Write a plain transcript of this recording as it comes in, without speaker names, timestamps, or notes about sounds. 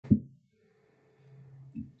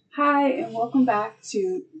Hi, and welcome back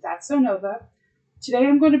to That's So Nova. Today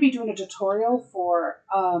I'm going to be doing a tutorial for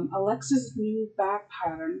Alexis' new bag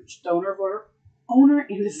pattern. The owner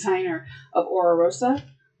and designer of Oro Rosa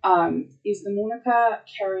is the Monica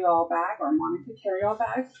carry-all bag or Monica carry-all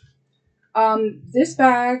bag. This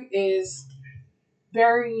bag is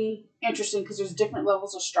very interesting because there's different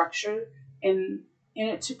levels of structure in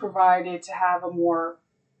it to provide it to have a more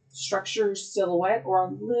structured silhouette or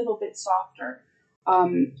a little bit softer.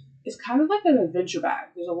 Um, it's kind of like an adventure bag.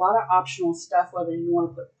 There's a lot of optional stuff, whether you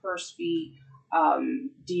want to put purse feet,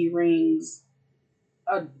 D-rings.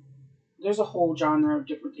 There's a whole genre of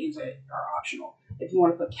different things that are optional. If you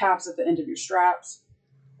want to put caps at the end of your straps,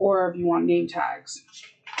 or if you want name tags.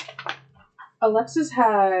 Alexis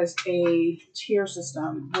has a tier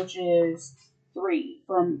system, which is 3,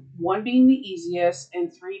 from 1 being the easiest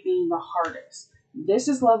and 3 being the hardest. This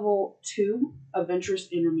is level 2, Adventurous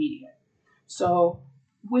Intermediate. So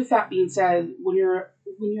with that being said, when you're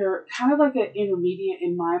kind of like an intermediate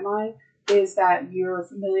in my mind, is that you're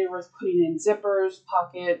familiar with putting in zippers,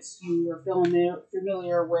 pockets, you're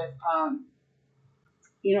familiar with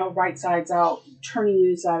right sides out, turning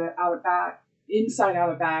inside out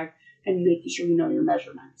a bag, and making sure you know your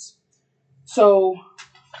measurements. So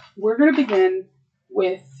we're going to begin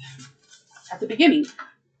with, at the beginning,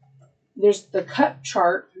 there's the cut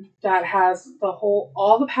chart that has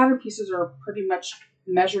all the pattern pieces are pretty much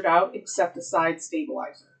measured out except the side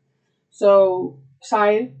stabilizer. So the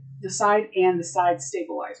side and the side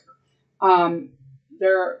stabilizer.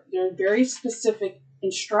 There are very specific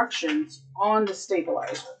instructions on the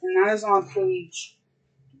stabilizer, and that is on page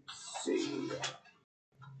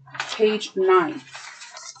 9.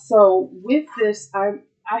 So with this, I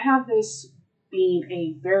have this being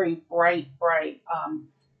a very bright,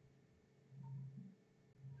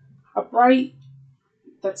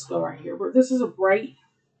 let's go right here. This is a bright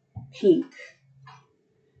pink.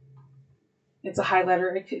 It's a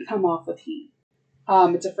highlighter. It can come off with heat.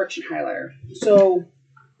 It's a friction highlighter. So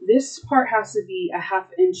this part has to be a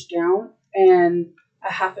 1/2 inch down and a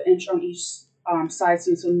 1/2 inch on each side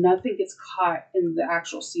seam, so nothing gets caught in the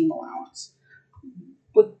actual seam allowance.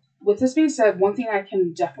 With this being said, one thing I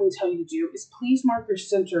can definitely tell you to do is please mark your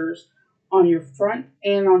centers on your front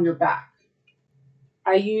and on your back.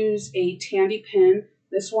 I use a Tandy pin.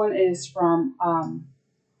 This one is from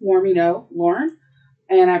Lauren.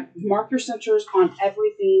 And I mark your centers on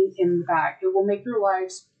everything in the bag. It will make your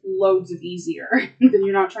lives loads of easier than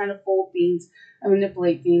you're not trying to fold things and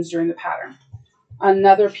manipulate things during the pattern.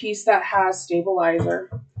 Another piece that has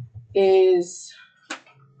stabilizer is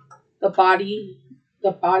the body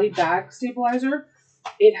bag stabilizer.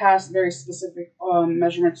 It has very specific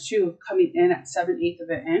measurements too, coming in at 7/8 of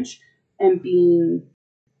an inch and being,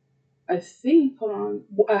 I think, a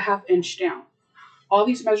 1/2 inch down. All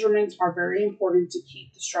these measurements are very important to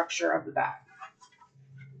keep the structure of the bag.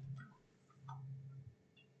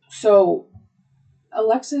 So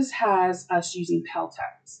Alexis has us using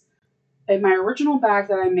Peltex. In my original bag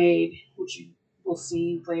that I made, which you will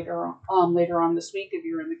see later on this week if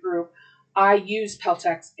you're in the group, I used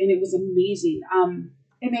Peltex and it was amazing.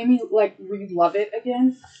 It made me love it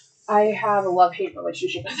again. I have a love-hate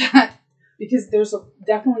relationship with that because there's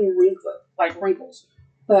definitely wrinkles.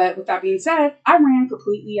 But with that being said, I ran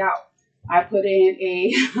completely out. I put in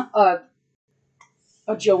a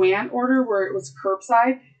Joanne order where it was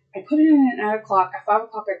curbside. I put it in at 5 o'clock. I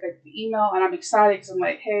got the email and I'm excited because I'm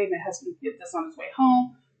like, hey, my husband can get this on his way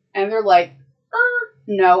home. And they're like,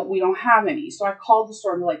 no, we don't have any. So I called the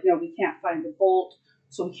store and they're like, no, we can't find the bolt,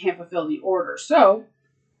 so we can't fulfill the order. So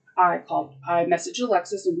I messaged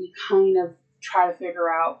Alexis and we kind of try to figure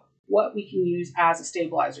out what we can use as a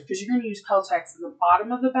stabilizer, because you're going to use Peltex in the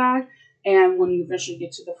bottom of the bag and when you eventually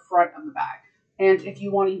get to the front of the bag. And if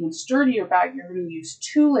you want an even sturdier bag, you're going to use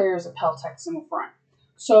 2 layers of Peltex in the front.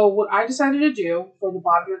 So what I decided to do for the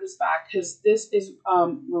bottom of this bag, because this is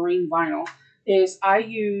marine vinyl, is I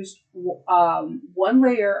used 1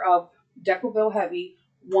 layer of Decoville Heavy,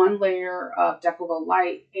 1 layer of Decoville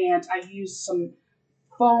Light, and I used some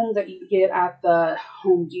foam that you can get at the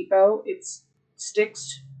Home Depot. It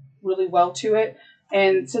sticks really well to it,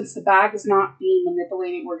 and since the bag is not being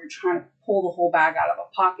manipulated where you're trying to pull the whole bag out of a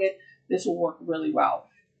pocket, this will work really well.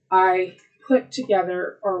 I put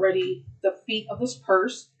together already the feet of this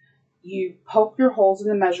purse. You poke your holes in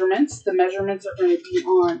the measurements. The measurements are going to be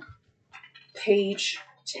on page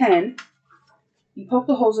 10. You poke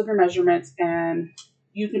the holes of your measurements and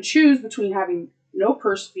you can choose between having no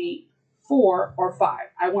purse feet, 4 or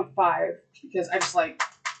 5. I want 5 because I just like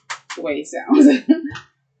the way it sounds.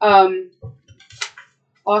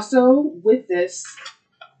 Also with this,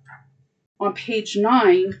 on page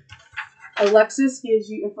 9, Alexis gives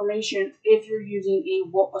you information if you're using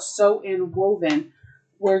a sew and woven,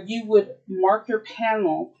 where you would mark your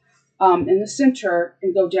panel in the center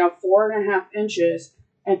and go down 4.5 inches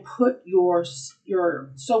and put your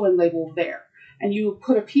sew-in label there. And you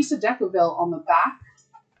put a piece of Decaville on the back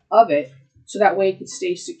of it so that way it can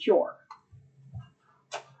stay secure.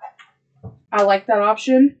 I like that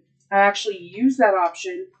option. I actually use that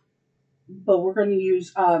option, but we're going to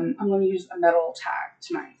use, I'm going to use a metal tag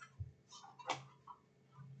tonight.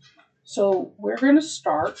 So we're going to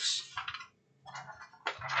start,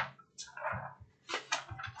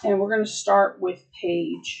 and we're going to start with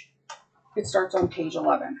it starts on page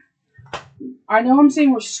 11. I know I'm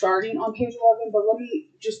saying we're starting on page 11, but let me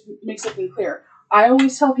just make something clear. I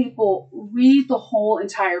always tell people, read the whole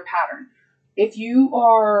entire pattern. If you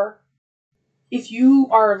are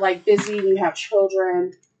like busy and you have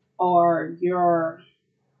children, or you're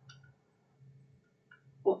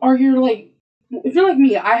like, if you're like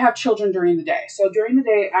me, I have children during the day. So during the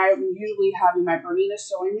day, I'm usually having my Bernina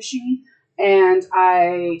sewing machine, and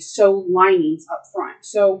I sew linings up front.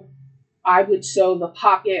 So I would sew the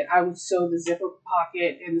pocket, I would sew the zipper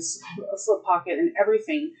pocket and the slip pocket and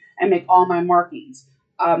everything, and make all my markings.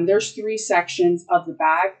 There's 3 sections of the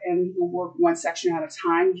bag, and you can work one section at a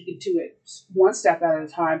time. You can do it one step at a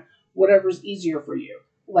time, whatever's easier for you.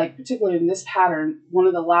 Like particularly in this pattern, one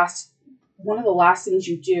of the last things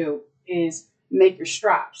you do is make your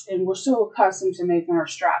straps. And we're so accustomed to making our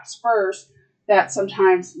straps first that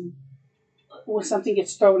sometimes when something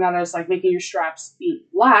gets thrown at us, like making your straps be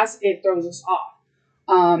last, it throws us off.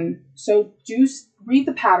 So do read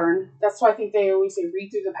the pattern. That's why I think they always say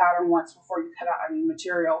read through the pattern once before you cut out any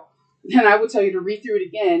material. Then I would tell you to read through it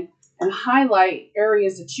again and highlight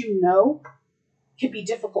areas that you know could be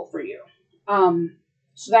difficult for you.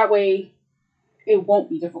 So that way it won't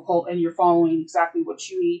be difficult, and you're following exactly what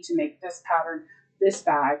you need to make this pattern, this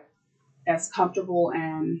bag, as comfortable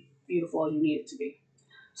and beautiful as you need it to be.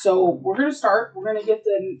 So we're going to start. We're going to get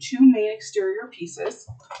the 2 main exterior pieces.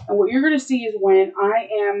 And what you're going to see is when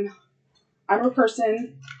I'm a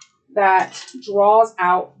person that draws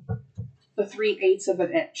out the 3/8 of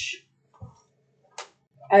an inch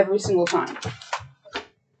every single time.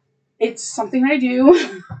 It's something I do.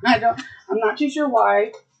 I'm not too sure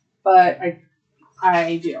why, but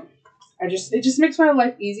I do. It just makes my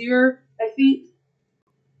life easier, I think.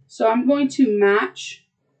 So I'm going to match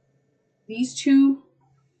these 2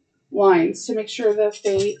 lines to make sure that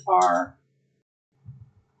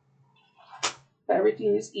that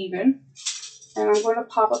everything is even. And I'm going to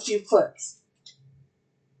pop a few clips.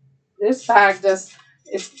 This bag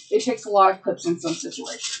it takes a lot of clips in some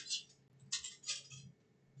situations.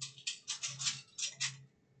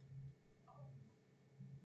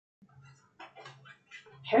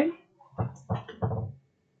 Okay.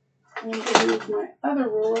 I'm going to move my other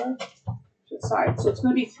ruler to the side. So it's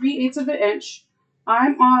going to be 3/8 of an inch.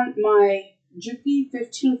 I'm on my Juki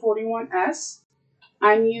 1541S.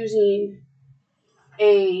 I'm using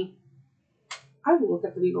I will look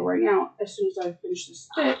at the needle right now as soon as I finish the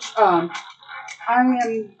stitch. I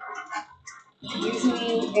am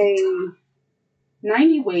using a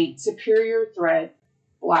 90 weight superior thread,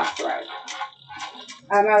 black thread.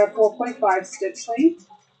 I'm at a 4.5 stitch length.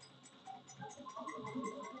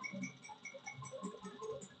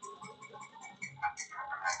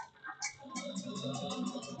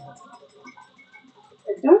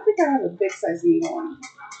 I don't think I have a big size needle on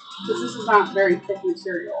because this is not very thick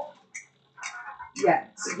material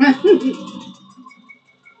yet.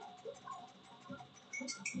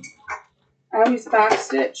 I always back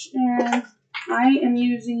stitch, and I am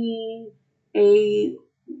using a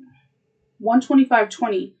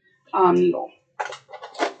 125/20 needle.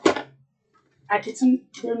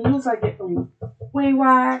 They're needles I get from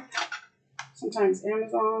wawak, sometimes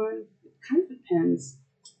Amazon. It kind of depends.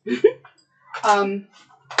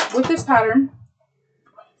 With this pattern,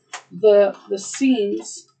 the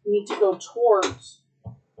seams need to go towards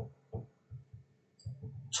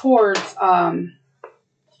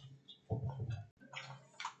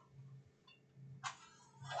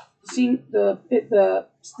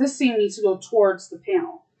this seam needs to go towards the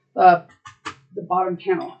panel, the bottom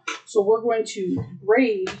panel. So we're going to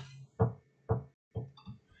braid.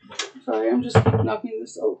 Sorry, I'm just knocking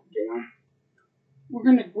this down. We're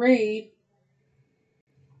going to braid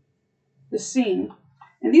the seam,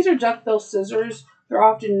 and these are duckbill scissors. They're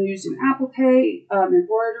often used in applique,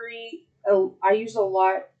 embroidery. I use a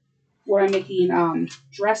lot when I'm making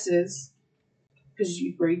dresses, because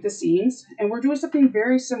you braid the seams, and we're doing something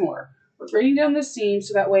very similar. We're braiding down the seam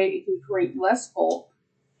so that way it can create less bulk.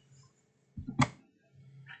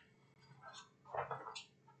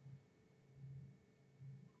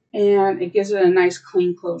 and it gives it a nice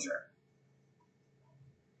clean closure.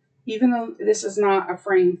 Even though this is not a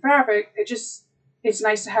frame fabric, it's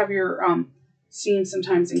nice to have your seam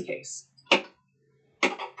sometimes in case.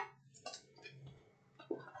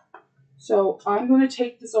 So I'm going to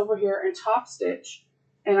take this over here and top stitch,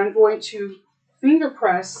 and I'm going to finger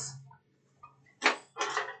press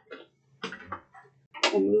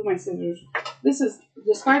and move my scissors.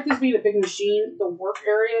 Despite this being a big machine, the work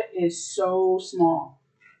area is so small.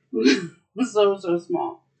 so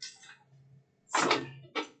small.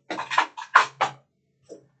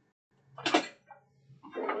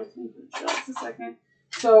 Bear with me for just a second.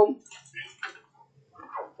 So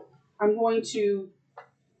I'm going to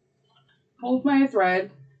hold my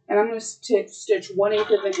thread, and I'm going to stitch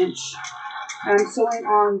 1/8 of an inch. And I'm sewing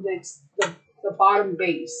on the bottom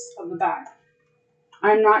base of the bag.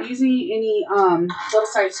 I'm not using any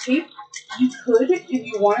double-sided tape. You could if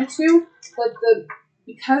you wanted to, but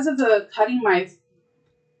because of the cutting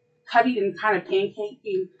and kind of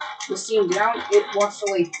pancaking the seam down, it wants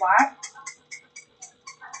to lay flat.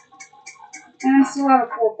 And I'm still at a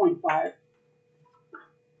 4.5.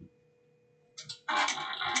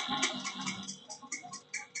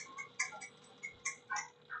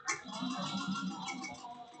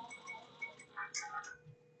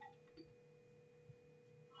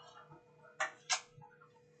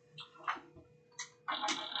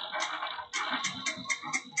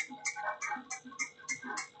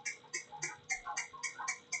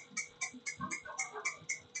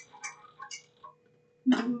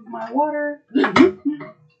 Move my water.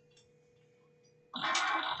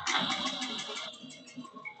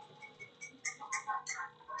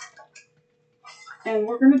 And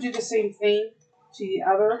we're going to do the same thing to the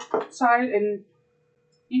other side, and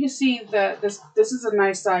you can see that this is a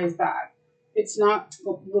nice size bag. It's not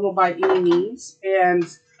little by any means, and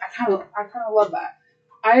I kind of love that.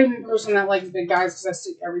 I'm a person that likes big bags because I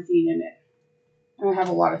stick everything in it, and I have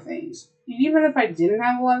a lot of things. Even if I didn't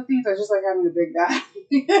have a lot of things, I just like having a big bag.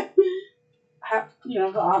 Have, the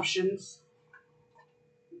options.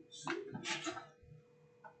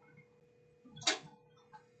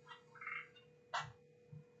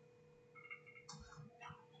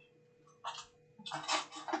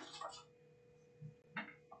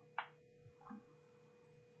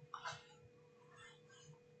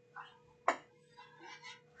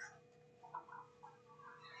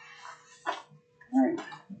 All right.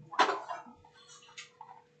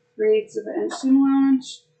 3/8 of an inch seam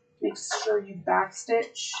allowance. Make sure you back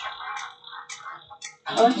stitch.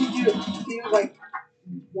 I like to do like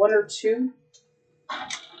 1 or 2.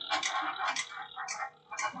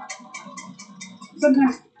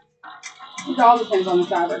 Sometimes it all depends on the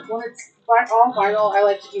fabric. When it's all vinyl, I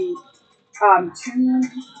like to do 2,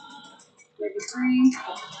 maybe 3.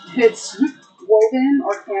 If it's woven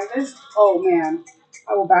or canvas, oh man,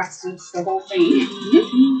 I will back stitch the whole thing.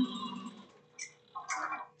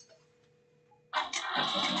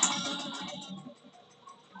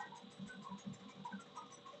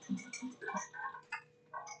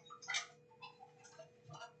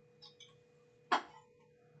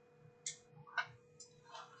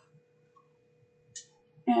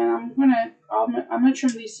 And I'm gonna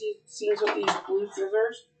trim these seams with these blue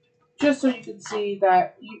scissors, just so you can see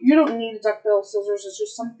that you don't need duckbill scissors. It's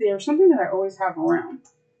just something that I always have around.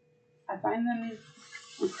 I find them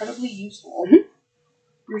incredibly useful.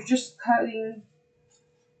 You're just cutting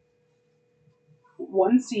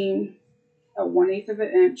one seam at 1/8 of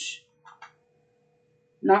an inch,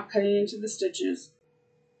 not cutting into the stitches.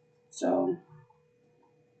 So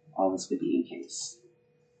all this could be in case.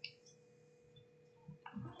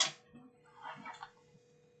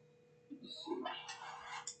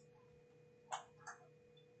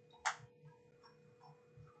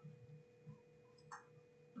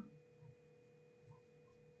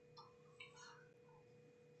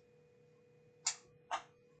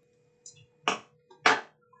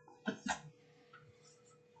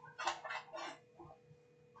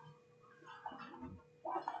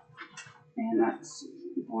 And that's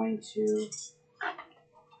going to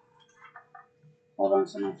hold on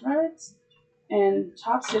to my threads and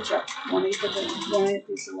top stitch up 1/8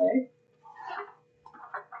 piece away.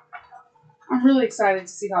 I'm really excited to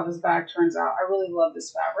see how this bag turns out. I really love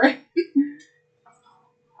this fabric.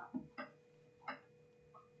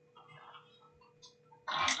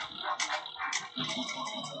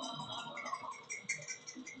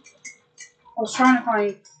 I was trying to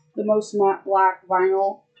find the most matte black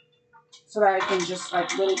vinyl so that I can just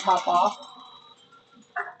like really pop off.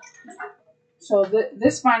 So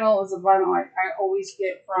this vinyl is a vinyl I always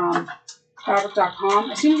get from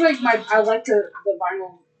fabric.com. It seems like I like the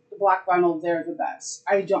vinyl the black vinyl there the best.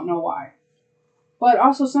 I don't know why. But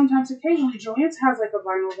also sometimes occasionally Joann's has like a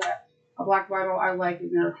black vinyl I like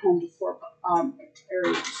in their home decor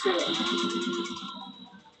area too.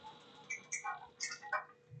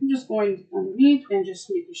 I'm just going underneath and just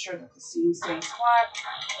making sure that the seam stays flat.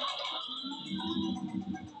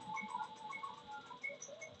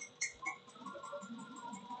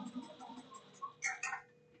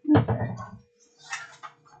 Okay.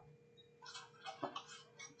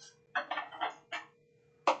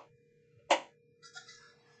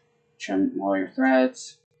 Trim all your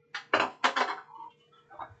threads.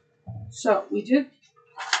 So we did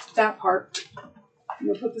that part. I'm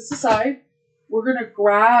gonna put this aside. We're gonna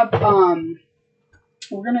grab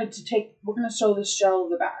we're gonna sew this shell of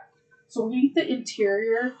the back. So we need the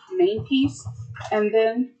interior main piece, and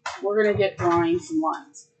then we're gonna get drawing some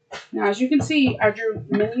lines. Now as you can see, I drew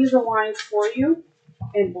many of the lines for you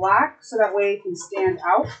in black so that way it can stand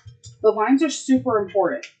out. The lines are super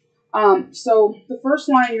important. So the first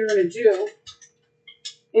line you're gonna do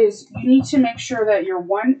is you need to make sure that you're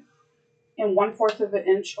 1 1/4 of an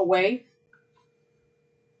inch away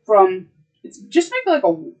from, it's just make like a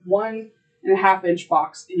 1 1/2 inch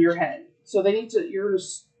box in your head. So they need to,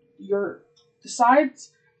 the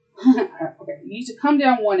sides, okay, you need to come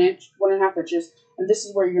down 1 inch, 1 1/2 inches, and this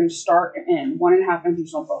is where you're going to start and end, 1 1/2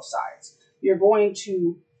 inches on both sides. You're going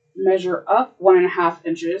to measure up 1 1/2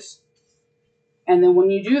 inches, and then when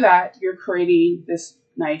you do that, you're creating this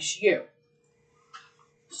nice U.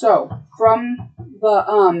 So from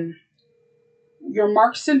the your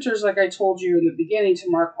mark centers, like I told you in the beginning, to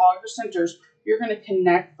mark all your centers, you're going to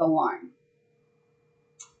connect the line.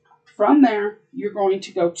 From there, you're going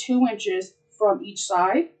to go 2 inches from each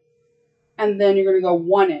side, and then you're going to go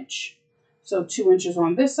 1 inch. So 2 inches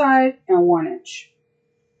on this side and 1 inch.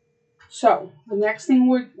 So the next thing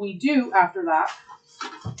we do after that,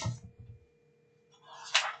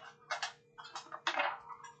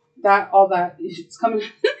 all that is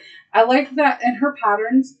coming. I like that in her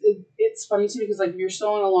patterns. It's funny too because like you're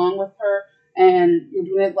sewing along with her and you're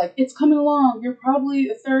doing it like it's coming along. You're probably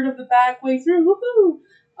a third of the back way through. Woohoo!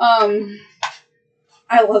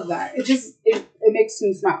 I love that. It makes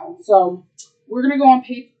me smile. So we're gonna go on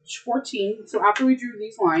page 14. So after we drew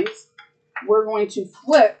these lines, we're going to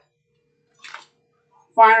flip,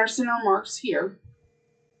 find our center marks here,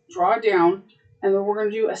 draw it down, and then we're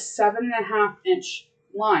gonna do a 7 1/2 inch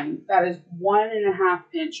line that is 1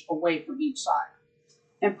 1/2 inch away from each side,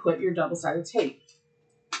 and put your double-sided tape.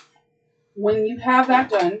 When you have that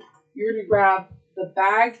done, you're going to grab the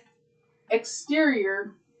bag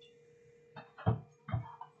exterior,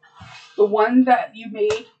 the one that you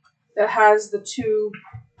made that has the 2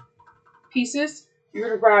 pieces. You're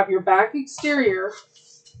going to grab your bag exterior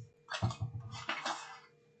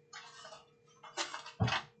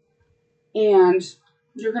and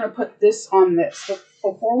you're going to put this on this. But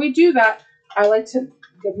before we do that,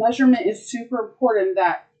 the measurement is super important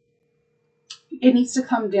that it needs to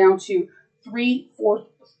come down to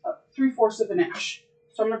 3/4 of an inch.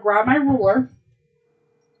 So I'm going to grab my ruler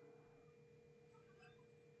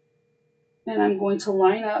and I'm going to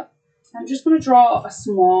line up. I'm just going to draw a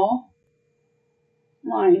small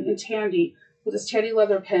line in Tandy with this Tandy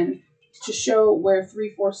leather pen to show where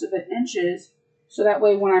 3/4 of an inch is. So that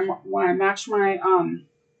way when I match my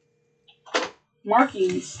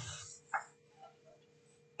markings,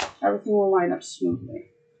 everything will line up smoothly.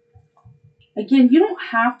 Again, you don't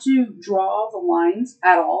have to draw the lines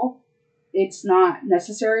at all. It's not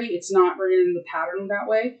necessary. It's not written in the pattern that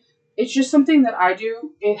way. It's just something that I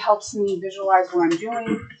do. It helps me visualize what I'm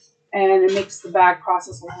doing, and it makes the bag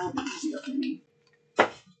process a little bit easier for me.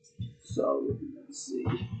 So, let's see.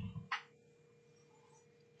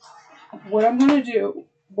 What I'm going to do,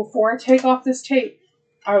 before I take off this tape,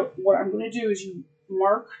 what I'm going to do is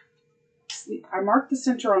I mark the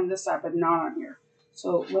center on this side, but not on here.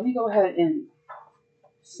 So let me go ahead and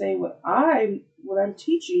say what I'm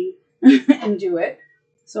teaching and do it.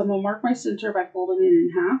 So I'm going to mark my center by folding it in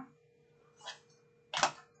half.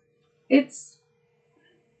 It's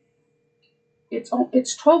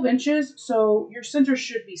 12 inches, so your center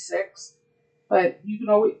should be 6. But you can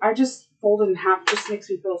always, I just fold it in half, just makes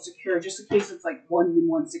me feel secure, just in case it's like 1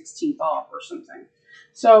 1/16 off or something.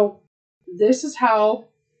 So this is how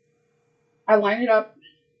I line it up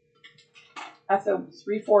at the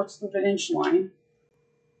 3/4 of an inch line.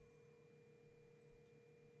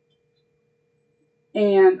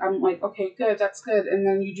 And I'm like, okay, good, that's good. And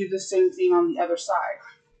then you do the same thing on the other side.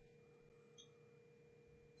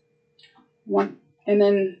 And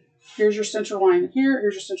then here's your center line here,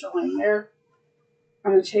 here's your center line there.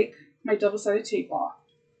 I'm going to take my double-sided tape off.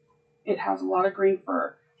 It has a lot of green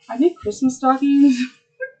fur. I make Christmas stockings,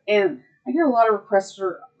 and I get a lot of requests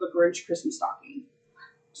for the Grinch Christmas stocking.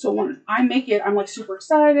 So when I make it, I'm like super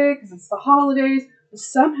excited because it's the holidays. But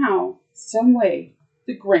somehow, some way,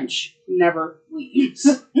 the Grinch never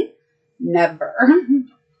leaves. Never.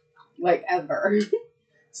 Like ever.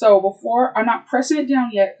 So before, I'm not pressing it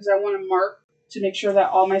down yet because I want to mark to make sure that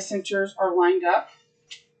all my centers are lined up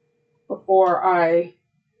before I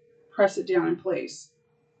press it down in place.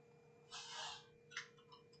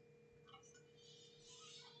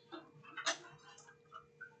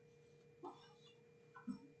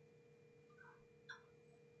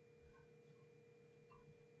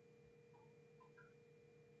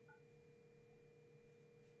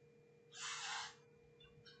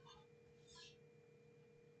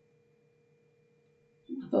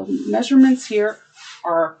 The measurements here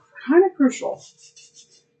are kind of crucial.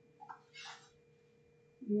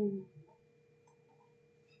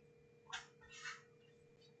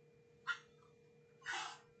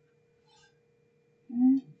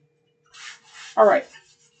 All right.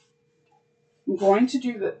 I'm going to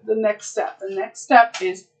do the next step. The next step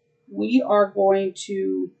is we are going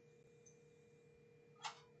to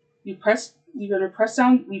we press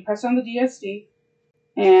down the DSD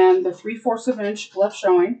and the 3/4 of an inch left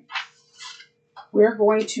showing. We're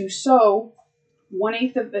going to sew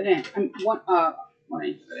 1/8 of an inch. 1/8 of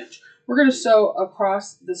an inch. We're going to sew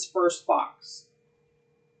across this first box.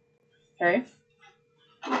 Okay.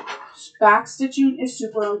 Back stitching is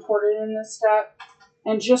super important in this step,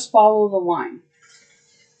 and just follow the line.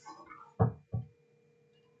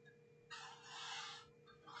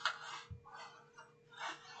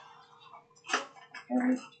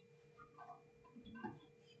 Okay.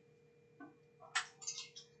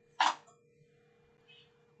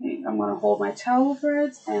 Okay, I'm going to hold my towel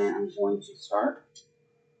threads, and I'm going to start.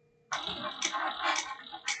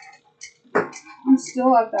 I'm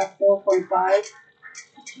still at that 4.5.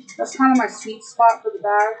 That's kind of my sweet spot for the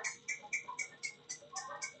bag.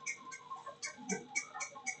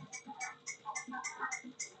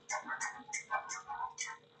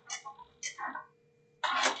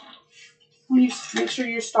 You make sure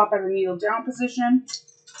you stop at the needle down position.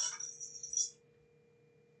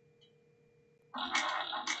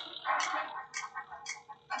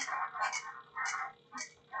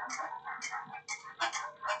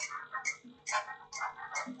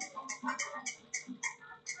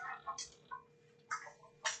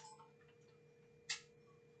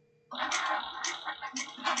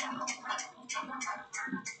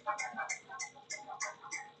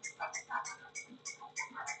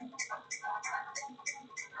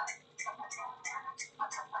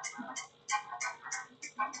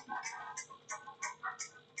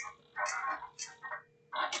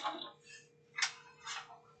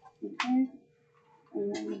 Okay.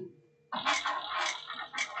 And then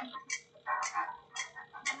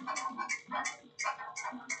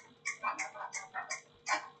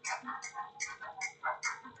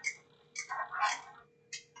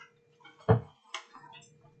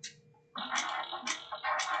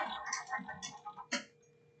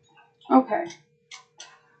okay.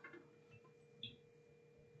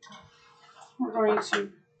 We're going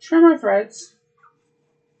to trim our threads.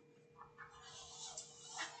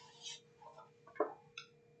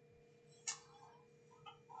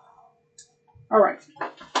 All right.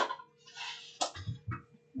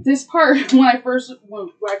 This part, when I first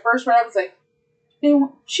read, I was like,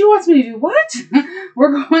 she wants me to do what?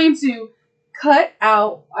 We're going to cut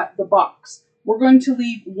out the box. We're going to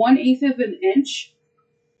leave 1/8 of an inch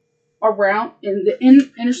around in the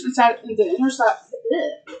inside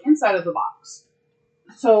of the box.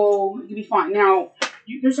 So you'll be fine. Now,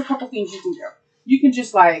 there's a couple things you can do. You can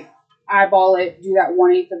just like eyeball it, do that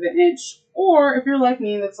 1/8 of an inch, or if you're like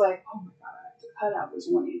me, that's like, oh my god, I have to cut out this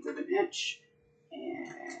 1/8 of an inch, and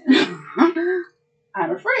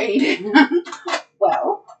I'm afraid.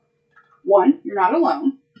 Well, one, you're not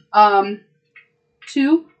alone.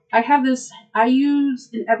 Two, I have this. I use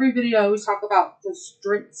in every video. I always talk about the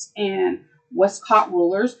Stritz and Westcott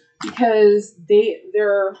rulers because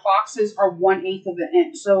their boxes are 1/8 of an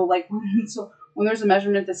inch. So like when there's a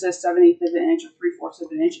measurement that says 7/8 of an inch or 3/4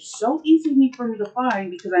 of an inch, it's so easy for me to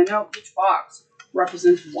find because I know each box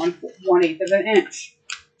represents 1/8 of an inch.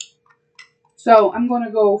 So I'm going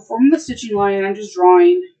to go from the stitching line, and I'm just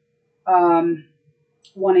drawing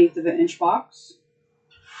 1/8 of an inch box.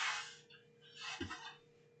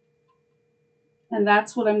 And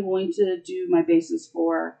that's what I'm going to do my basis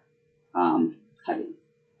for cutting.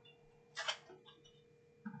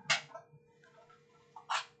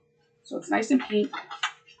 So it's nice and pink.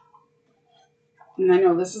 And I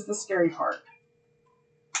know this is the scary part,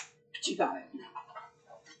 but you got it.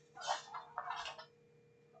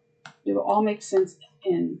 It will all make sense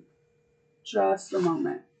in just a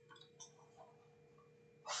moment.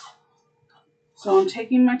 So I'm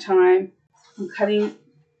taking my time. I'm cutting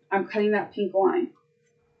that pink line,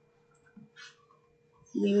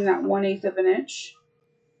 leaving that 1/8 of an inch.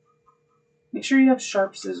 Make sure you have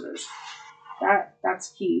sharp scissors. That's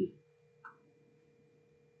key.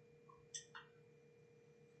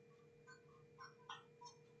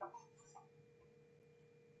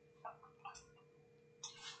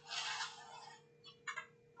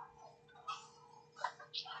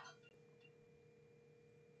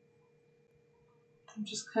 I'm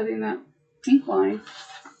just cutting that pink line.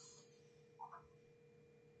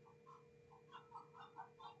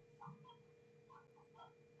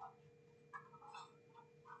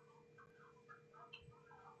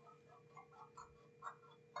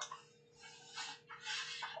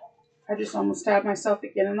 I just almost stabbed myself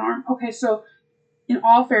again in the arm. Okay, so in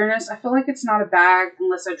all fairness, I feel like it's not a bag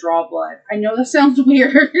unless I draw blood. I know that sounds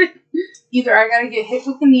weird. Either I gotta get hit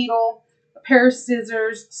with the needle, a pair of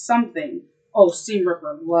scissors, something. Oh, Seam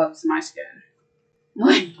Ripper loves my skin.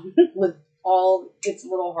 Like, with all its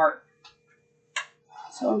little heart.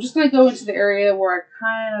 So I'm just gonna go into the area where I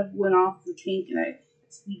kind of went off the pink, and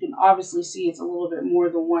you can obviously see it's a little bit more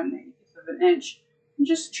than 1/8 of an inch. I'm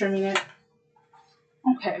just trimming it.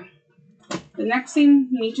 Okay. The next thing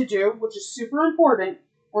you need to do, which is super important,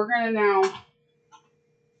 we're going to now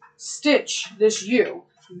stitch this U.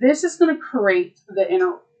 This is going to create the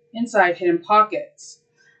inside hidden pockets.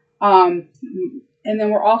 And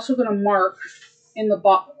then we're also going to mark in the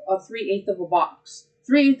box a 3/8 of a box.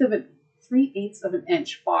 3/8 of an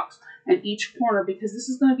inch box in each corner, because this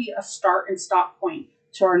is going to be a start and stop point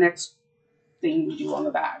to our next thing we do on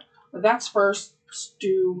the bag. But that's first.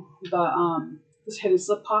 Do the hidden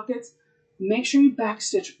slip pockets. Make sure you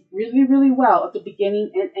backstitch really, really well at the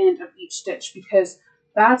beginning and end of each stitch, because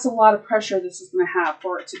that's a lot of pressure this is going to have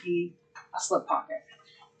for it to be a slip pocket.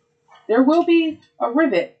 There will be a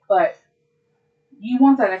rivet, but you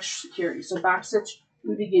want that extra security. So backstitch in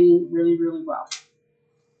the beginning really, really well.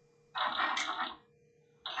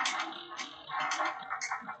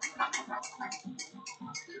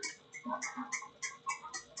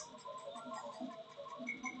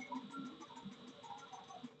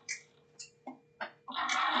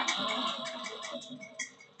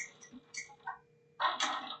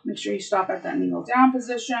 Make sure you stop at that needle down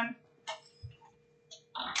position.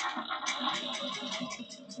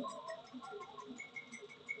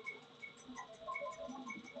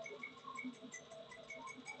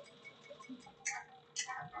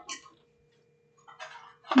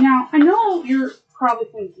 Now, I know you're probably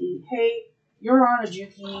thinking, hey, you're on a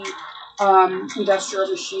Juki industrial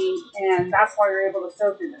machine, and that's why you're able to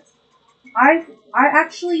sew through this. I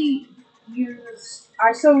actually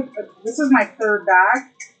sewed, this is my third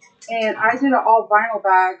bag, and I did an all vinyl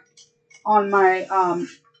bag on my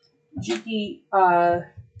Juki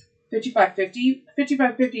 5550.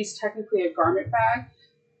 5550 is technically a garment bag.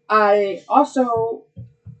 I also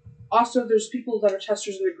there's people that are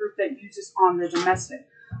testers in the group that use this on their domestic.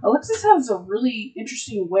 Alexis has a really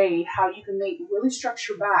interesting way how you can make really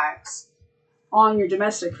structured bags on your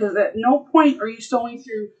domestic, because at no point are you sewing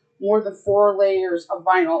through more than 4 layers of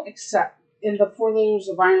vinyl, except in the 4 layers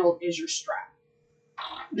of vinyl is your strap.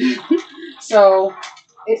 So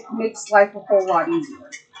it makes life a whole lot easier.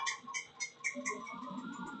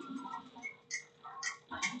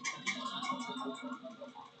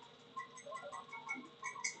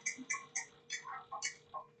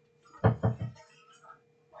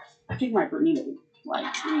 I think my Bernina would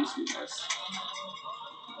like to do this.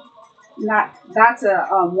 That's a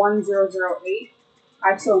 1008.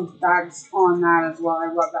 I've sewn bags on that as well. I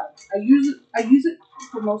love that. I use it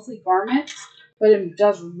for mostly garments, but it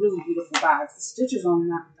does really beautiful bags. The stitches on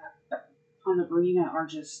that on the Bernina are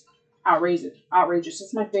just outrageous.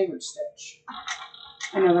 It's my favorite stitch.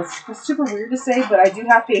 I know that's super weird to say, but I do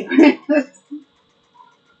have favorites.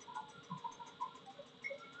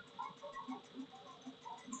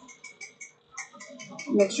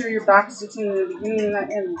 Make sure you're back stitching in the beginning and the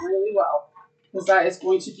end really well, because that is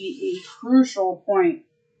going to be a crucial point.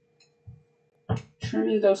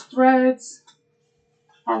 Trimming those threads.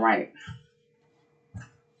 All right.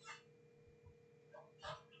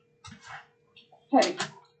 Okay.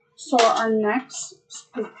 So our next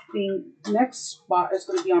spot is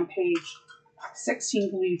going to be on page 16,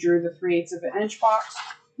 because we drew the 3/8 of an inch box.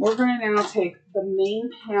 We're going to now take the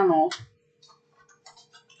main panel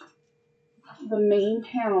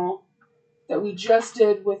that we just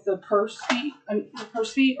did with the purse feet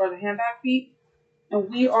or the handbag feet, and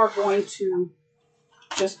we are going to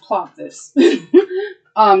just plop this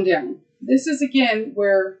down. This is again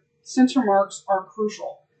where center marks are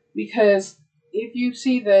crucial because if you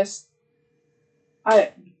see this,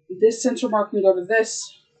 this center mark can go to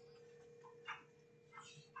this.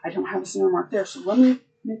 I don't have a center mark there, so let me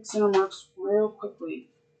make center marks real quickly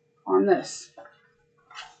on this.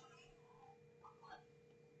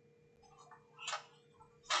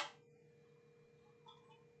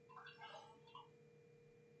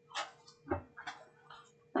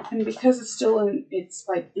 And because it's still in its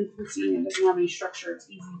like infancy and doesn't have any structure, it's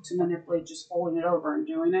easy to manipulate just folding it over and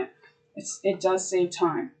doing it. It does save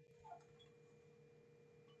time.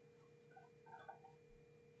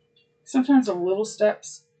 Sometimes the little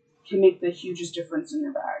steps can make the hugest difference in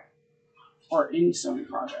your bag or any sewing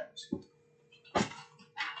project.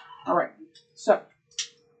 All right, so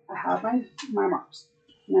I have my marks.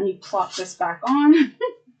 Let me plop this back on.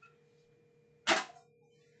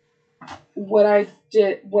 What I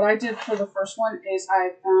did for the first one is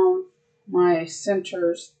I found my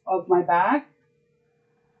centers of my bag.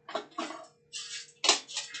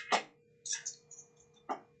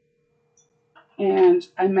 And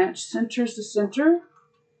I matched centers to center.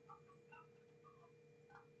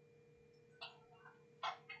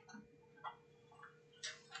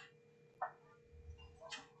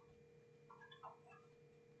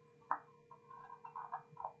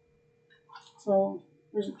 So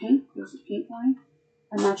there's a pink line.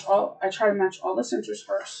 I try to match all the centers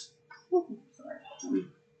first. Oh, sorry.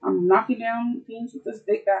 I'm knocking down things with this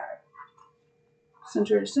big bag.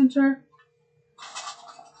 Center to center.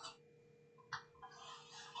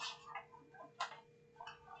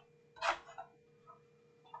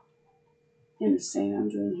 And the same I'm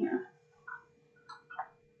doing here.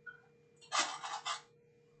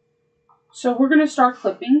 So we're going to start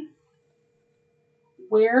clipping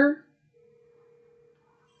where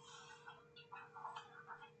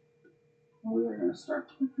we're going to start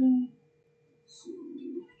clipping. Let's see.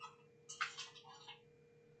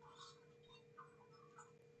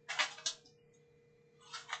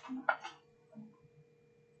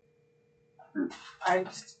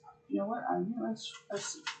 You know what? I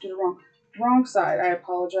did it wrong. Wrong side. I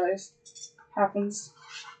apologize. Happens.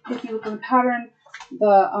 If you look at the pattern,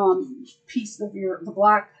 the piece of the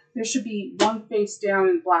black, there should be one face down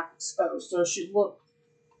and black exposed. So it should look,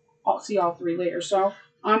 see all three layers. So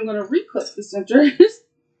I'm going to reclip the centers.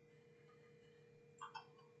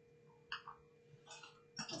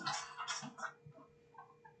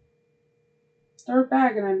 Third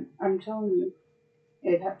bag, and I'm telling you,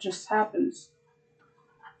 it just happens.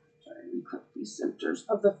 Sorry, let me clip these centers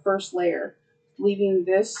of the first layer, leaving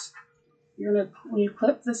this. When you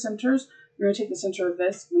clip the centers, you're gonna take the center of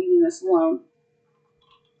this, leaving this alone,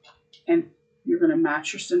 and you're gonna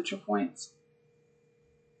match your center points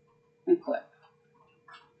and clip.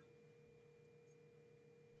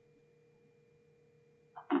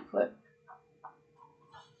 And clip.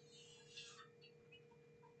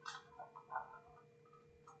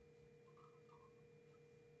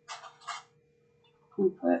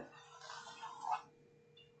 And clip.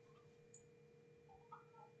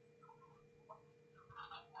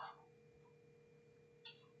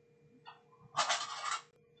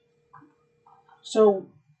 So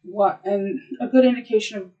and a good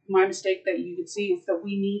indication of my mistake that you can see is that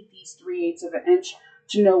we need these 3/8 of an inch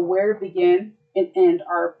to know where to begin and end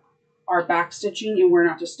our back stitching and where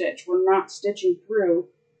not to stitch. We're not stitching through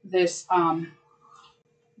this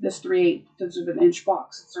this 3/8 of an inch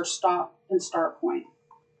box. It's our stop and start point.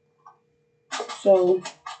 So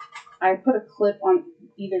I put a clip on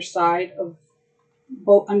either side of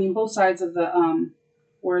both sides of the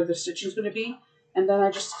where the stitching is going to be, and then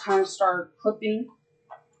I just kind of start clipping.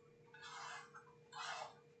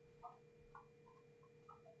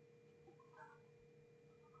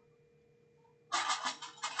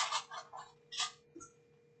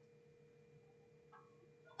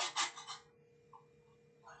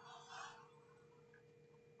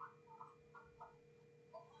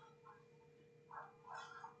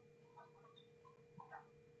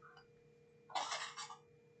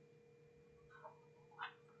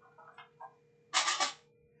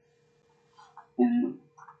 And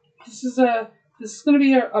this is going to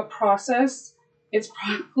be a process.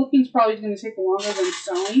 Clipping's probably going to take longer than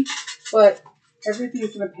sewing, but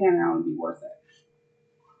everything's going to pan out and be worth it.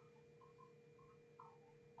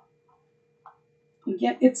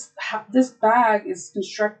 Again, this bag is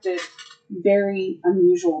constructed very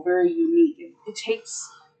unusual, very unique. It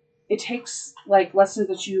takes like lessons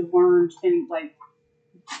that you've learned in like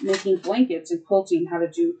making blankets and quilting, how to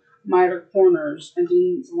do miter corners and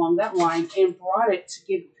things along that line, and brought it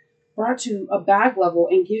to a bag level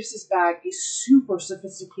and gives this bag a super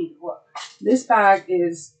sophisticated look. This bag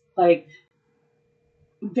is like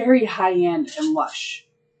very high-end and lush.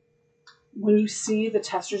 When you see the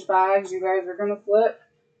Testors bags, you guys are going to flip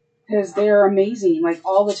because they're amazing. Like,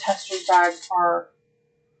 all the Testors bags are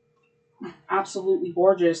absolutely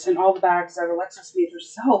gorgeous, and all the bags that Alexis made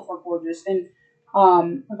herself are gorgeous. And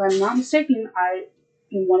if I'm not mistaken,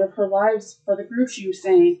 in one of her lives for the group, she was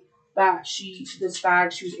saying that this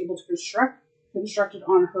bag she was able to construct it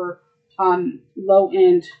on her low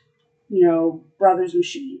end, Brothers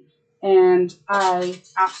machine. And I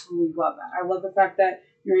absolutely love that. I love the fact that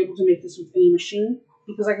you're able to make this with any machine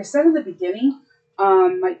because, like I said in the beginning,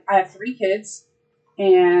 like I have 3 kids,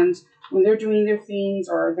 and when they're doing their things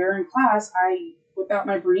or they're in class, I whip out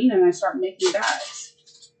my brain and I start making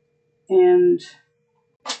bags. And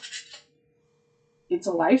it's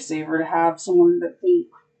a lifesaver to have someone that think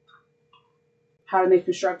how to make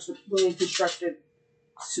really constructed,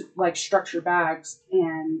 like, structure bags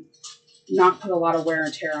and not put a lot of wear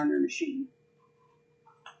and tear on their machine.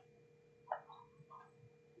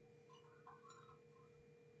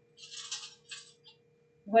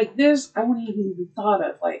 Like this, I wouldn't even thought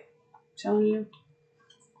of. Like, I'm telling you,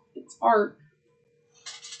 it's art.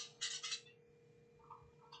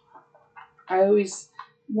 I always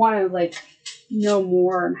want to know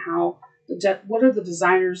more on how what are the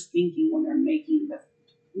designers thinking when they're making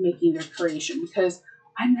their creation, because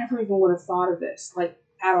I never even would have thought of this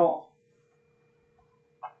at all.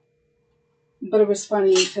 But it was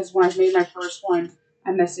funny because when I made my first one,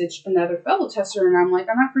 I messaged another fellow tester and I'm like,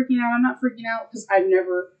 I'm not freaking out because I've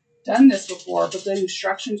never done this before, but the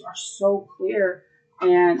instructions are so clear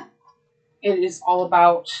and it is all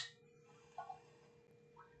about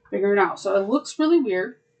figuring out. So it looks really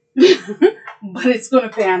weird, but it's going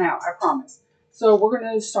to pan out, I promise. So we're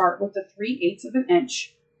going to start with the 3/8 of an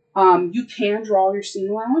inch. You can draw your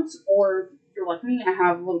seam allowance, or if you're like me, I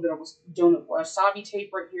have a little bit of wasabi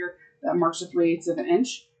tape right here that marks the 3/8 of an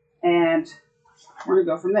inch, and we're going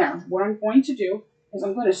to go from there. What I'm going to do is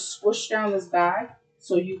I'm going to squish down this bag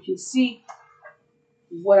so you can see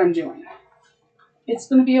what I'm doing. It's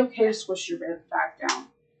going to be okay to squish your bag down.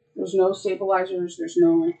 There's no stabilizers. There's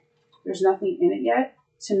nothing in it yet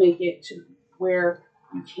to make it to where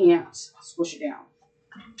you can't squish it down.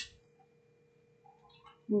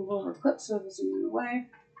 Move over clip so it doesn't move away.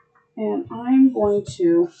 And I'm going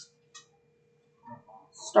to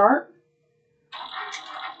start,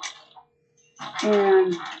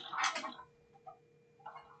 and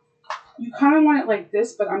you kind of want it like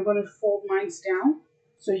this, but I'm going to fold mine down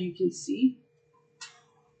so you can see.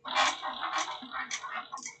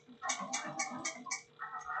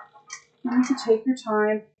 And you can take your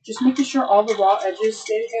time, just making sure all the raw edges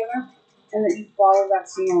stay together and that you follow that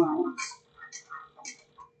seam allowance.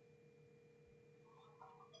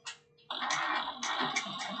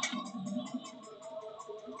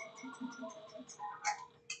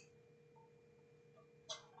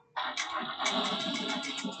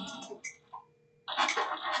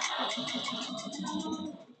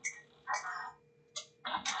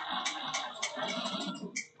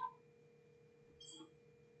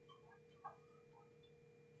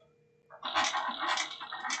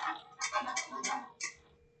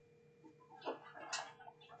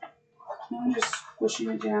 I'm just pushing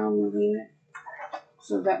it down, moving it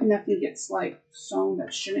so that nothing gets sewn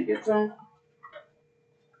that shouldn't get sewn.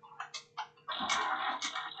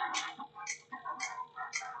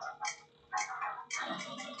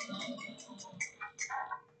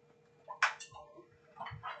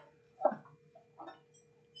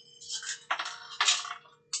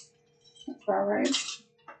 That's about right.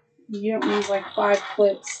 You don't need 5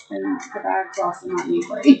 clips, and the bag's also not made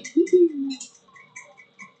right.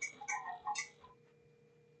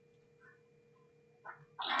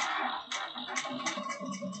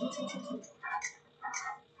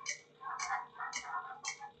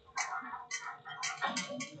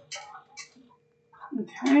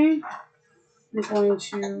 Okay, we're going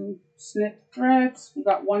to snip threads. We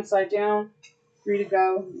got one side down, 3 to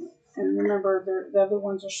go. And remember, the other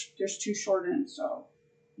ones there's 2 short ends, so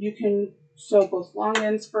you can sew both long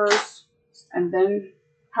ends first, and then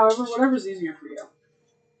whatever's easier for you.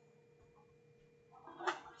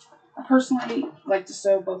 I personally like to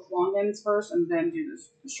sew both long ends first and then do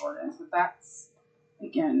the short ends, but that's,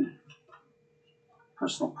 again,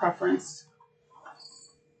 personal preference.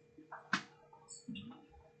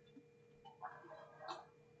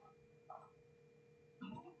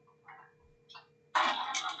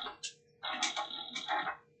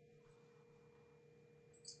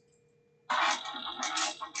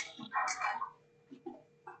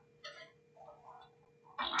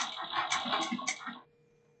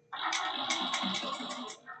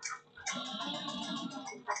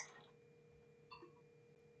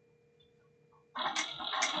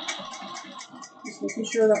 Making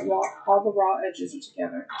sure that all the raw edges are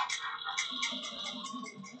together.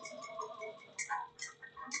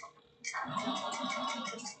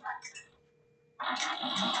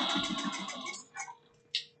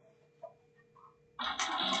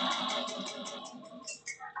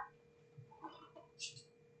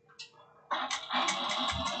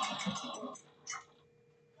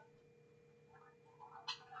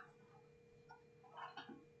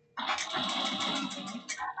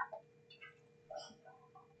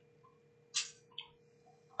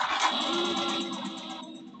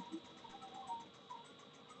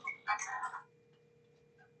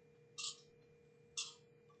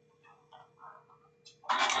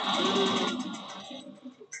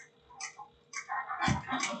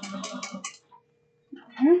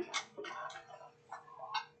 Okay.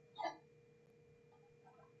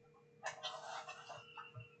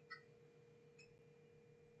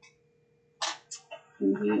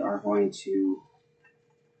 And we are going to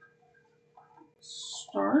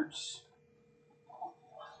start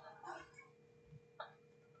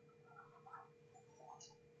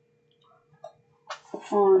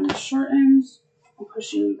on the short ends and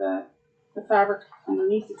pushing the fabric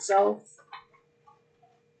underneath itself,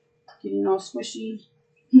 getting all squishy.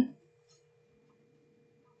 I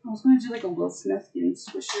was going to do like a Will Smith getting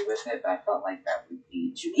squishy with it, but I felt like that would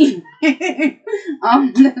be too easy.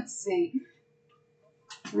 Let's see.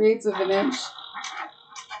 3/8 of an inch.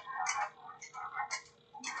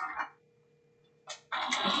 I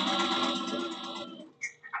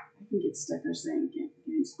can get stickers saying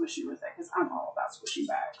getting squishy with it because I'm all about squishy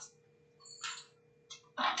bags.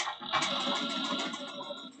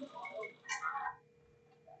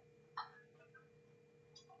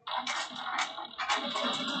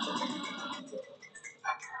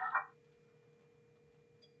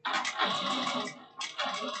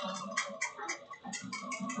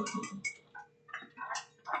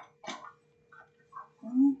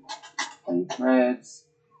 Plain threads.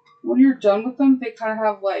 When you're done with them, they kind of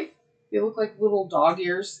have like, they look like little dog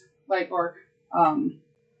ears, like, or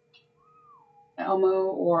Elmo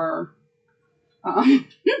or a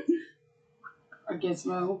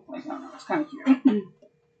gizmo. Like, I don't know, it's kind of cute.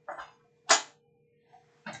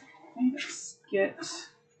 Okay, let's get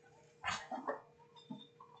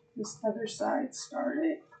this other side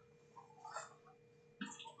started.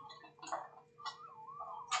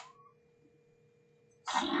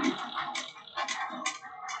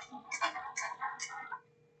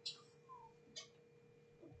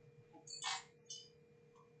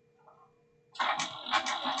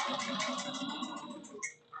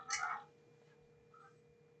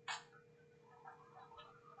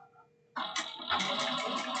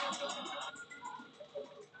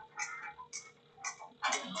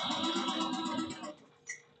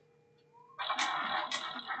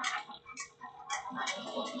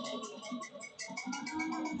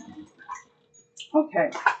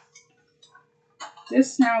 Okay,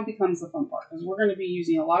 this now becomes the fun part because we're going to be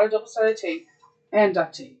using a lot of double-sided tape and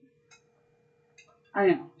duct tape. I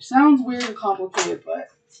know, it sounds weird and complicated, but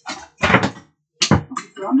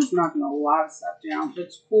so I'm just knocking a lot of stuff down.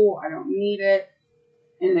 It's cool, I don't need it,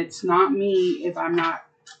 and it's not me if I'm not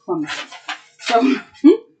clumsy. So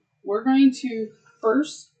we're going to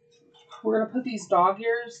first, we're going to put these dog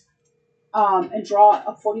ears and draw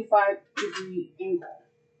a 45-degree angle.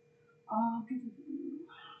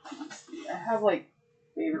 Let's see. I have like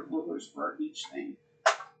favorite rulers for each thing.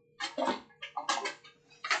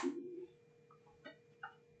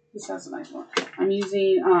 This has a nice one. I'm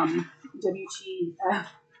using WT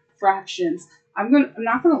fractions. I'm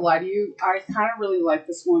not gonna lie to you. I kind of really like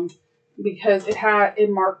this one because it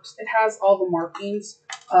has all the markings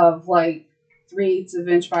of like 3/8 of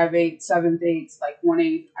inch, 5/8, 7/8, like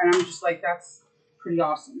 1/8, and I'm just like, that's pretty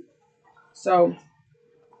awesome. So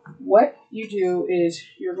what you do is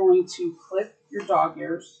you're going to clip your dog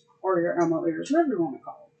ears or your Elmo ears, whatever you want to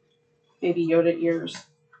call them, Baby Yoda ears,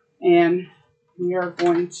 and we are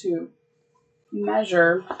going to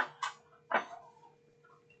measure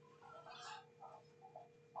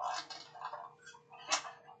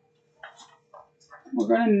we're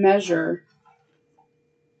going to measure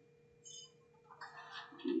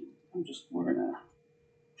we're going to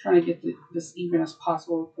try to get this even as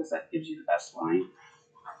possible because that gives you the best line.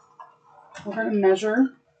 We're going to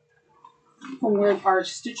measure from where our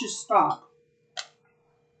stitches stop,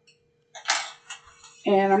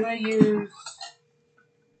 and I'm going to use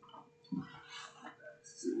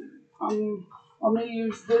I'm going to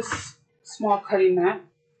use this small cutting mat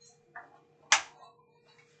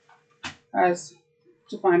as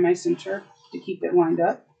to find my center to keep it lined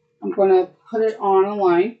up. I'm going to put it on a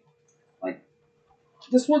line like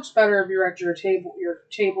This works better if you're at your table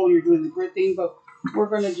and you're doing the grid thing, but we're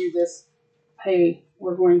going to do this. Hey,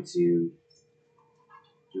 we're going to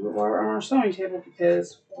do it while we're on our sewing table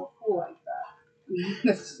because we're cool like that.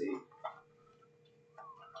 Let's see.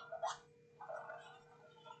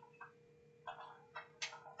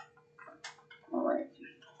 All right.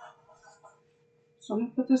 So I'm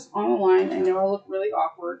going to put this on the line. I know I look really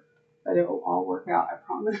awkward, but it will all work out, I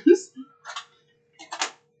promise.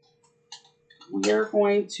 We are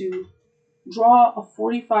going to draw a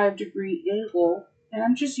 45-degree angle, and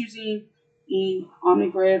I'm just using the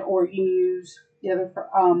omni-grid, or you can use the other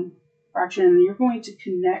fraction, and you're going to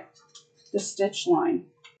connect the stitch line,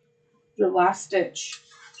 your last stitch.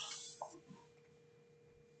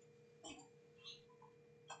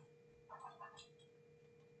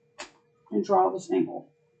 And draw this angle.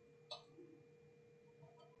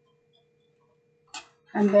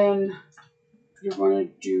 And then you're going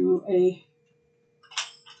to do a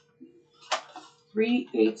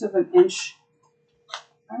 3/8 of an inch.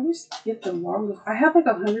 I always get the long. I have like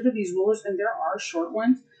 100 of these rulers, and there are short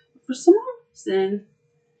ones. But for some reason,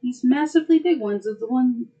 these massively big ones are the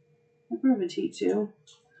one I gravitate to.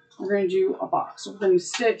 We're going to do a box. So we're going to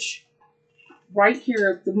stitch right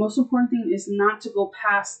here. The most important thing is not to go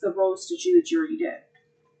past the row of stitching that you already did.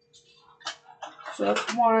 So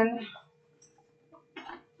that's one.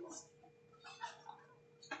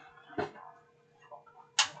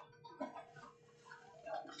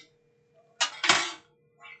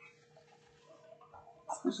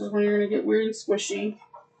 This is when you're going to get weird and squishy.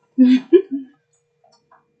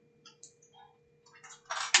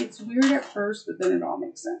 It's weird at first, but then it all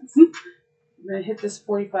makes sense. We're going to hit this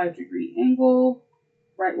 45-degree angle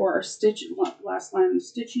right where our stitch, last line of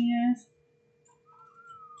stitching is.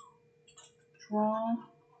 Draw.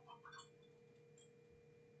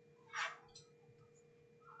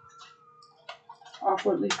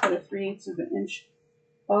 Awkwardly put a 3/8 of an inch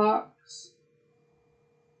box.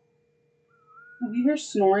 If you hear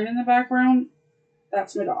snoring in the background,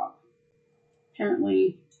 that's my dog.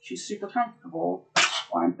 Apparently, she's super comfortable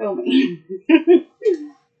while I'm filming.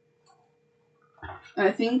 And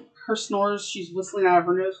I think her snores, she's whistling out of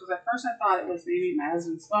her nose, because at first I thought it was maybe my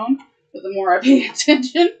husband's phone, but the more I pay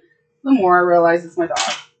attention, the more I realize it's my dog.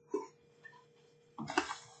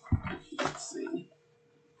 Let's see.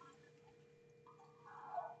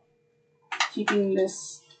 Keeping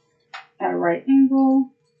this at a right angle,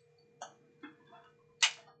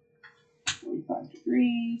 45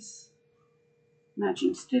 degrees,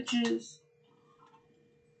 matching stitches.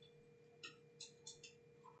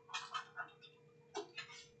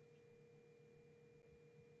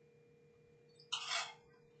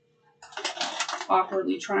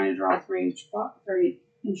 Awkwardly trying to draw a 30-inch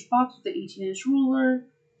box with the 18-inch ruler.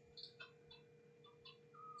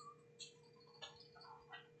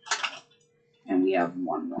 And we have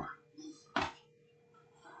one more.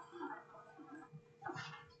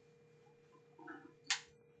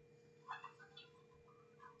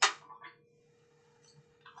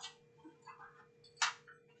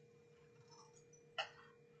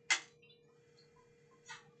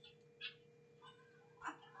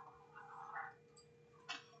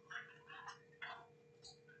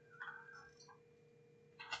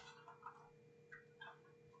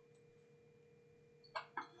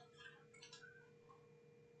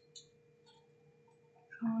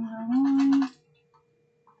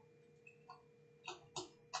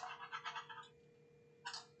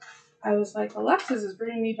 I was like, Alexis is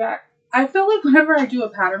bringing me back. I feel like whenever I do a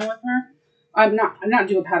pattern with her, I'm not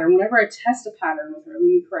do a pattern. Whenever I test a pattern with her, let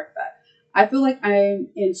me correct that. I feel like I'm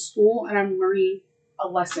in school and I'm learning a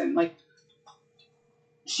lesson. Like,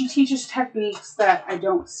 she teaches techniques that I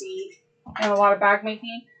don't see in a lot of bag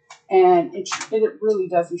making, and it really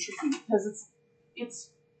does intrigue me because it's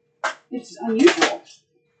unusual.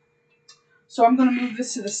 So I'm going to move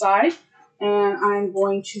this to the side, and I'm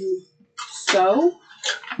going to sew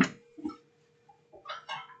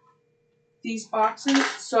these boxes.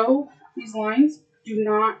 Sew these lines. Do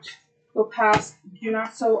not go past. Do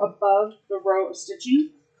not sew above the row of stitching.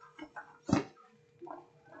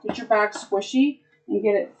 Get your bag squishy and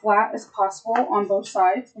get it flat as possible on both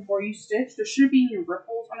sides before you stitch. There shouldn't be any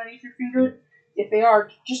ripples underneath your finger. If they are,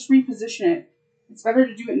 just reposition it. It's better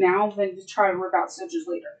to do it now than to try to rip out stitches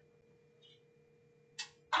later.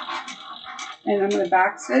 And I'm going to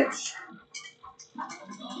back stitch.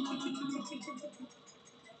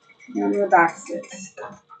 And I'm going to back stitch.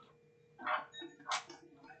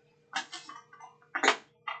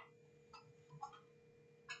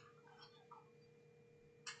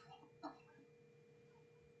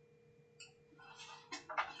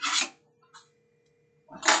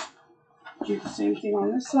 Do the same thing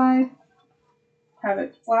on this side. Have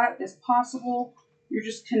it flat as possible. You're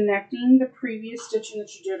just connecting the previous stitching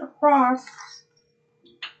that you did across.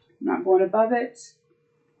 Not going above it.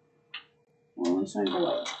 Or one side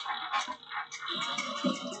below it.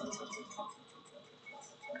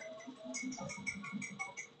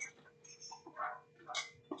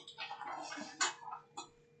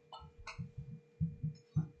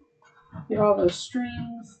 Get all those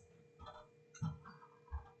strings.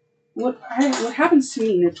 What happens to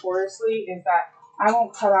me notoriously is that I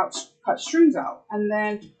won't cut strings out, and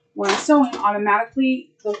then when I'm sewing,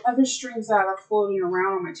 automatically the other strings that are floating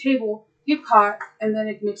around on my table get caught, and then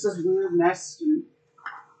it makes this weird mess. And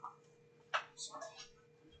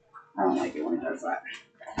I don't like it when it does that.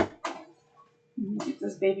 Get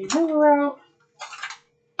this baby ruler out.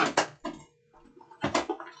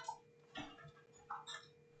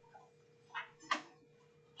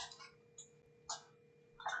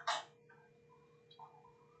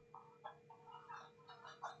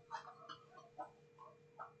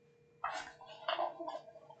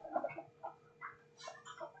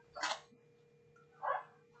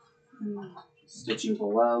 Stitching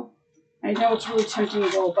below. I know it's really tempting to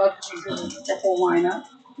go above because you do the whole line up.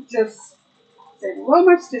 Just say below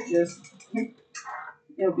my stitches.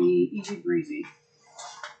 It'll be easy breezy.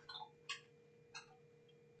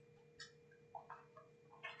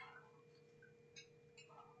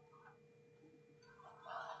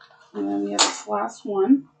 And then we have this last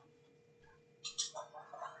one.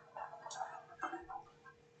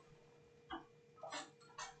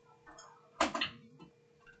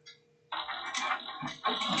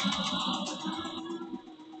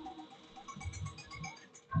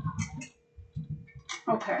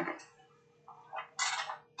 Okay.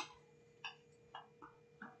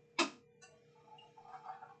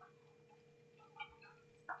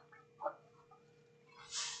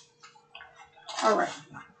 All right.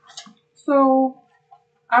 So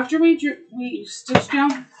after we stitched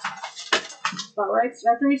down, about right.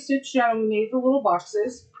 So after we stitched down and we made the little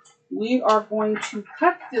boxes, we are going to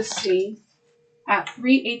cut this seam at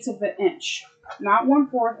 3/8 of an inch, not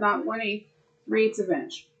 1/4, not 1/8, 3/8 of an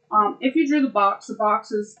inch. If you drew the box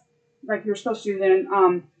is like you're supposed to, then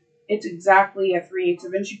it's exactly at 3/8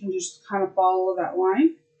 of an inch. You can just kind of follow that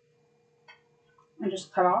line and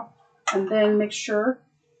just cut off, and then make sure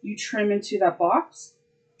you trim into that box,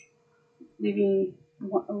 leaving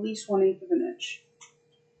at least 1/8 of an inch.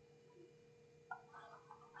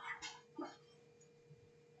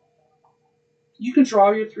 You can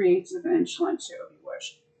draw your 3/8 of an inch line too if you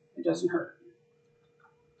wish. It doesn't hurt.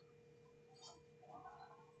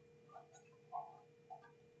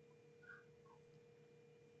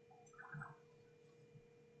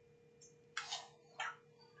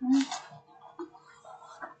 Okay.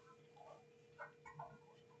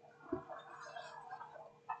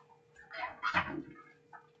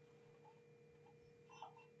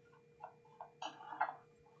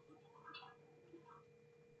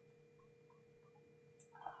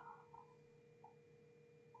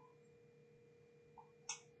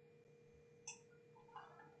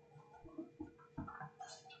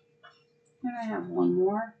 And I have one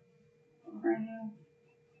more right here.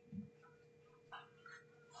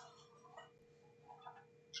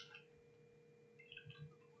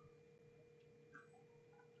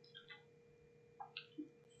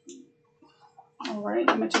 Alright,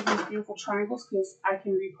 I'm going to take these beautiful triangles because I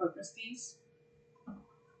can repurpose these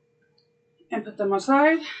and put them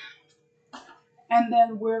aside. And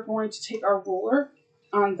then we're going to take our ruler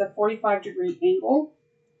on the 45-degree angle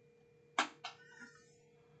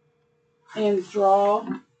and draw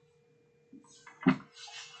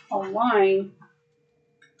a line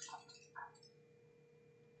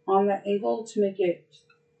on that angle to make it.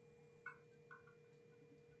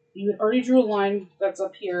 You already drew a line that's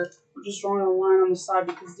up here. We're just drawing a line on the side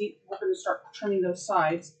because we're going to start trimming those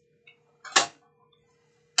sides. I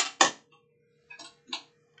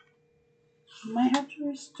might have to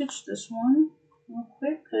restitch this one real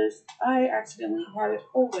quick because I accidentally had it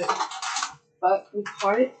folded. But we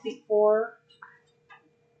caught it before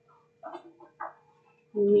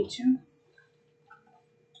we need to.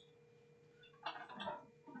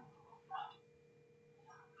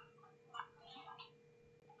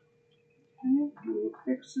 Okay, let me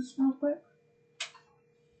fix this real quick.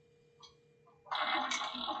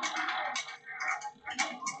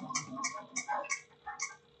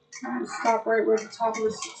 And stop right where the top of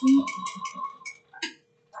the seam.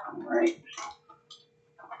 Alright.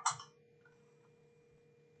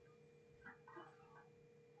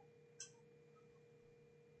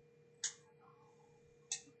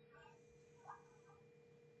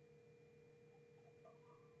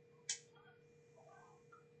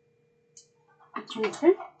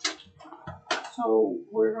 Okay, so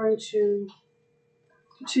we're going to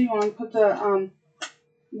continue on. Put the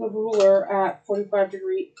ruler at the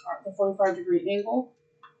 45-degree angle,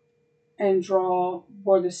 and draw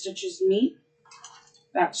where the stitches meet,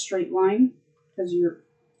 that straight line, because you're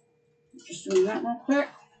just doing that real quick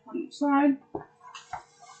on each side.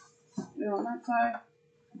 Do on that side.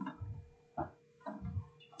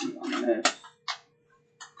 Do on this.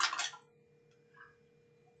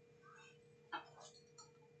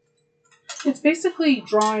 It's basically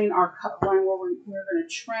drawing our cut line where we're going to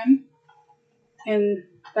trim, and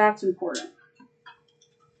that's important.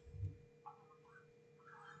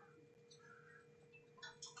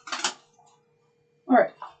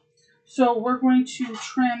 Alright, so we're going to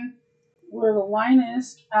trim where the line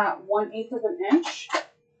is at 1/8 of an inch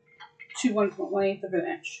to 1/8 of an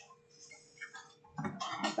inch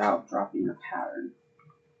without dropping your pattern.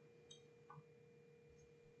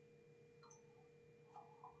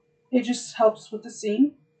 It just helps with the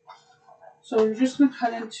seam. So you're just going to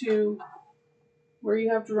cut into where you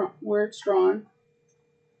have where it's drawn.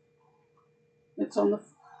 It's on the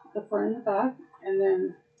front and the back, and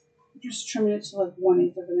then just trimming it to like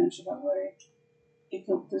 1/8 of an inch. That way, it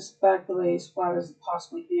can this back lay as flat as it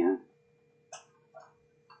possibly can.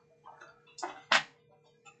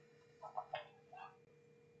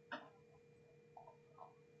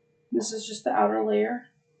 This is just the outer layer.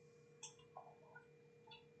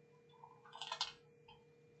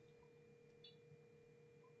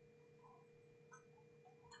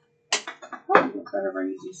 Probably look better if I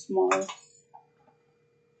use these smaller.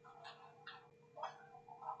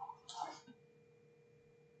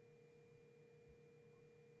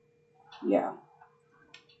 Yeah.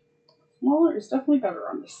 Smaller is definitely better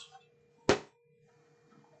on this.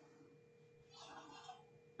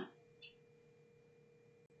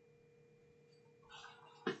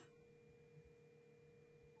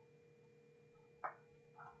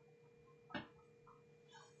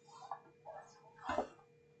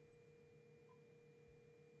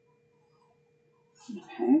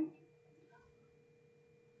 Okay.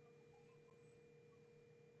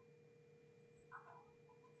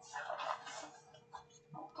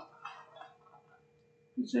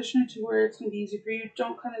 Position it to where it's going to be easy for you.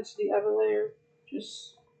 Don't cut into the other layer.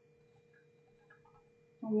 Just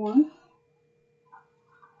one.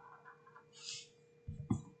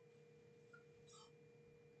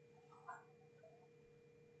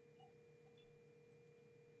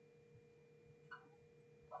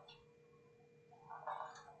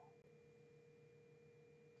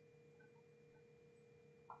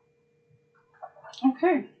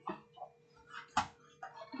 Okay.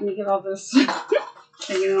 Let me get all this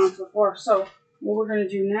hanging onto the floor. So what we're going to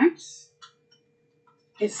do next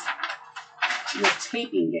is the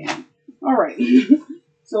taping game. All right.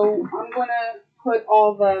 So I'm going to put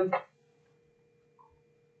all the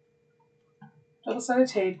double-sided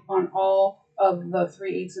tape on all of the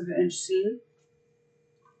 3/8 of an inch seam.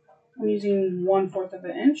 I'm using 1/4 of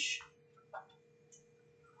an inch.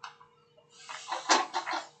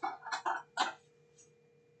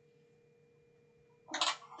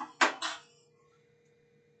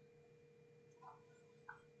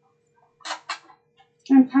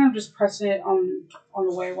 I'm kind of just pressing it on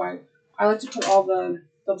the way. I like to put all the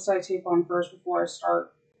double-sided tape on first before I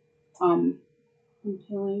start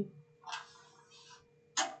peeling.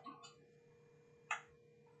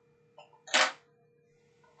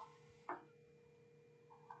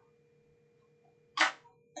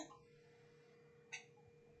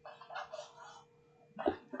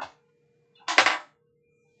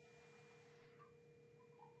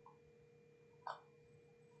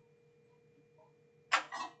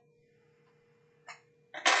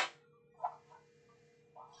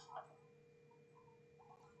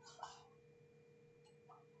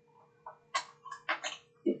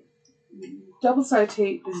 Double-sided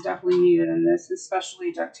tape is definitely needed in this,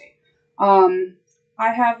 especially duct tape. I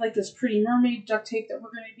have like this Pretty Mermaid duct tape that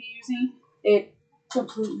we're going to be using. It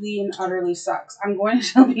completely and utterly sucks. I'm going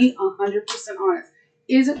to be 100% honest.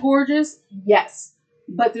 Is it gorgeous? Yes.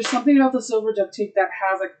 But there's something about the silver duct tape that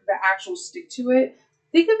has like the actual stick to it.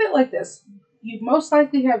 Think of it like this. You most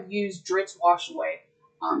likely have used Dritz wash away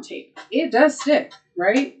tape. It does stick,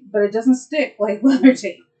 right? But it doesn't stick like leather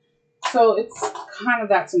tape. So it's kind of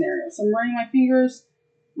that scenario. So I'm running my fingers,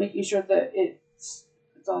 making sure that it's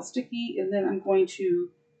all sticky, and then I'm going to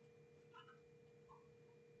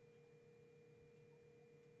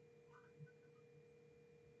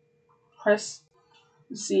press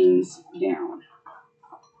the seams down.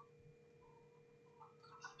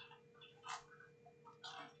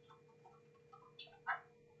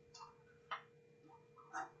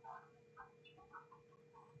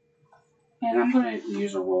 And I'm going to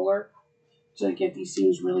use a roller to get these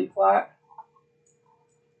seams really flat.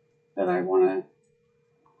 But I want to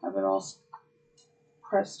have it all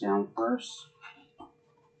pressed down first.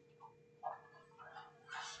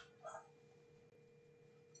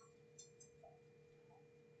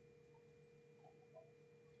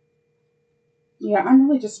 Yeah, I'm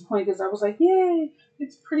really disappointed because I was like, yay,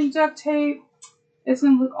 it's pretty duct tape. It's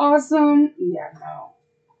going to look awesome. Yeah,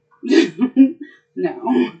 no.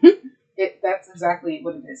 No. That's exactly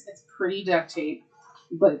what it is. It's pretty duct tape,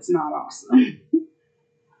 but it's not awesome.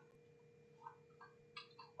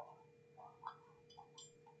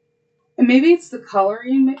 And maybe it's the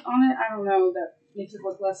coloring on it. I don't know, that makes it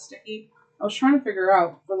look less sticky. I was trying to figure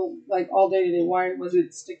out for like all day today why it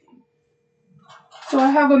wasn't sticky. So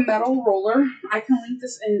I have a metal roller. I can link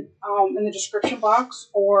this in the description box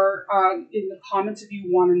or in the comments if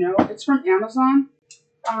you want to know. It's from Amazon.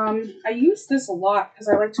 I use this a lot because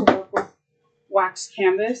I like to work with wax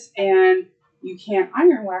canvas, and you can't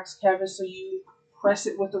iron wax canvas, so you press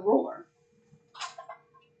it with the roller.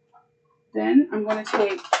 Then I'm going to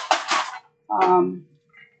take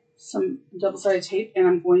some double-sided tape, and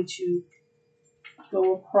I'm going to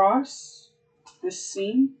go across this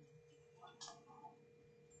seam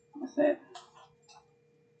with it.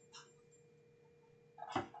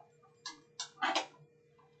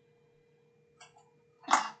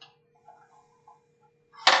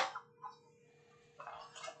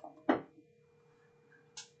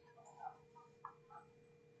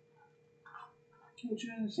 I'm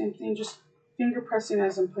doing the same thing, just finger pressing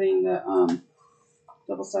as I'm putting the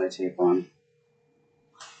double-sided tape on.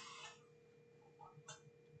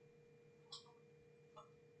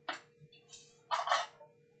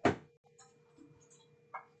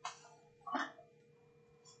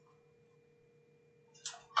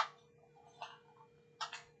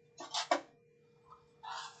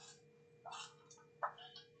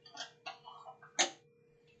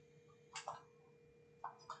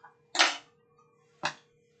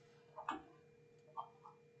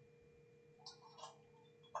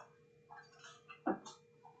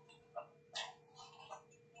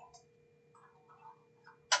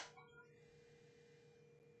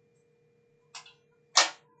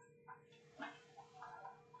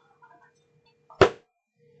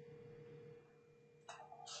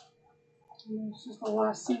 And this is the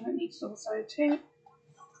last seam that needs double-sided tape.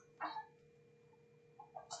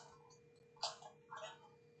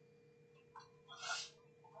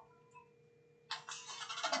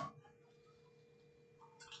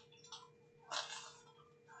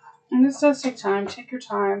 And this does take time. Take your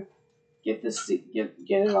time. Get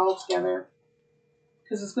it all together,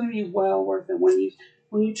 because it's going to be well worth it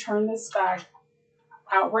when you turn this bag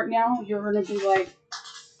out right now. You're going to be like,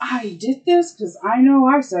 I did this because I know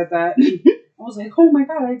I said that. I was like, oh my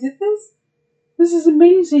god, I did this. This is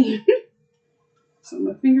amazing. So I'm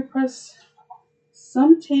gonna finger press.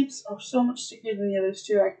 Some tapes are so much stickier than the others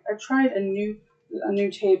too. I tried a new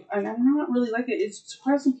tape, and I'm not really liking it. It's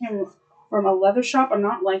surprisingly came from a leather shop. I'm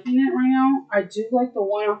not liking it right now. I do like the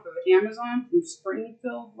one off of Amazon from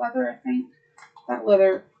Springfield Leather, I think. That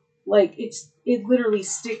leather, like it literally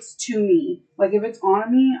sticks to me. Like if it's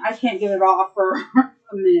on me, I can't get it off for a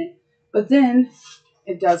minute. But then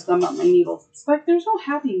it does gum up my needles. It's like there's no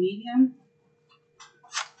happy medium.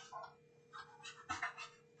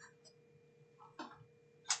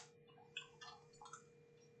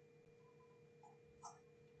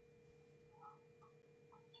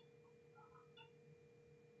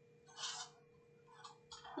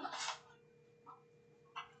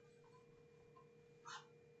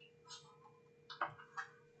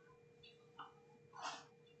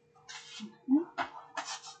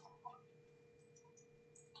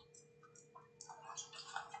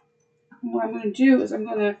 And what I'm going to do is I'm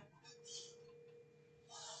going to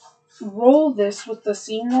roll this with the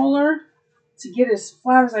seam roller to get as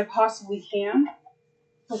flat as I possibly can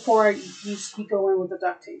before I go in with the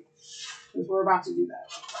duct tape. Because we're about to do that.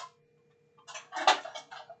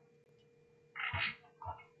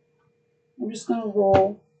 I'm just going to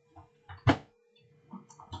roll.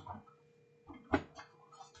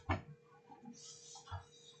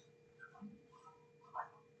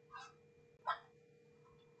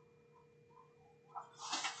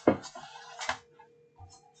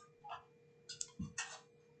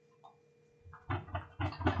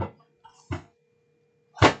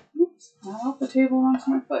 Oops, not off the table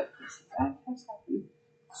onto my foot. That has happened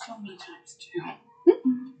so many times too.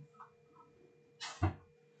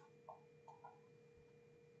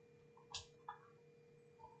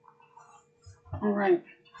 Alright.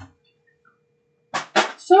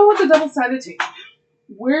 So with the double-sided tape,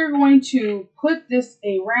 we're going to put this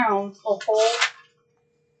around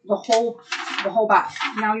the whole back.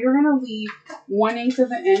 Now you're going to leave 1/8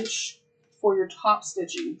 of an inch for your top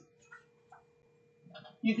stitching.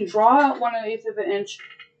 You can draw out 1/8 of an inch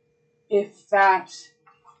if that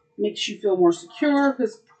makes you feel more secure,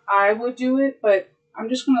 because I would do it, but I'm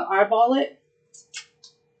just going to eyeball it.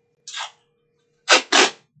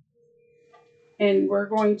 And we're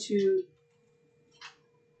going to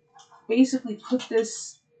basically put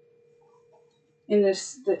this in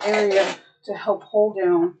the area to help hold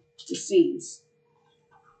down the seams.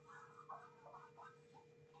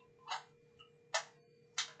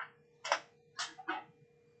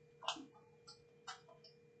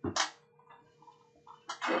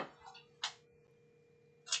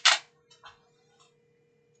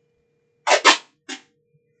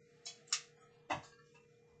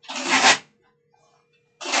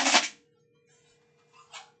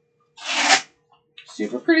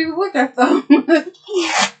 Super pretty to look at though.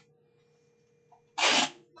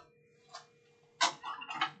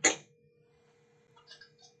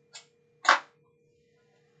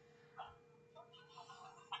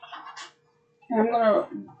 And I'm going to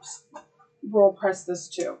roll press this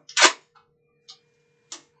too.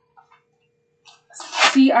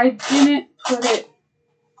 See, I didn't put it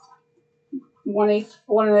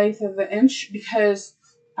 1/8 of an inch because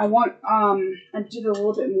I want, I did a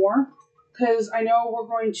little bit more because I know we're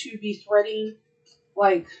going to be threading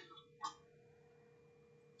like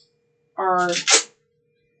our,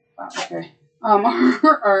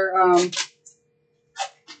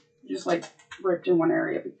 just like ripped in one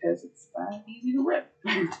area because it's that easy to rip.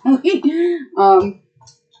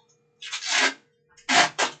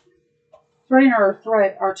 Threading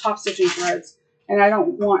our top stitching threads, and I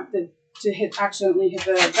don't want to accidentally hit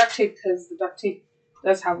the duct tape because the duct tape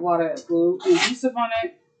does have a lot of glue and adhesive on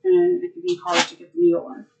it, and it can be hard to get the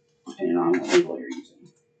needle in depending on what needle you're using.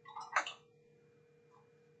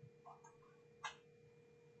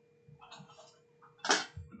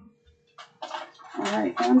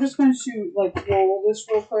 Alright, and I'm just going to like roll this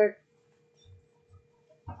real quick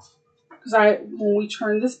because when we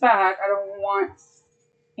turn this back, I don't want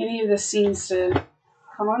any of the seams to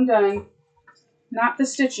come undone. Not the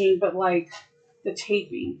stitching, but like the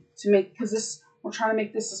taping to make, because this, we're trying to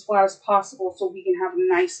make this as flat as possible so we can have a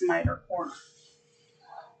nice miter corner.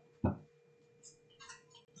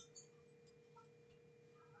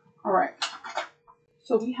 Alright,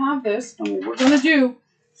 so we have this, and what we're going to do,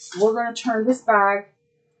 we're going to turn this bag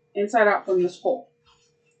inside out from this hole.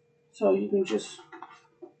 So you can just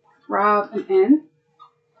grab an end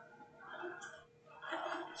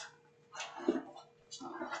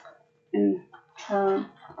and turn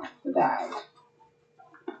the bag.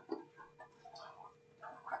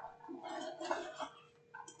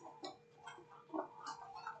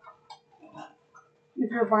 If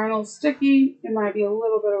your vinyl is sticky, it might be a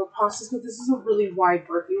little bit of a process, but this is a really wide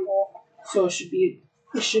birthing hole, so it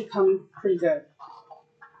should come pretty good.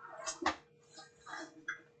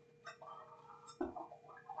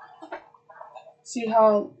 See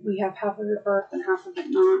how we have half of it birthed and half of it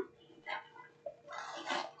not?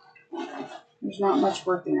 There's not much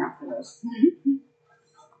birthing after this.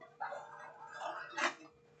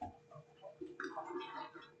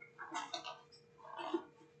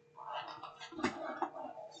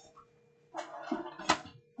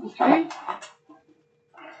 Okay.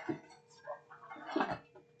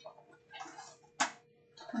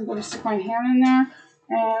 I'm going to stick my hand in there,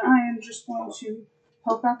 and I am just going to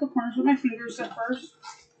poke out the corners with my fingers at first,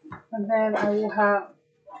 and then I will have,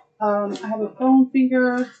 I have a bone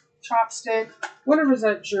finger, chopstick, whatever's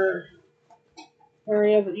at your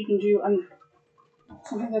area that you can do,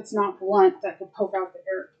 something that's not blunt that can poke out the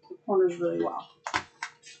corners really well.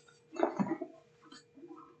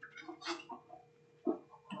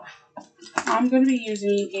 I'm going to be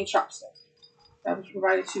using a chopstick that was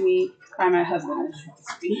provided to me by my husband, as you can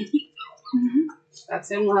see.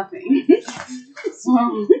 That's him laughing.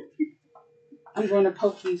 So I'm going to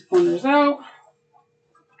poke these corners out.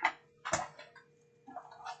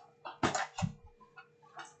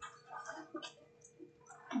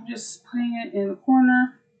 I'm just putting it in the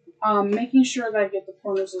corner, making sure that I get the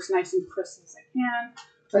corners as nice and crisp as I can,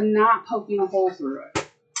 but not poking a hole through it.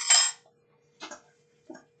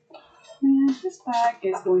 Man, this bag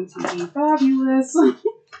is going to be fabulous.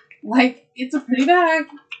 Like, it's a pretty bag.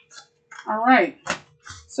 Alright,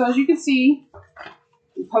 so as you can see,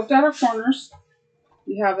 we poked out our corners.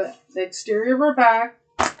 We have the exterior of our bag.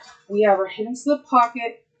 We have our hidden slip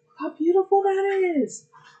pocket. Look how beautiful that is.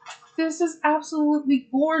 This is absolutely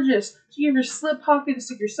gorgeous. So you have your slip pocket to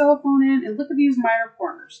stick your cell phone in, and look at these miter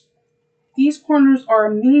corners. These corners are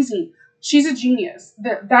amazing. She's a genius.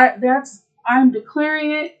 That's I'm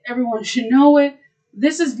declaring it. Everyone should know it.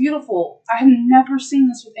 This is beautiful. I have never seen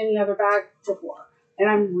this with any other bag before, and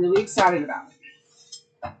I'm really excited about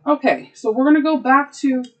it. Okay, so we're gonna go back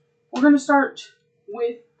to. We're gonna start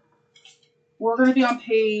with. We're gonna be on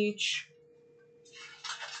page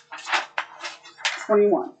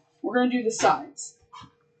 21. We're gonna do the sides.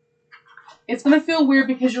 It's gonna feel weird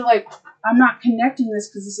because you're like, I'm not connecting this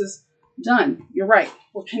because this is done. You're right.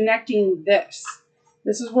 We're connecting this.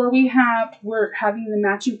 This is where we're having the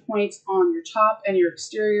matching points on your top and your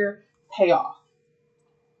exterior pay off.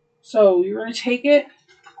 So you're going to take it.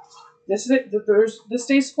 This is it. This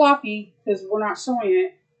stays floppy because we're not sewing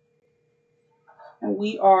it. And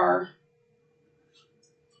we are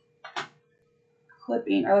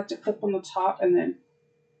clipping. I like to clip on the top and then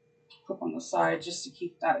clip on the side just to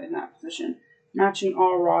keep that in that position. Matching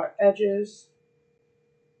all raw edges.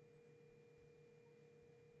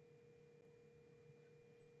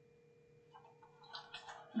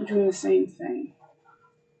 I'm doing the same thing.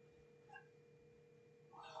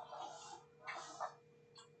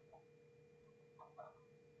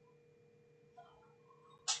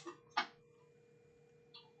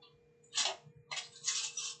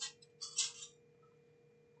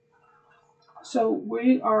 So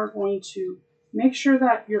we are going to make sure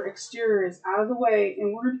that your exterior is out of the way,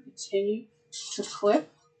 and we're going to continue to clip.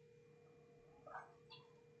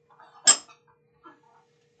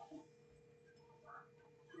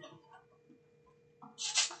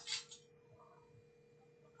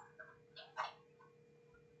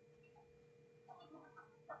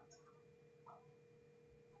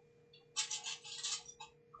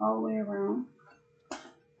 All the way around.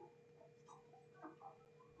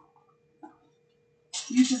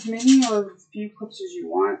 Use as many or as few clips as you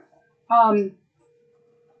want.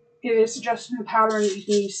 It is suggested in the pattern that you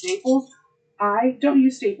can use staples. I don't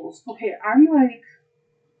use staples. Okay, I'm like,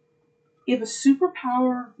 if a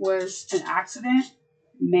superpower was an accident,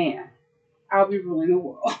 man, I'll be ruling the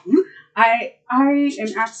world. I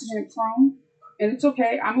am accident prone, and it's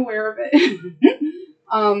okay. I'm aware of it.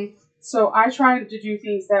 So I try to do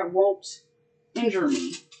things that won't injure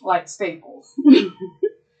me, like staples.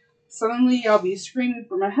 Suddenly, I'll be screaming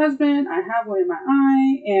for my husband. I have one in my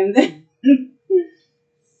eye, and then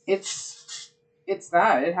it's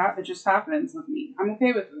that it just happens with me. I'm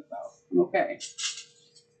okay with it though. I'm okay.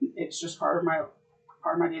 It's just part of my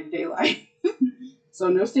day-to-day life. So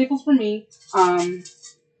no staples for me. I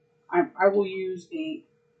will use a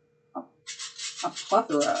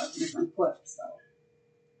plethora of different clips though.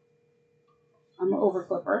 I'm an over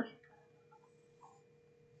clipper.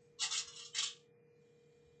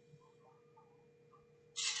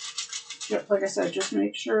 Just, like I said, just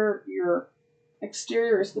make sure your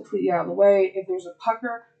exterior is completely out of the way. If there's a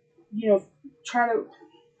pucker, try to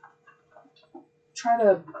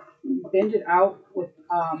bend it out with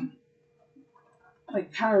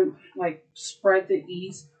like kind of like spread the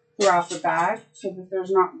ease throughout the bag so that there's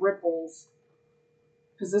not ripples,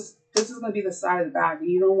 because this is going to be the side of the bag and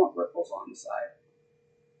you don't want ripples on the side.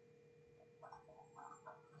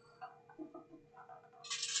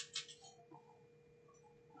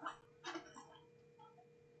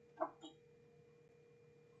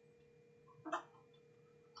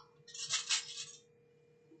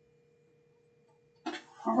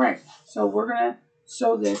 All right, so we're going to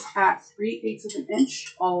sew this at 3/8 of an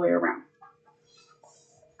inch all the way around.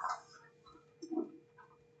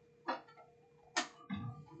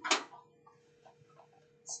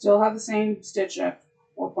 Still have the same stitch at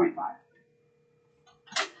 4.5.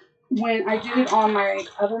 When I did it on my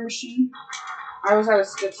other machine, I was at a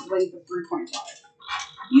stitch length of 3.5.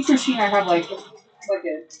 Each machine I have like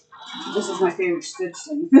this is my favorite stitch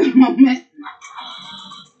length at the moment.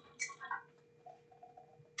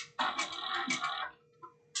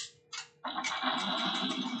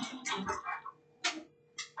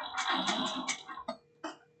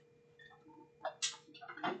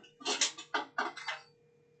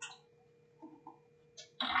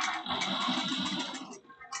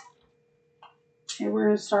 Okay, we're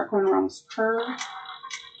going to start going around this curve.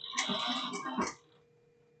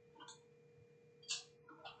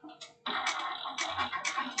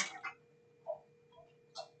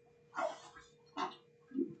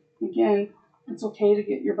 Again, it's okay to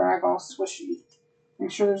get your bag all swishy.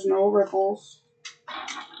 Make sure there's no ripples.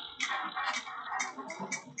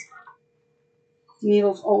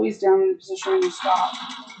 Needle's always down in the position when you stop.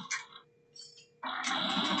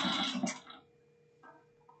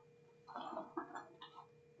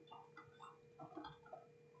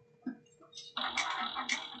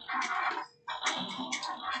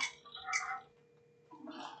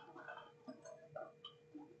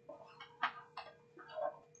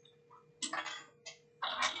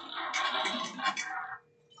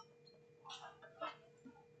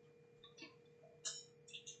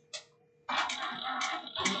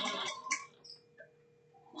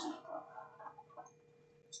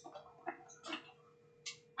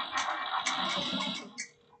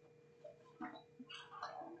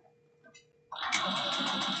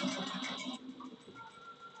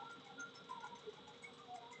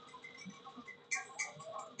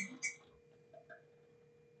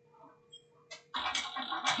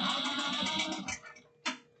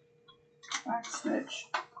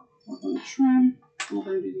 trim. We're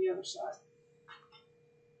going to do the other side.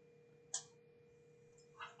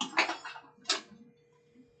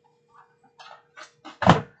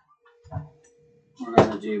 We're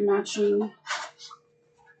going to do matching.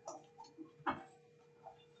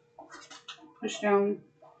 Push down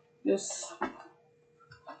this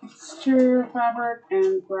exterior fabric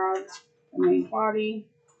and grab the main body.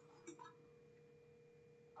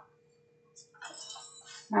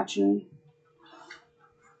 Matching.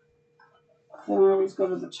 Then I always go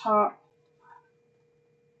to the top.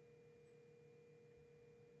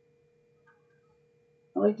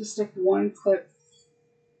 I like to stick one clip.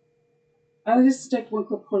 I just stick one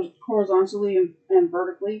clip horizontally and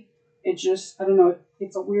vertically. It just, I don't know,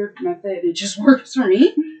 it's a weird method. It just works for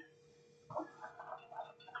me.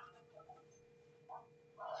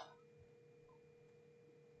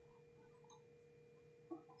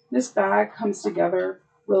 This bag comes together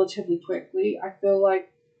relatively quickly. I feel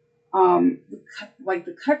like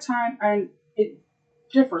the cut time, it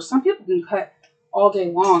differs. Some people can cut all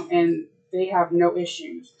day long and they have no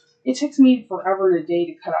issues. It takes me forever and a day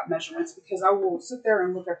to cut out measurements because I will sit there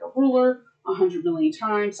and look at the ruler 100 million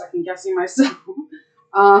times. I can guessing myself.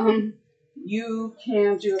 You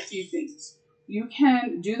can do a few things. You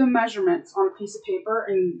can do the measurements on a piece of paper,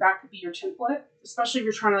 and that could be your template, especially if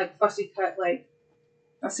you're trying to like fussy cut, like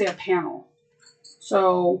let's say a panel.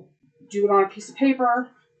 So do it on a piece of paper,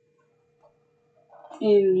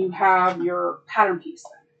 and you have your pattern piece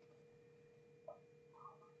then.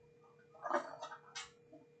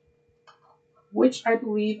 Which I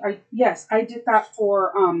believe I did that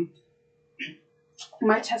for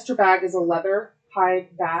my tester bag is a leather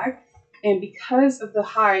hide bag, and because of the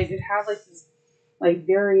hide, it had like this like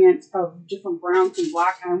variant of different browns and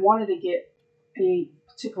black, and I wanted to get a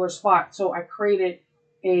particular spot, so I created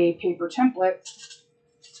a paper template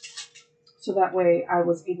so that way I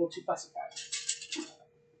was able to fussy cut.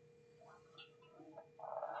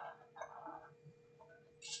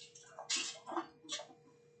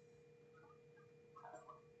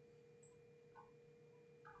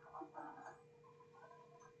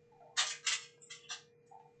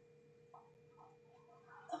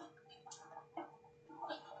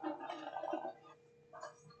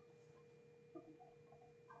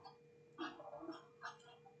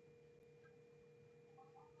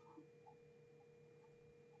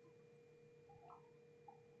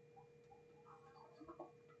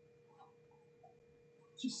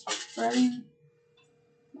 Just spreading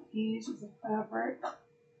the ease of the fabric.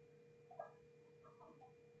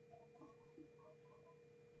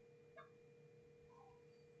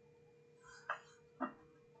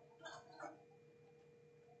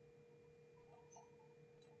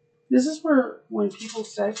 This is where, when people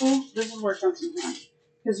staple, this is where it comes in handy.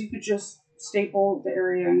 Because you could just staple the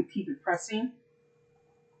area and keep it pressing.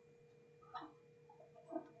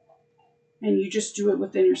 And you just do it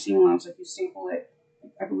within your seam allowance. Like you staple it,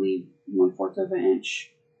 I believe, 1/4 of an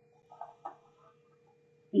inch.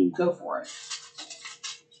 And you go for it.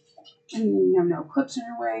 And then you have no clips in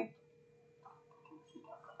your way.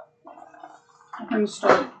 I'm going to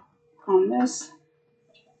start on this.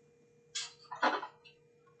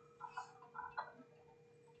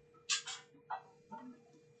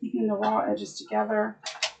 Keeping the raw edges together.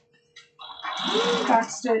 Back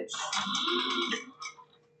stitch.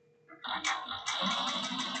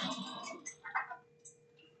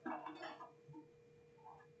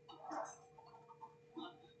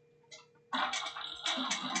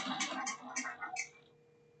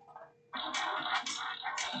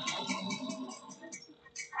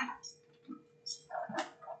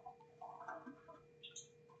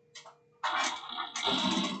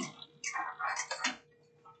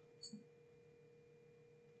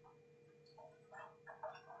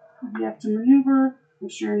 You have to maneuver,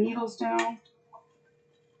 push your needles down.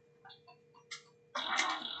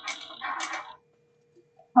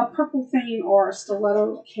 A purple thing or a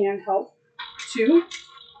stiletto can help too.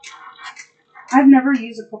 I've never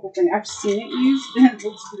used a purple thing. I've seen it used and it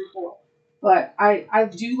looks pretty cool. But I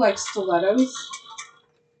do like stilettos.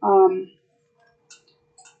 I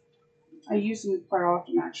use them quite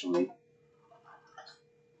often actually.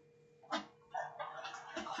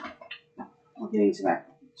 We're getting to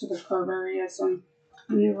the curve area, so I'm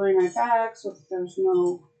maneuvering my bag so that there's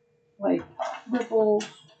no like ripples.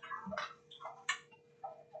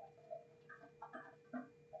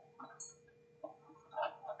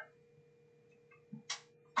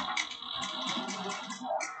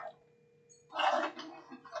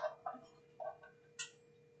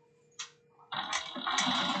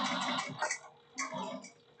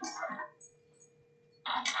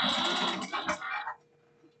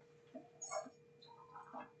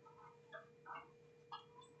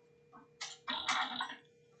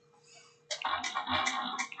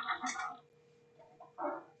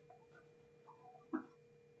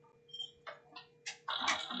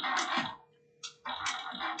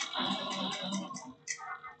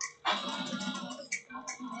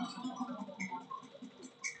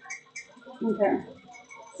 Okay.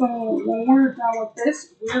 So when we're done with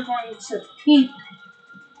this, we're going to paint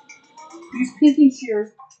these pinking shears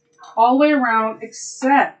all the way around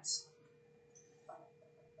except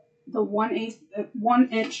the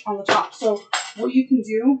 1/8 on the top. So what you can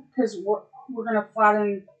do, because we're gonna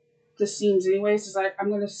flatten the seams anyways, is I'm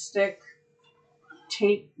gonna stick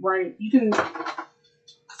tape right. You can,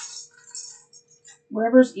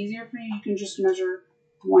 whatever's easier for you, you can just measure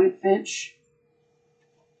 1 inch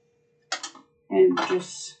and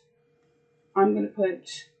just, I'm gonna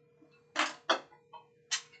put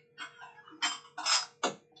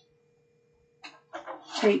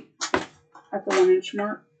tape at the 1 inch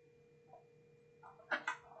mark,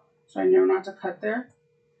 so I know not to cut there.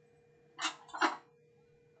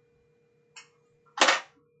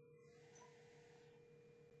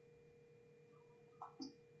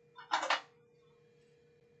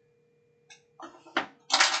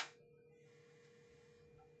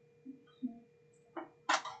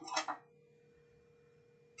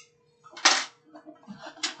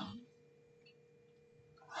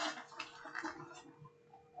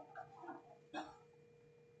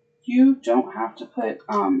 You don't have to put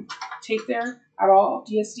tape there at all,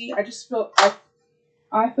 DSD.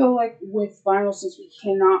 I feel like with vinyl, since we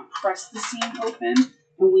cannot press the seam open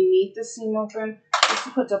and we need the seam open, just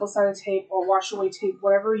to put double-sided tape or wash away tape,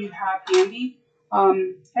 whatever you have handy.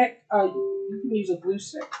 You can use a glue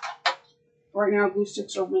stick. Right now, glue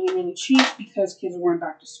sticks are really, really cheap because kids are going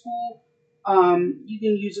back to school. You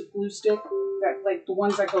can use a glue stick that, like the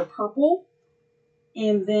ones that go purple,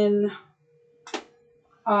 and then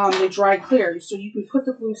they dry clear. So you can put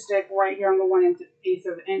the glue stick right here on the 1/8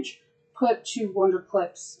 of an inch, put 2 wonder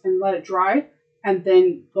clips and let it dry, and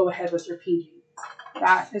then go ahead with your painting.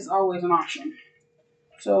 That is always an option.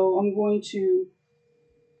 So I'm going to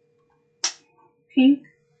paint.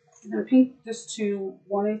 I'm going to paint this to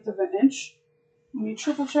 1/8 of an inch. Let me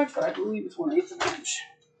triple check, but I believe it's 1/8 of an inch.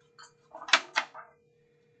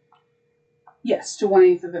 Yes, to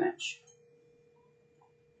 1/8 of an inch.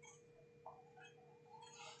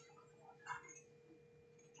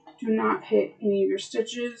 Do not hit any of your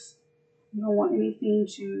stitches. You don't want anything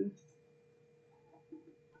to.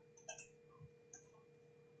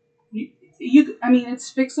 I mean,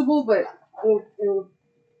 it's fixable, but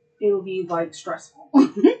it'll be like stressful.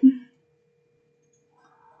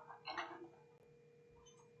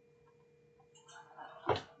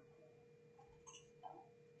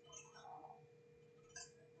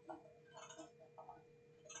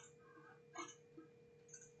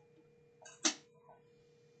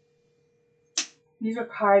 These are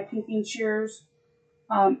Kai pinking shears,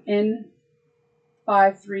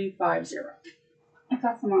 N5350. I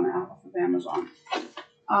got them off of Amazon.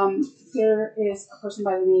 There is a person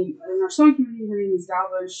by the name in our sewing community. Her name is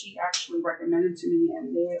Dalva, and she actually recommended to me,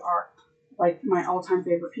 and they are like my all-time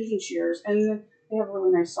favorite pinking shears, and they have a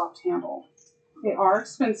really nice soft handle. They are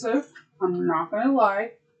expensive. I'm not gonna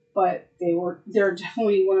lie, but they're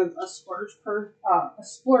definitely one of a splurge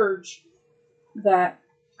that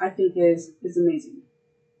I think is amazing.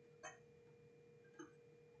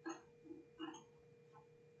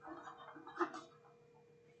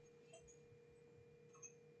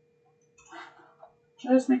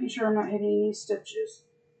 Just making sure I'm not hitting any stitches.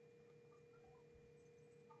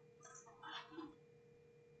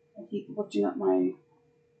 I keep lifting up my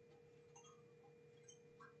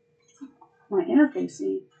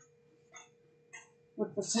interfacing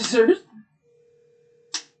with the scissors.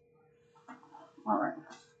 All right.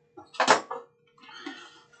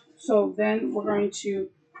 So then we're going to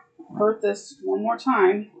vert this one more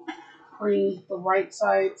time. Bring the right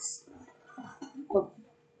sides. We're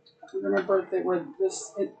going to vert it where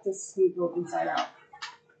this is going to go inside out.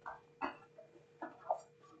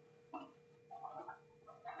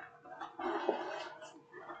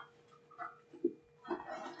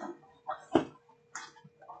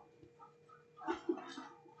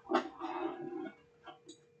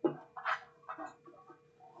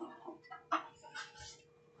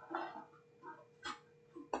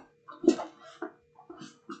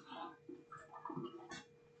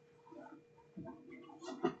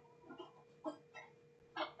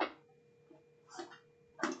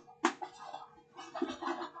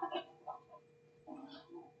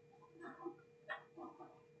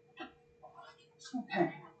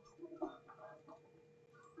 Okay.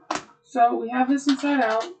 So we have this inside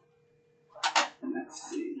out. Let's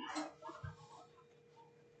see.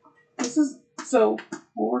 This is so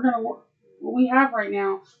what we have right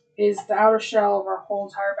now is the outer shell of our whole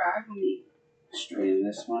entire bag. Let me straighten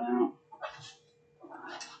this one out.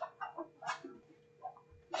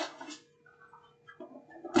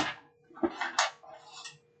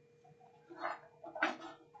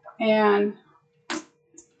 And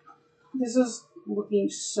this is looking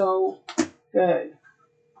so good.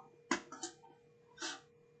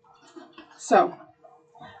 So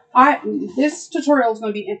this tutorial is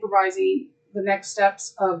going to be improvising the next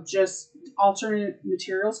steps of just alternate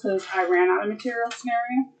materials because I ran out of material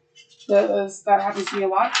scenario. That happens to me a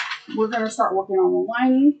lot. We're going to start working on the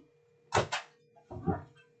lining.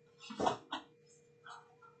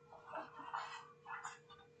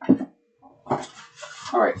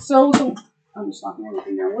 Alright, so I'm just knocking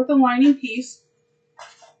everything down. With the lining piece,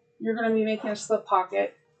 you're going to be making a slip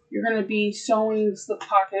pocket. You're going to be sewing the slip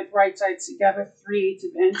pocket right sides together 3/8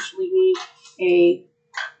 of an inch, leaving a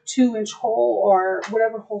 2-inch hole or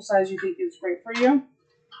whatever hole size you think is great for you.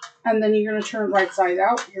 And then you're going to turn right side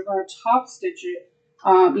out. You're going to top stitch it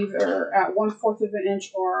either at 1/4 of an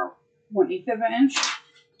inch or 1/8 of an inch.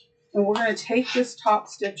 And we're going to take this top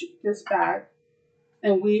stitch, this bag,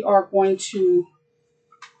 and we are going to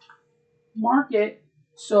mark it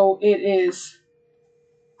so it is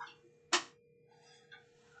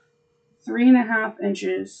 3.5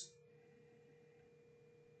 inches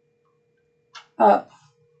up.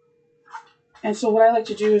 And so what I like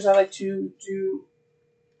to do is I like to do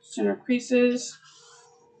center creases,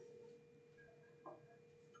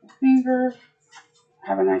 finger,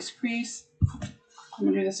 have a nice crease. I'm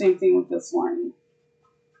going to do the same thing with this line.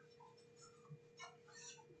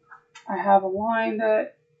 I have a line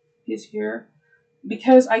that is here.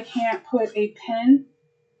 Because I can't put a pin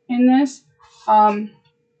in this,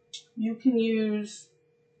 you can use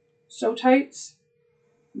sew tights.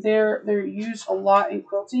 They're used a lot in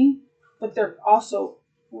quilting, but they're also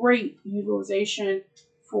great utilization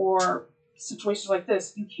for situations like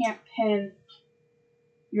this. You can't pin,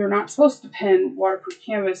 you're not supposed to pin waterproof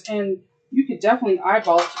canvas, and you could definitely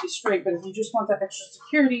eyeball it to be straight, but if you just want that extra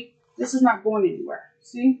security, this is not going anywhere.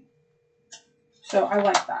 See? So I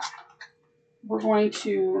like that. We're going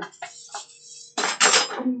to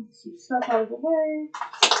move some stuff out of the way.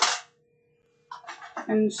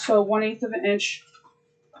 And so 1/8 of an inch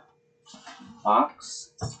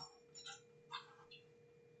box.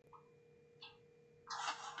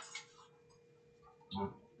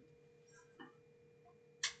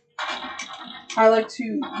 I like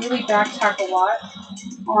to really back tack a lot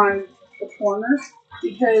on the corners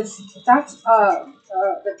because that's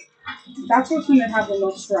what's going to have the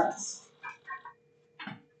most stress.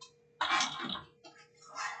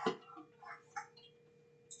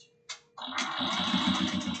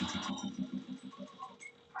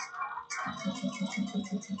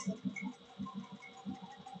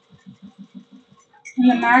 And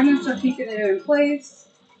the magnets are keeping it in place.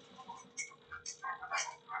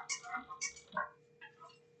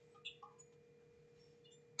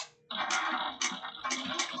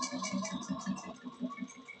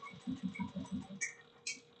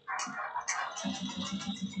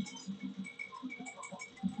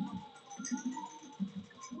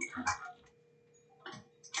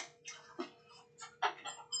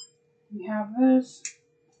 We have this.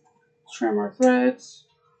 Trim our threads.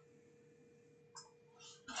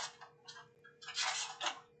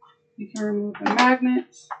 You can remove the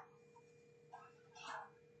magnets.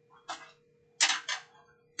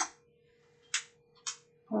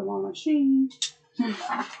 Put them on the machine.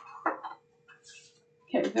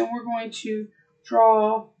 Okay, then we're going to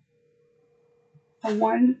draw a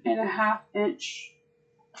 1.5 inch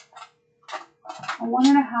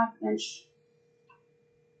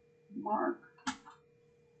mark.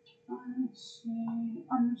 Let's see.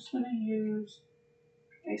 I'm just going to use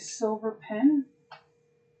a silver pen.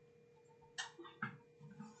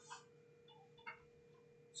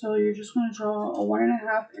 So you're just going to draw a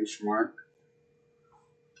 1.5 inch mark.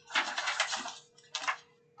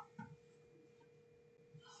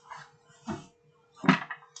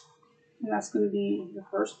 And that's going to be the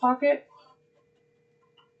first pocket.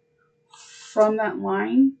 From that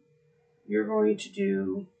line, you're going to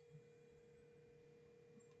do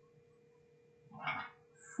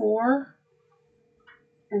 4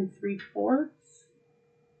 3/4.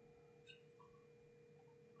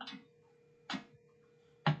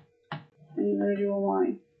 And you're going to do a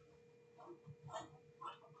line.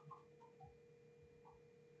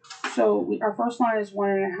 So our first line is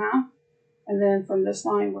 1.5, and then from this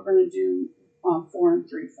line we're going to do 4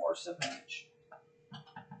 3/4 of an inch.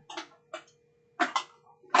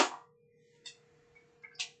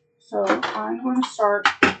 So I'm going to start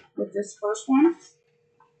with this first one.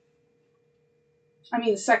 I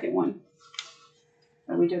mean the second one.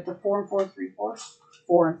 And we did the 4 3/4,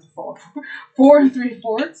 4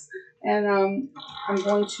 3/4, and I'm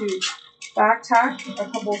going to back tack a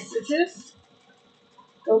couple of stitches,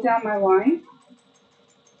 go down my line,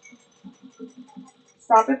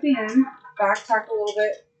 stop at the end, back tack a little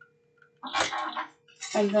bit,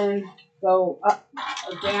 and then go up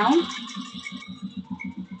or down.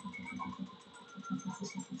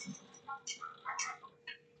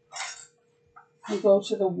 And go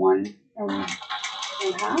to the 1.5.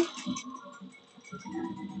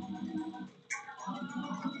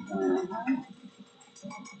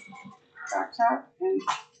 Back tack, and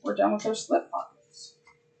we're done with our slip pockets.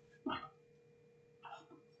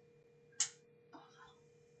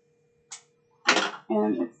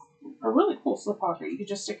 And it's a really cool slip pocket. You can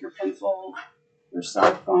just stick your pencil, your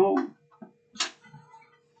cell phone.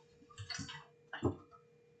 And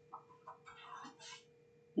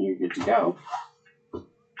you're good to go.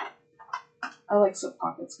 I like slip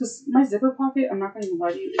pockets because my zipper pocket, I'm not going to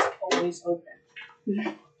lie to you, is always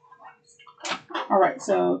open. Alright,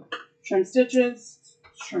 so trim stitches,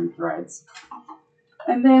 trim threads.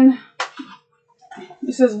 And then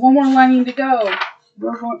it says one more lining to go.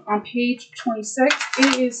 We're going on page 26.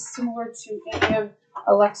 It is similar to any of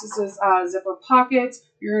Alexis's zipper pockets.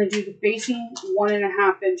 You're going to do the facing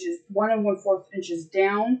 1.5 inches, 1 1/4 inches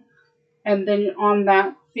down. And then on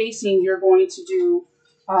that facing, you're going to do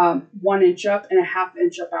 1 inch up and 1/2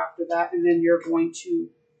 inch up after that. And then you're going to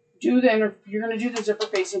do the zipper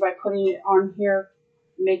facing by putting it on here,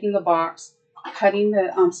 making the box, cutting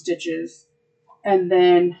the stitches, and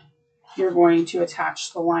then you're going to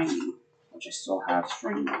attach the lining, which I still have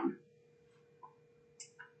string on.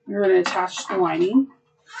 You're going to attach the lining,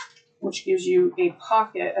 which gives you a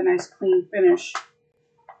pocket, a nice clean finish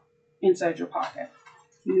inside your pocket.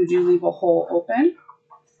 You do leave a hole open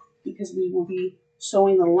because we will be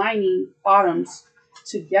sewing the lining bottoms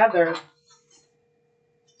together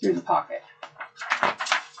through the pocket.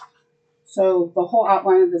 So the whole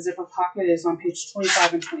outline of the zipper pocket is on page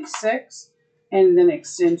 25 and 26, and then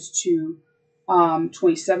extends to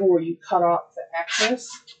 27 where you cut off the excess.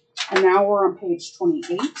 And now we're on page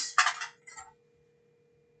 28.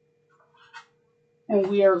 And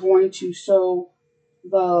we are going to sew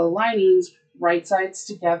the linings right sides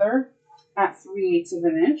together at 3/8 of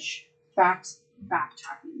an inch, back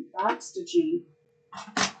stitching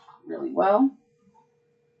really well.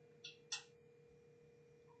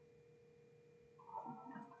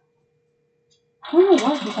 I don't know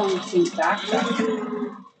why I keep on saying back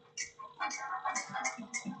tacking.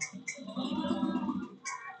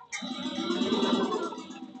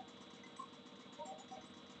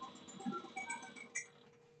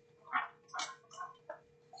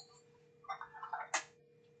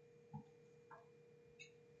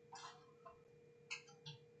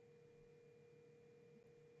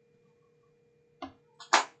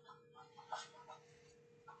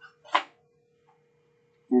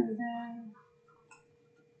 And then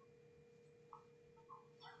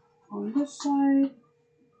on this side,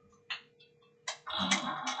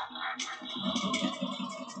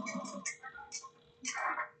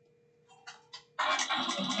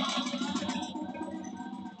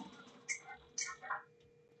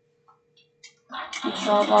 make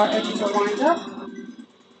sure all our edges are lined up.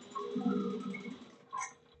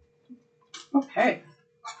 Okay.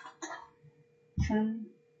 Trim,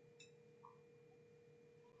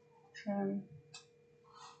 trim,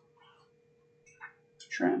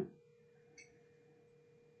 trim.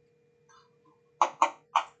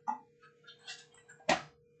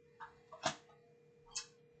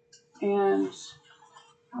 And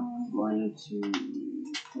I'm going to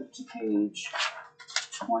flip to page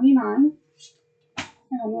 29.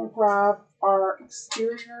 And I'm going to grab our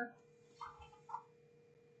exterior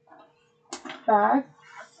bag.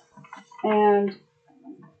 And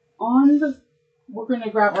we're going to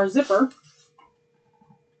grab our zipper.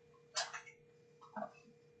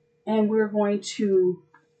 And we're going to,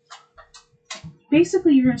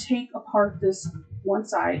 basically you're going to take apart this one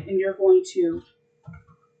side and you're going to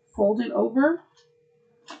fold it over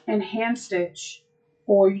and hand stitch,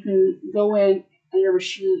 or you can go in and your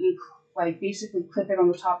machine and like basically clip it on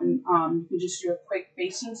the top, and you can just do a quick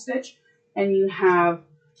basting stitch and you have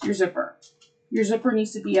your zipper. Your zipper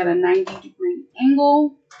needs to be at a 90-degree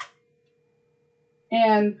angle,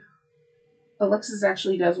 and Alexis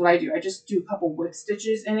actually does what I do. I just do a couple whip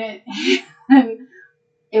stitches in it and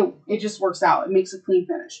it just works out. It makes a clean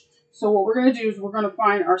finish. So what we're going to do is we're going to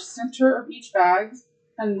find our center of each bag,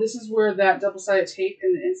 and this is where that double-sided tape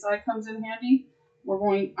in the inside comes in handy.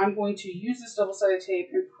 I'm going to use this double-sided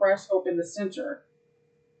tape and press open the center.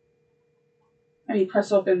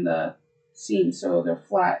 Press open the seams so they're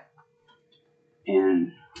flat.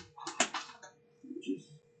 And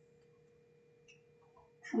just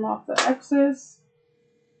trim off the excess.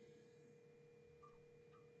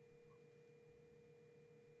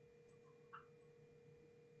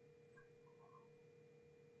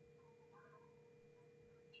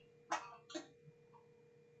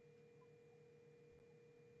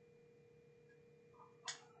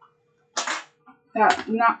 that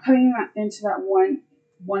not cutting that into that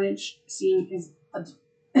 1 inch seam is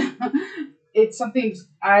it's something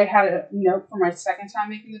I had a note for my second time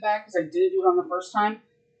making the bag because I didn't do it on the first time,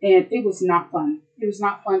 and it was not fun. It was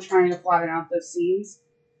not fun trying to flatten out those seams,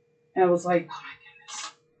 and I was like, oh my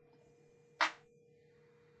goodness.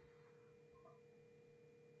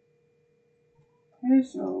 Okay,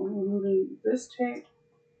 so removing this tape.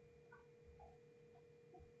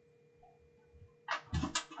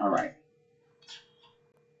 All right.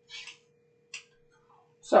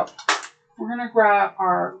 So we're gonna grab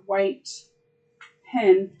our white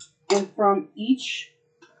pin, and from each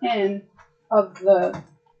end of the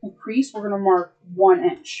crease, we're going to mark 1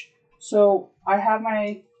 inch. So I have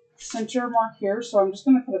my center mark here, so I'm just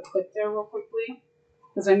going to put a clip there real quickly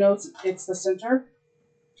because I know it's the center.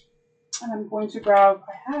 And I'm going to grab,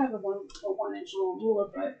 I had a 1 inch little ruler,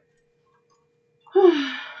 but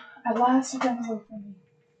at last it got away from me.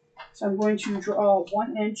 So I'm going to draw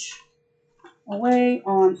 1 inch away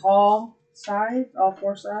on all sides, all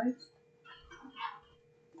 4 sides.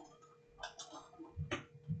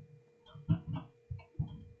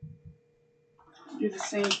 Do the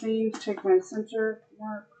same thing, take my center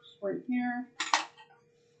marks right here,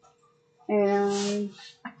 and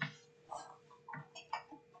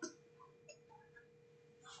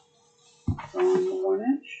on the 1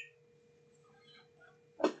 inch.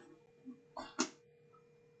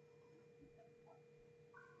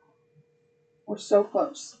 We're so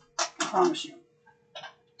close, I promise you.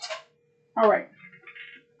 All right.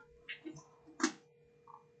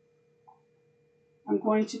 I'm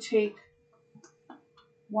going to take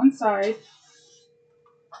one side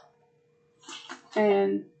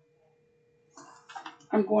and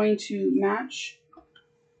I'm going to match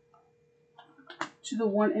to the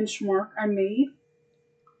 1 inch mark I made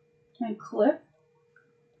and clip.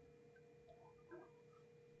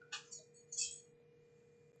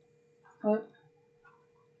 Clip.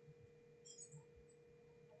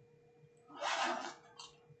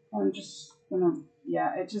 I'm just gonna,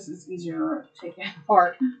 yeah, it's easier to take it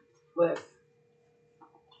apart with.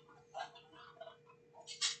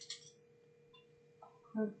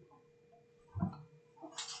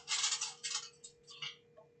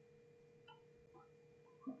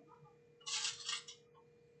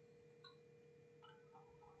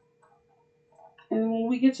 And when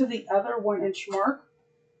we get to the other 1 inch mark,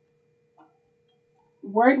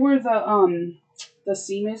 right where the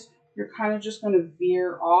seam is, you're kind of just going to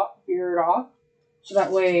veer it off, so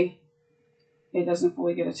that way it doesn't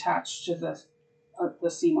fully get attached to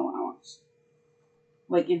the seam allowance.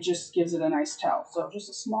 Like, it just gives it a nice tail. So just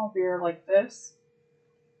a small veer like this,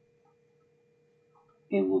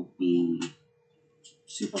 it will be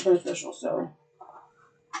super beneficial. So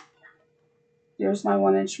there's my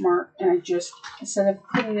 1 inch mark, and I just, instead of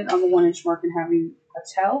putting it on the 1 inch mark and having a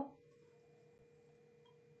tail,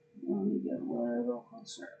 let me get a little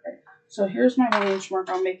closer. Right. So here's my 1 inch mark.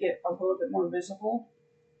 I'll make it a little bit more visible.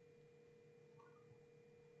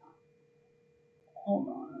 Hold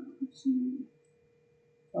on. Let's see.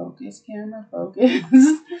 Focus, camera, focus.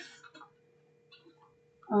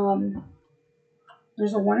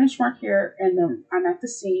 There's a 1 inch mark here, and then I'm at the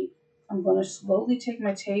seam. I'm going to slowly take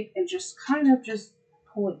my tape and just kind of just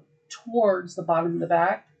pull it towards the bottom of the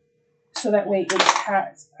bag, so that way it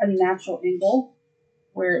has a natural angle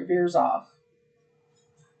where it veers off.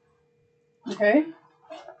 Okay?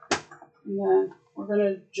 And then we're going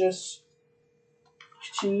to just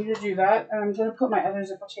continue to do that. And I'm going to put my other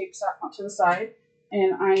zipper tape onto the side,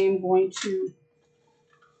 and I am going to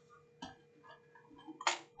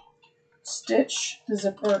stitch the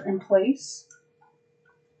zipper in place.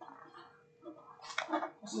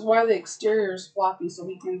 This is why the exterior is floppy, so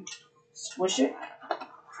we can squish it.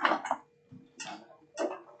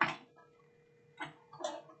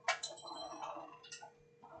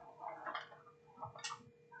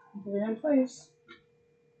 Put it in place.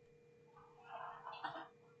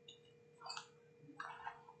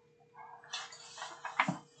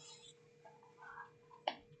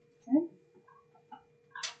 Okay.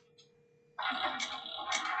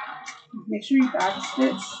 Make sure you back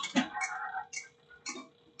stitch.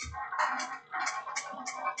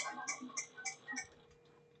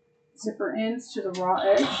 Zipper ends to the raw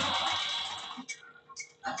edge.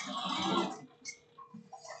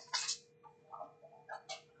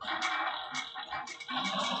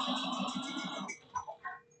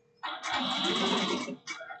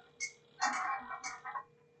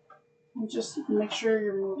 And just make sure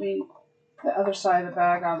you're moving the other side of the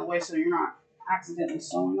bag out of the way so you're not accidentally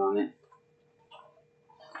sewing on it.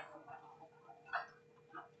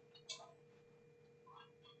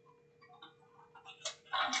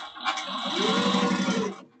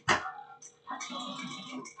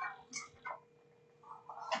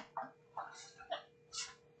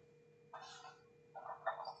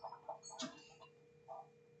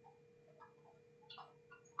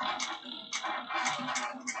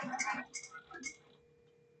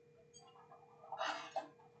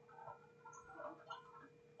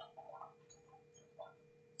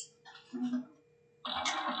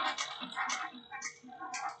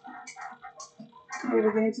 Okay,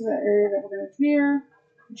 we're getting to the area that we're going to veer.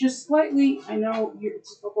 Just slightly, I know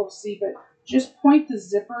it's difficult to see, but just point the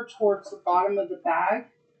zipper towards the bottom of the bag,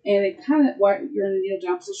 and it kind of, while you're in the needle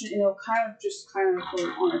down position, and it'll kind of go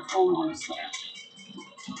on its own on its way.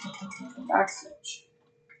 Back stitch.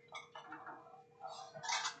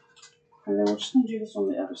 And then we're just going to do this on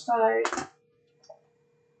the other side.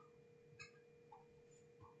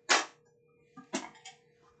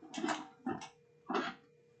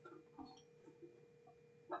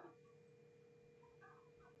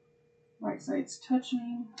 Right side's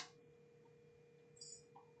touching.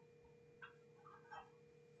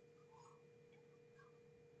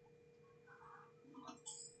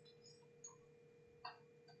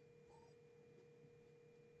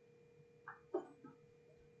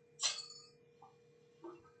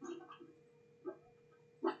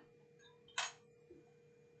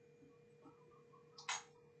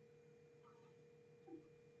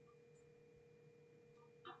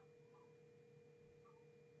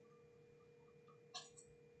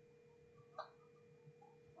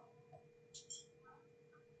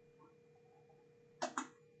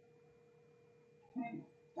 Okay,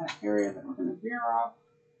 that area that we're going to veer off.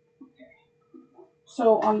 Okay.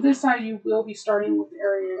 So on this side, you will be starting with the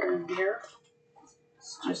area you're going to veer.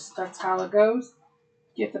 It's just, that's how it goes.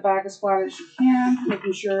 Get the bag as flat as you can,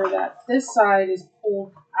 making sure that this side is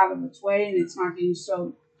pulled out of its way and it's not getting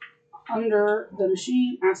sewed under the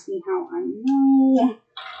machine. Ask me how I know.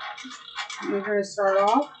 We're going to start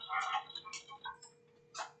off.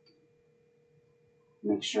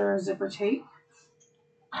 Make sure zipper tape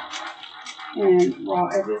and raw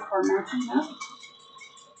edges are matching up.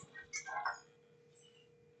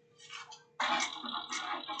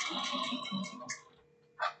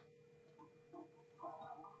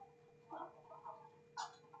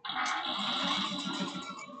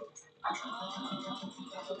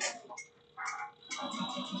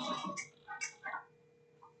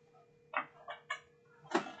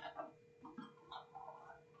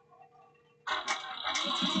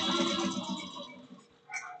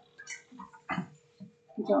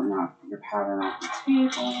 Don't knock your pattern off the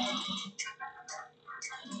table.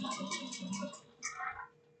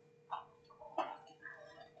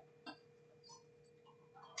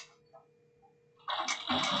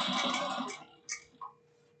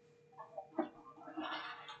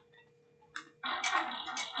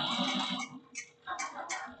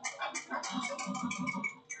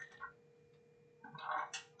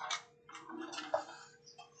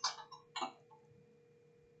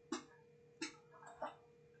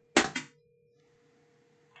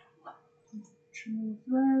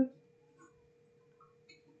 Thread.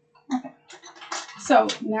 Okay. So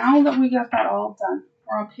now that we got that all done,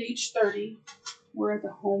 we're on page 30. We're at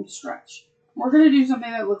the home stretch. We're going to do something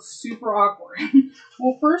that looks super awkward.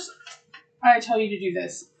 Well, first, I tell you to do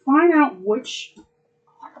this. Find out which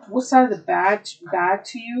side of the bag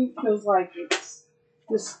to you feels like it's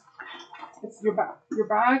this. It's your bag. Your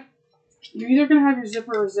bag. You're either going to have your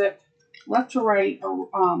zipper zipped left to right or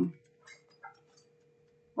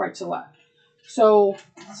right to left. So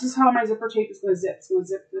this is how my zipper tape is going to zip. It's going to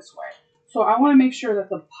zip this way. So I want to make sure that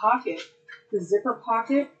the pocket, the zipper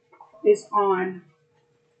pocket, is on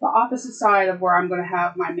the opposite side of where I'm going to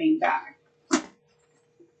have my main bag. And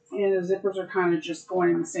the zippers are kind of just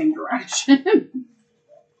going in the same direction.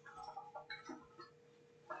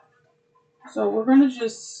 So we're going to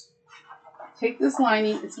just take this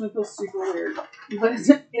lining. It's going to feel super weird. But it's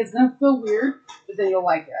going to feel weird, but then you'll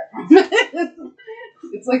like it.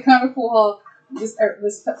 It's like kind of cool how this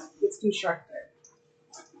gets constructed.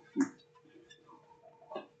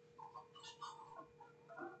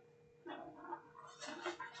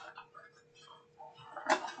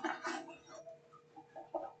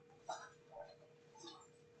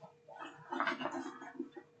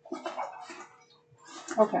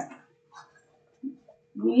 Okay.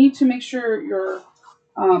 We need to make sure you're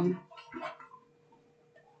only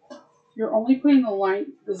putting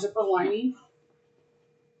the zipper lining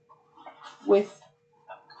with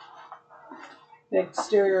the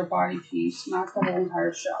exterior body piece, not the whole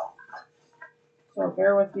entire shell. So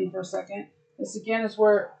bear with me for a second. This again is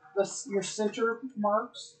where your center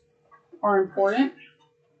marks are important,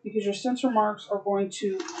 because your center marks are going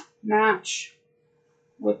to match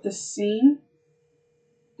with the seam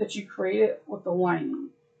that you created with the lining.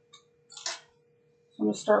 So I'm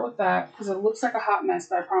going to start with that because it looks like a hot mess,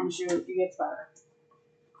 but I promise you it gets better.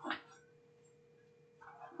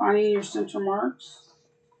 Finding your center marks.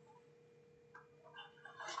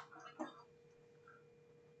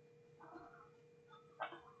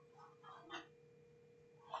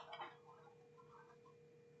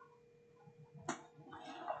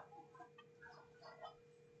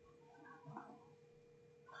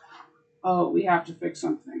 Oh, we have to fix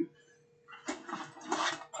something.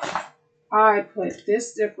 I put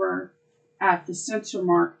this zipper at the center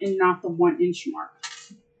mark and not the 1-inch mark.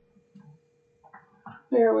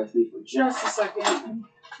 Bear with me for just a second. I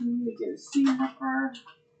need to get a seam ripper.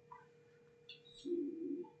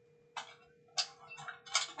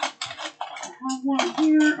 I have one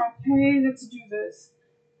here. Okay, let's do this.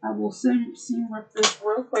 I will seam rip this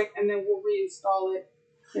real quick and then we'll reinstall it.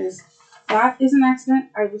 Because that is an accident.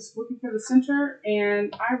 I was looking for the center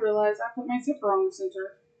and I realized I put my zipper on the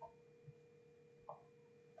center.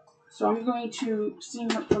 So I'm going to seam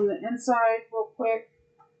rip from the inside real quick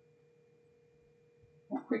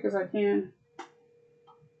as I can.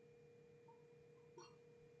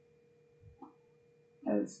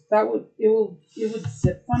 As it would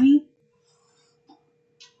zip funny.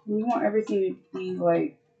 And you want everything to be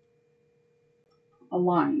like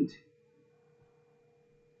aligned.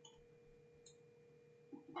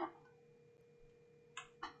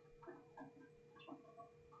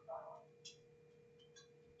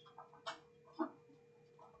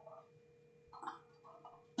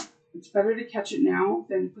 It's better to catch it now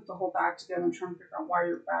than put the whole bag together and try to figure out why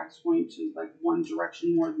your bag's going to like one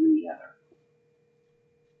direction more than the other.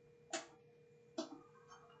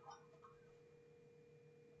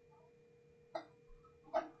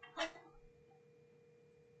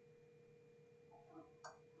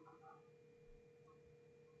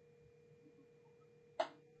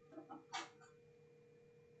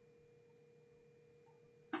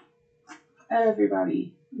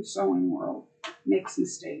 Everybody in the sewing world makes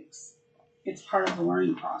mistakes. It's part of the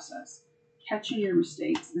learning process. Catching your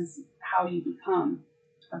mistakes is how you become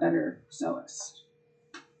a better sewist.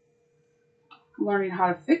 Learning how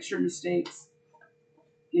to fix your mistakes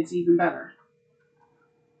gets even better.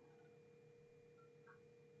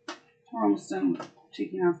 We're almost done with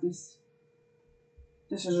taking out this.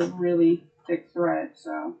 This is a really thick thread,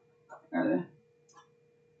 so I gotta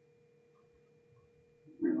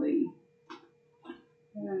really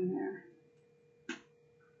get in there.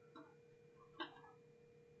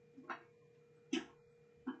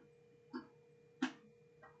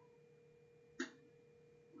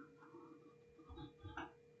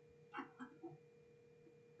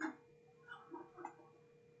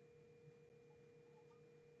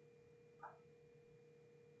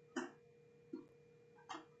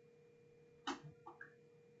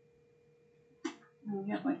 And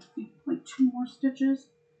we have like 2 more stitches.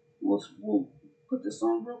 We'll put this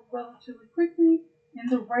on relatively quickly in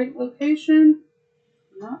the right location,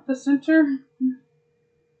 not the center.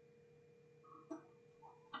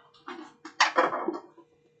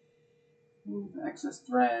 Remove the excess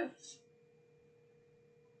threads.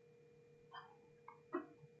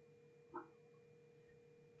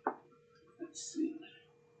 Let's see.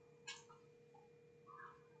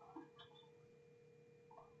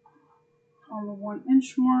 On the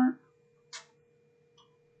 1-inch mark,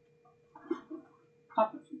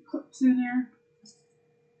 pop a few clips in here.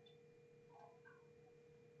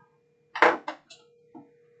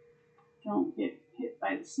 Don't get hit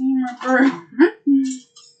by the seam ripper.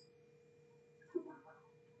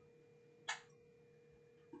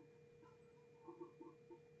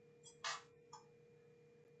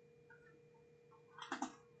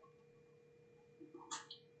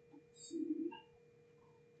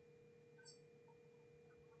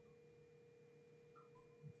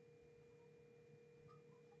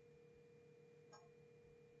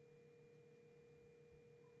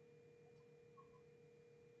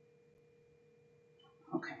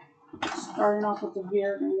 Okay, starting off with the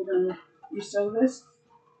veer, and we're going to resew this.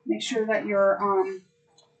 Make sure that your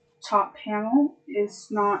top panel is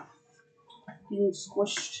not being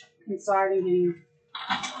squished inside and getting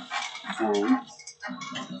sewn.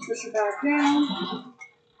 Push it back down.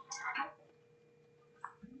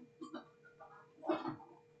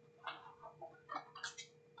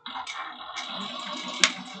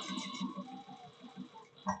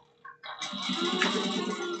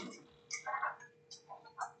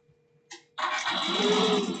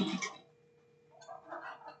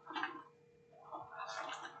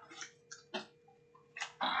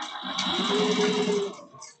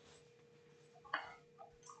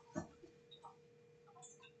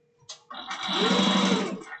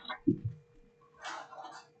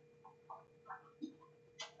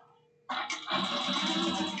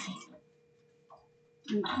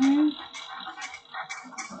 Okay.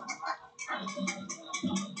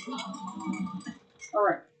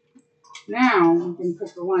 Alright. Now we can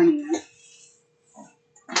put the lining in.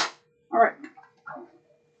 Alright.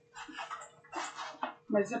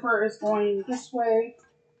 My zipper is going this way.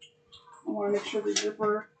 I want to make sure the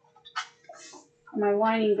zipper My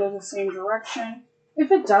lining goes the same direction.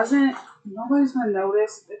 If it doesn't, nobody's going to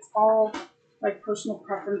notice. It's all like personal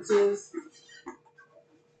preferences.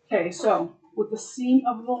 Okay, so with the seam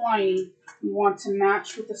of the lining, we want to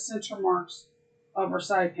match with the center marks of our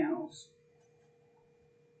side panels.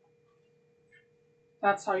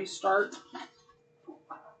 That's how you start.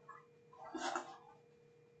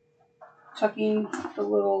 Tucking the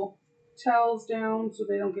little tails down so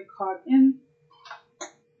they don't get caught in.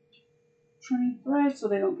 Trimming thread so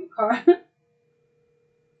they don't get caught. Okay.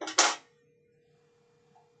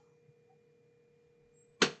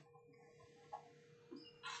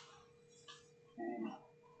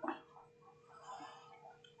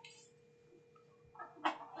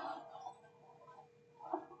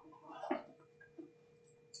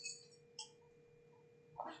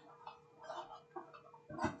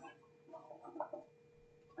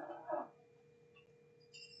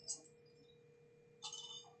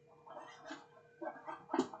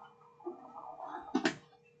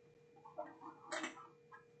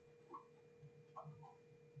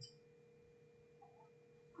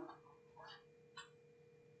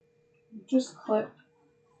 Just clip,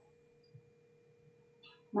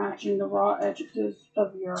 matching the raw edges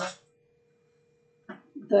of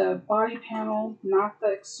the body panel, not the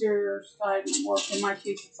exterior side. Or in my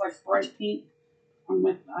case, it's like bright pink.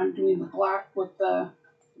 I'm doing the black with the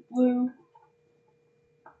blue.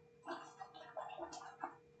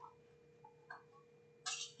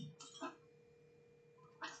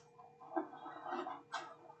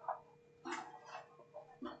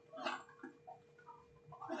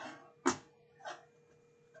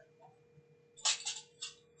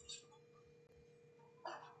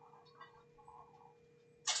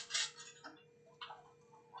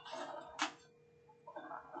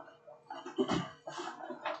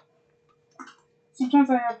 Sometimes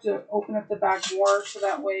I have to open up the bag more so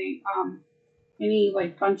that way any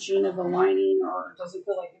like bunching of the lining or it doesn't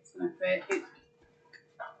feel like it's going to fit.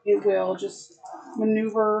 It will just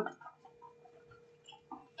maneuver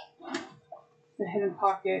the hidden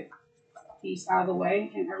pocket piece out of the way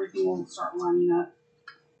and everything will start lining up.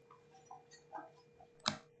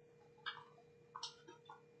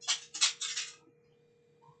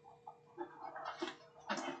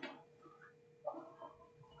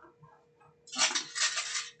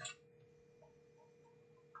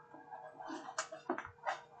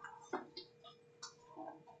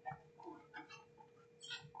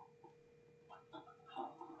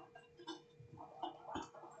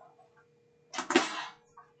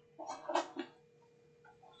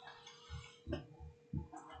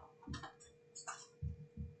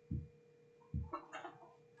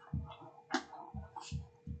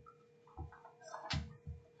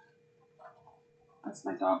 That's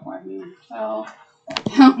my dog wagging her tail.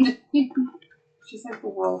 She's like the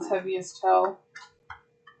world's heaviest tail.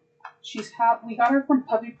 We got her from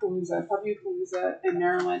Puppy Palooza. Puppy Palooza in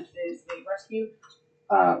Maryland is a rescue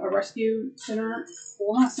center.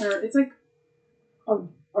 Well, not center. It's like a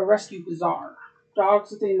rescue bazaar.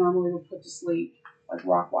 Dogs that they normally would put to sleep, like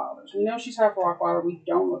Rottweilers. We know she's half Rottweiler. We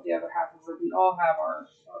don't know what the other half of her. We all have our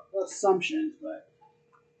assumptions, but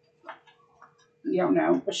you don't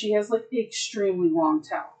know. But she has like extremely long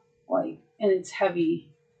tail, like, and it's heavy,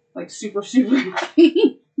 like super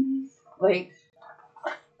heavy. Like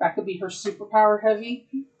that could be her superpower heavy.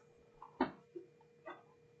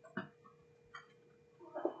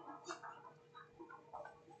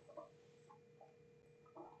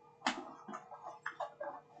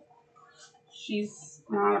 She's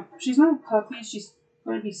not a puppy. She's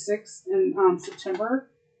going to be 6 in September,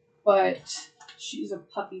 but she's a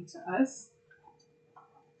puppy to us.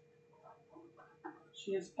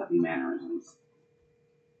 She has puppy mannerisms.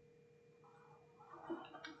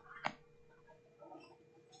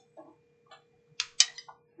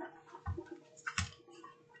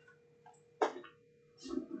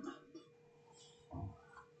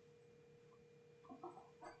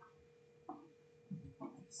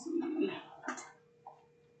 Let's see.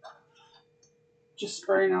 Just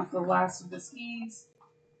spraying off the last of the skis.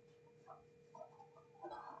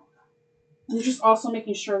 And just also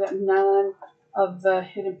making sure that none of the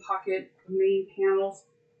hidden pocket main panels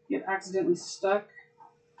get accidentally stuck.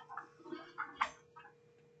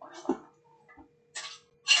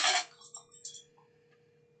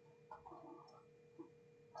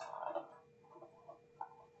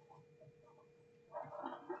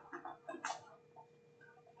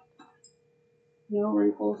 No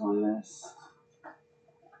wrinkles on this.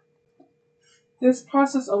 This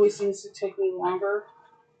process always seems to take me longer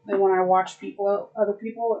than when I watch other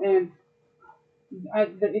people, and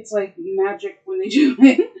it's like magic when they do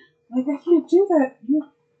it. Like, I can't do that.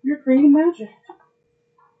 You're creating magic.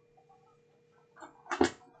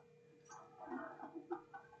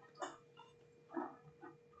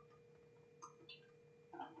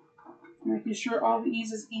 Making sure all the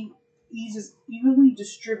ease is evenly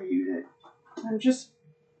distributed. I'm just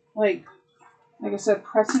like I said,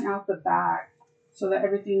 pressing out the bag so that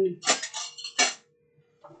everything,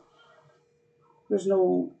 there's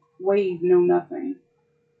no wave, no nothing.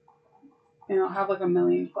 And I'll have like a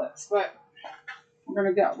million clips, but we're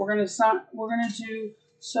gonna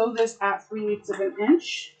sew this at 3/8 of an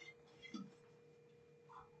inch.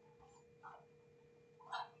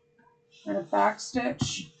 We're gonna back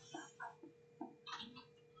stitch.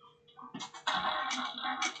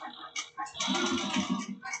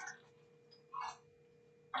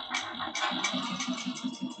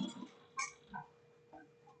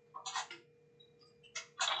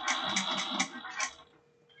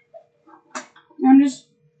 I'm just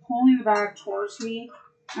pulling the bag towards me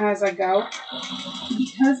as I go.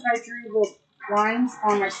 Because I drew the lines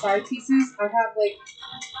on my side pieces, I have like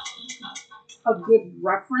a good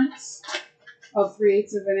reference of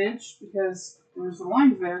 3/8 of an inch because there's the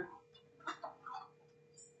lines there.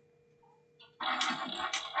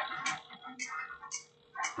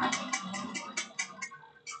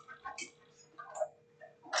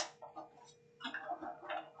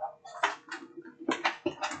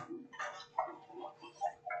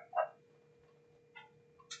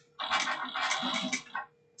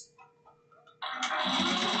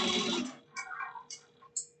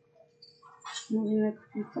 Moving a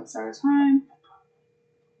few clips at a time.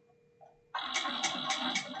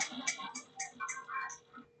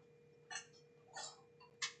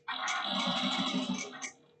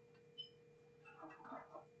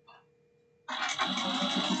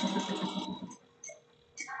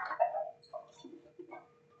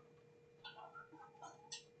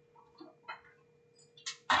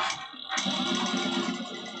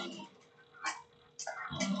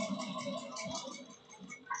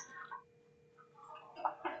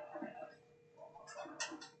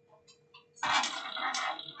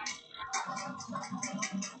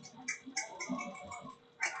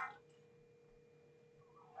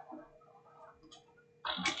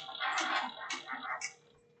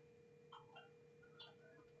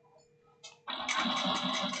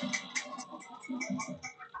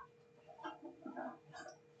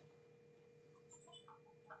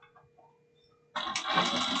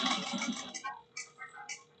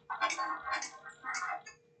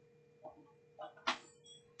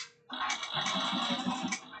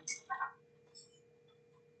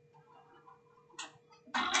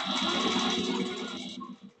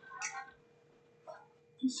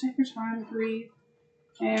 Just take your time, breathe,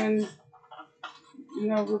 and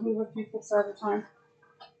remove a few clips at a time.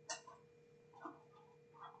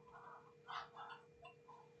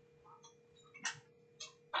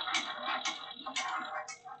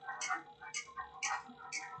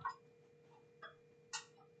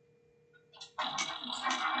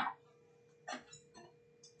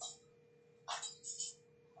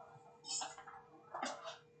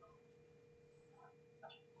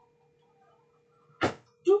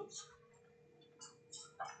 Oops.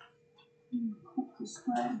 Cut this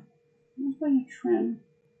thread. That's why you trim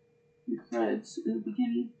your threads in the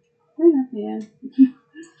beginning and at the end.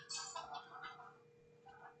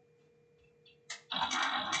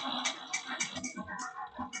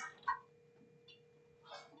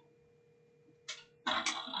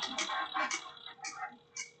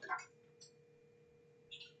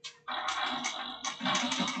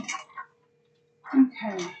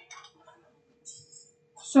 Okay.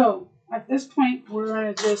 So at this point, we're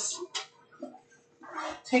going to just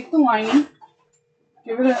take the lining,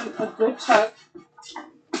 give it a good tug,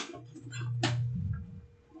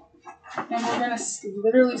 and we're going to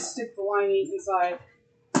literally stick the lining inside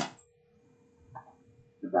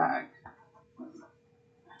the bag.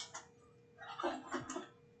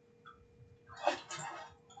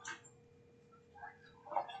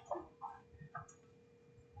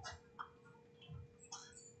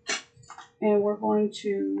 And we're going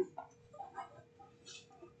to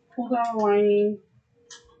pull down the lining,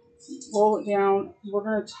 roll it down. We're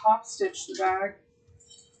going to top stitch the bag.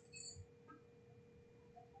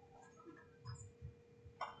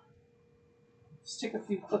 Stick a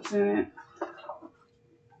few clips in it.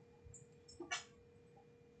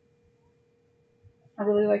 I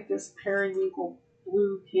really like this periwinkle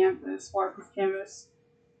blue canvas, waterproof canvas.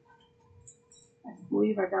 I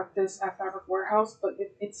believe I got this at Fabric Warehouse, but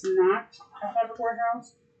if it's not at Fabric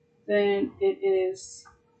Warehouse, then it is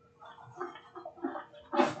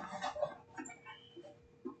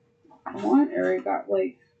one area got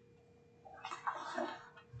like,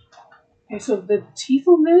 okay, so the teeth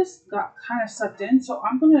on this got kind of sucked in, so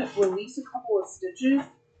I'm going to release a couple of stitches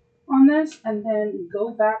on this and then go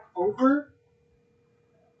back over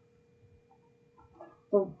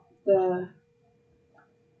the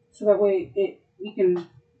so that way we can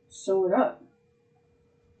sew it up.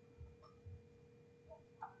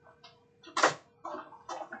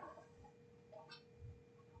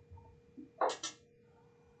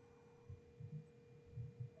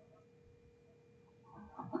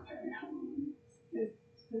 Okay.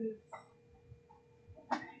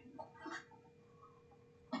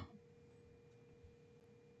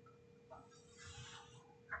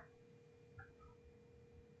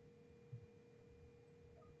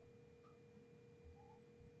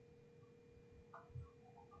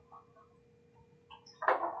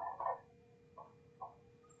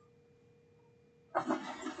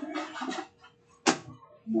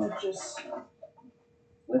 We'll just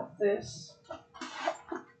flip this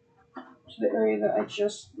to the area that I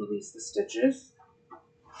just released the stitches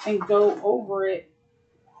and go over it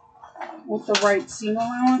with the right seam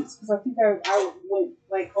allowance, because I think I went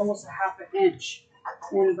like almost a half an inch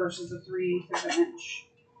in versus a 3/8 of an inch.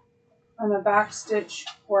 On the back stitch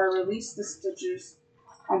where I release the stitches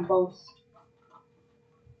on both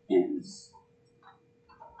ends.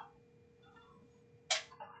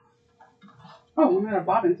 Oh, we had a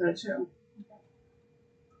bobbin thread too.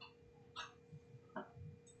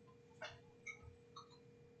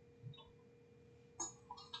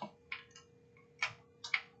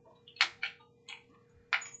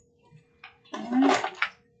 Alright.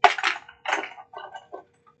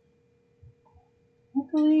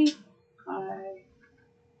 Luckily, I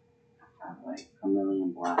have like a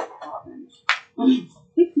million black bobbins. And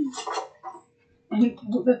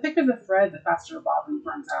the thicker the thread, the faster a bobbin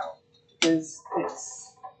runs out, because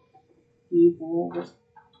it's usable with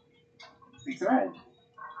the thread.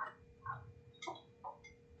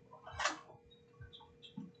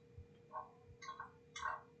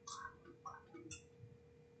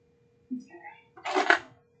 Okay.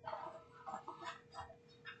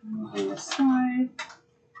 On this side.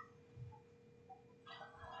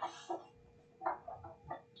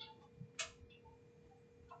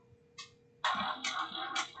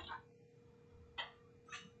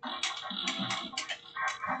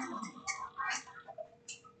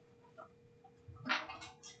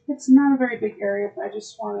 It's not a very big area, but I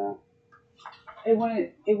just want to,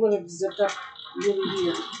 it would have zipped up really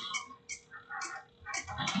weird.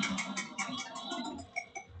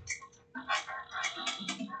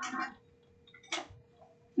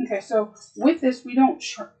 Okay, so with this, we don't,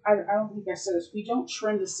 I don't think I said this, we don't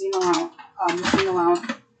trim the seam allowance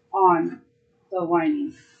on the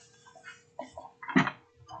lining.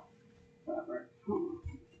 Whatever.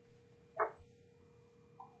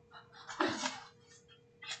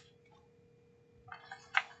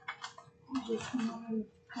 Just one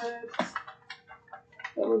thread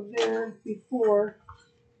that was there before.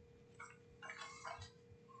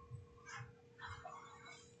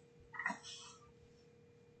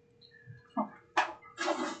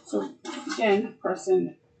 So again, press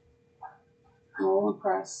in, roll and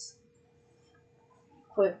press,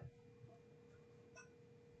 clip.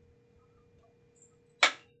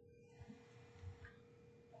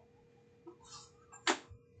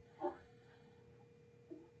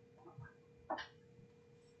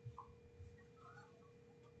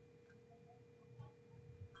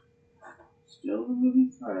 Still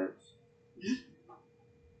removing threads.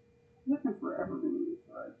 Looking forever removing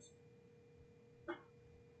threads.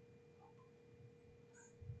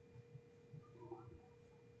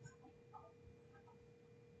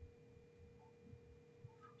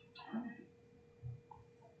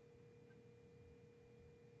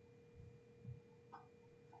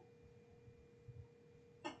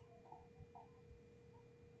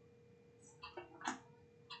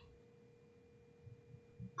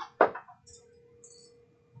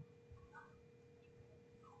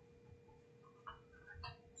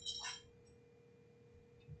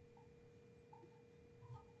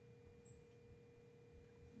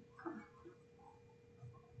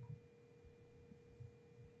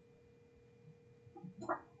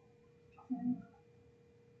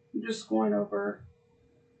 I'm just going over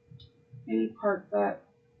any part that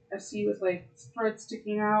I see with like thread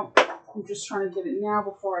sticking out. I'm just trying to get it now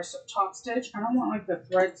before I top stitch. I don't want like the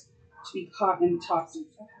threads to be caught in the top stitch.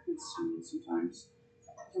 That happens to me sometimes.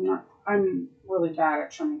 I'm really bad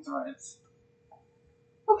at trimming threads.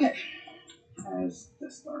 Okay, as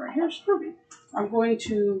this thread right here is perfect. I'm going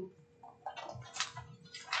to,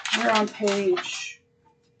 we're on page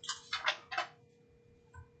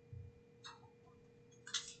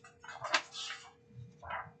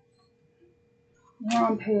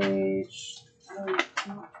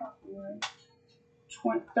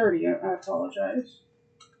 30, I apologize.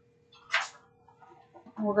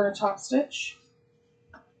 And we're going to top stitch.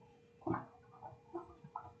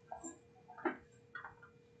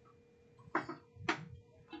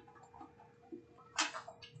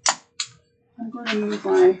 move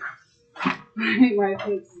my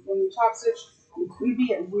things. When you top stitch, you could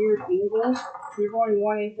be at weird angles. You're going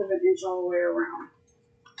 1/8 of an inch all the way around.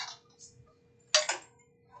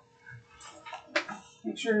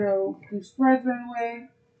 Make sure no loose threads are in the way.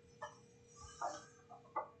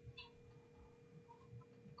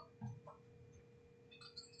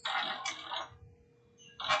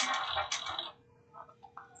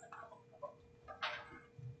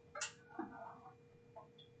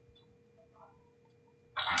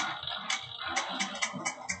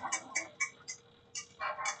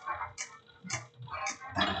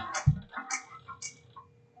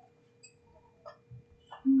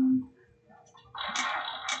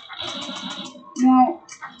 Now,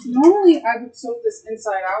 normally I would sew this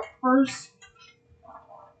inside out first,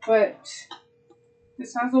 but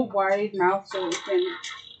this has a wide mouth so it can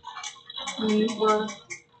maneuver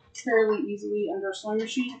fairly easily under a sewing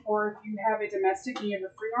machine. Or if you have a domestic and you have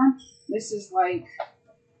a free arm, this is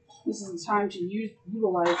the time to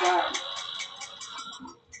utilize that.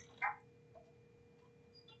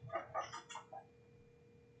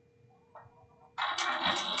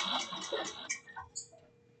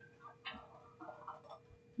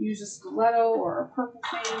 Use a stiletto or a purple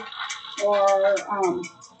thing, or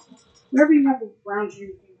whatever you have around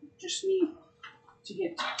you. You just need to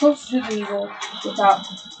get close to the needle without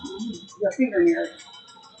your finger near it.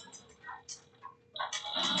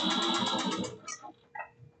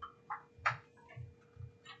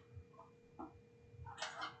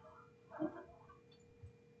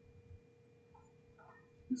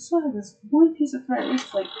 I still have this one piece of thread.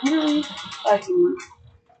 It's like literally biting me.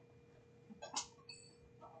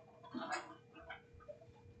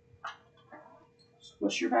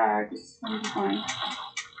 Squish your bag. It's going to be fine.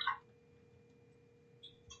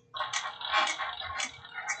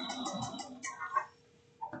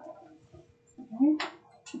 Okay.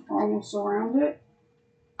 Almost around it.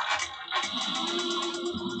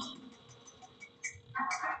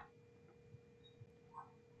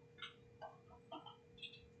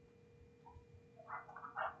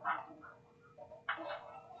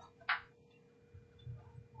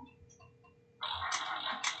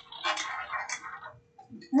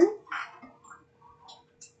 Okay.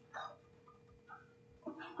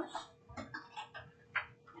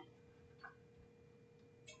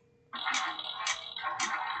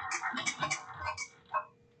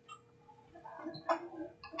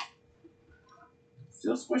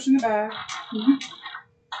 Still squishing the bag.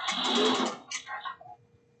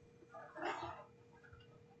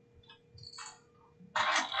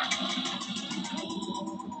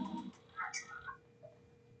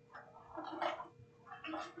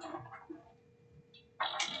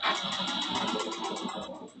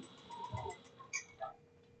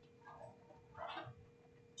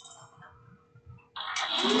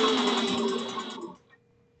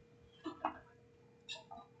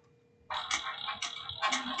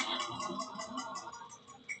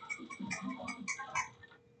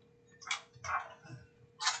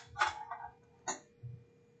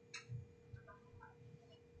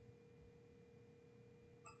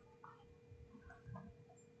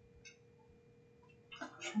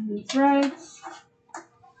 And threads.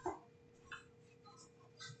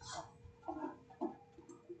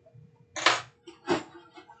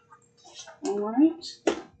 All right.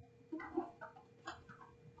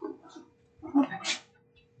 Okay.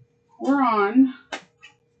 We're on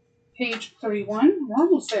page 31. We're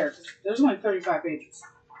almost there. There's only 35 pages.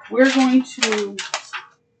 We're going to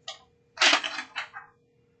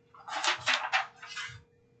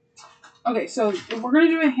okay, so if we're going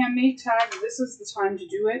to do a handmade tag, this is the time to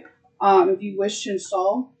do it. If you wish to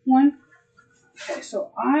install one. Okay,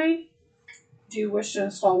 so I do wish to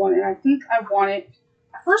install one, and I think I want it.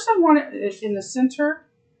 At first, I want it in the center,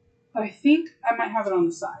 but I think I might have it on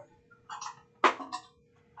the side.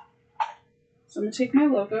 So I'm going to take my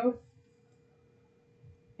logo,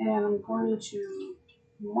 and I'm going to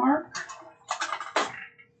mark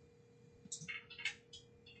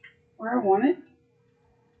where I want it.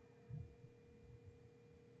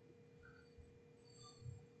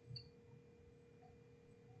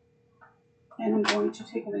 And I'm going to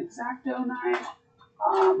take an X-Acto knife.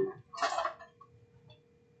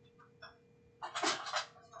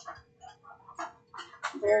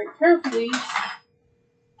 Very carefully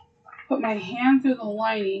put my hand through the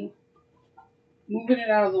lining, moving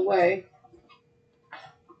it out of the way.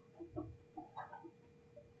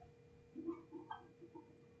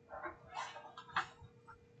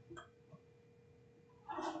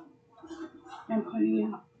 And putting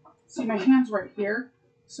in, see my hand's right here,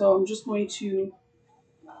 so I'm just going to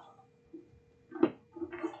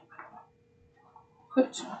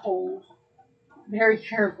put to hold very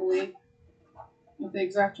carefully with the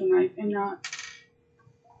X-Acto knife and not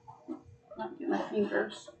get my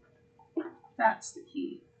fingers. That's the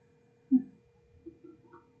key.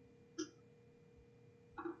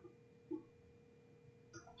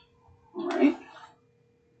 All right.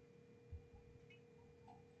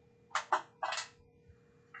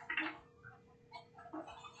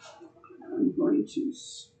 I'm going to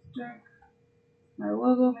stick my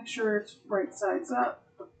logo, make sure it's right sides up.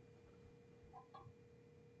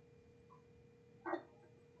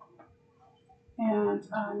 And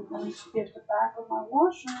I'm going to get the back of my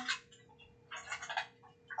washer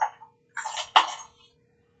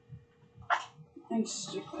and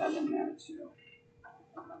stick that in there too.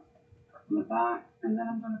 In the back. And then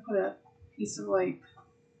I'm going to put a piece of like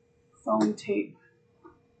foam tape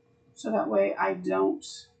so that way I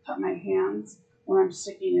don't cut my hands when I'm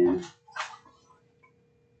sticking in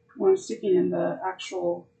the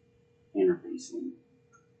actual interfacing.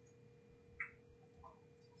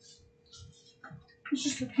 It's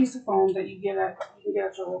just a piece of foam that you can get at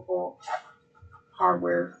your local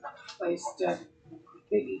hardware place.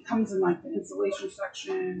 It comes in like the insulation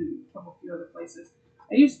section and a couple few other places.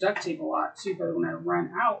 I use duct tape a lot too, but when I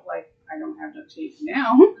run out, like I don't have duct tape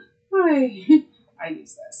now, I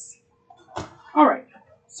use this. All right,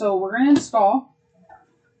 so we're gonna install.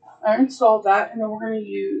 I installed that, and then we're gonna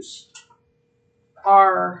use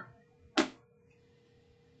our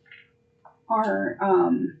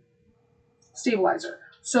stabilizer.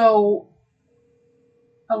 So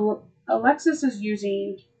Alexis is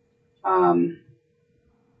using what's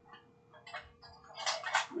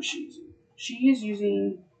she using? She is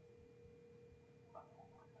using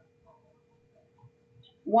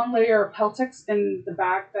 1 layer of Peltex in the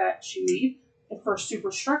bag that she made. And for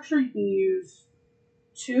superstructure, you can use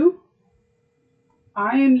 2.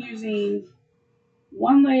 I am using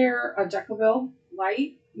 1 layer of Decaville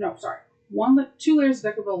light. No, sorry, 2 layers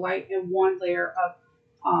of Decaville light and 1 layer of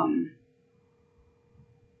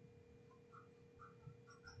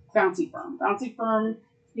Bouncy Firm. Bouncy Firm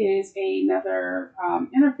is another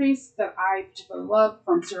interface that I particularly love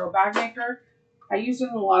from Serial Bag Maker. I use it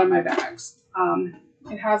in a lot of my bags.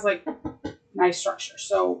 It has like nice structure.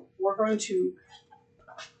 So we're going to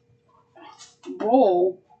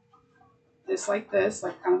roll this, like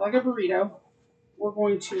kind of like a burrito. We're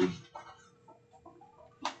going to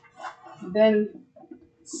then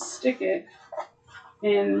stick it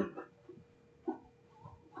in.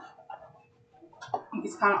 I think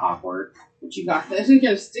it's kind of awkward, but you got this. You're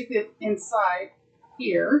going to stick it inside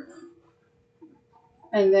here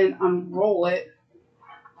and then unroll it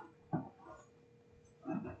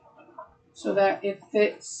so that it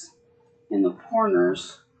fits in the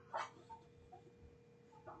corners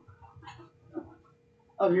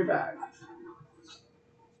of your bag.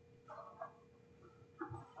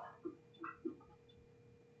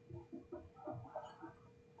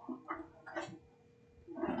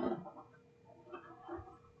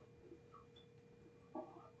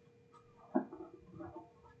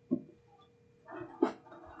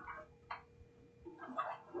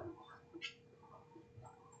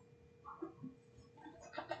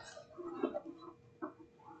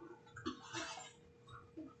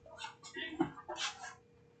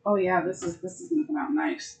 Oh yeah, this is gonna come out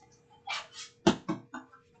nice.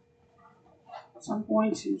 So I'm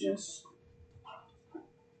going to just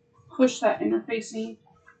push that interfacing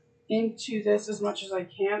into this as much as I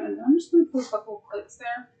can, and I'm just gonna put a couple of clips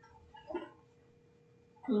there.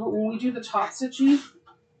 Because when we do the top stitching,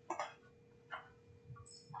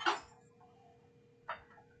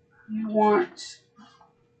 you want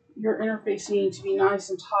your interfacing to be nice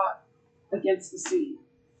and taut against the seam.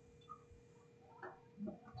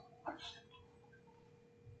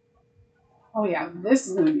 Oh yeah, this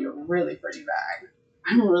is gonna be a really pretty bag.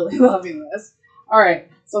 I'm really loving this. All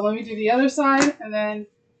right, so let me do the other side, and then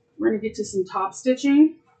we're gonna get to some top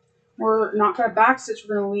stitching. We're not gonna back stitch.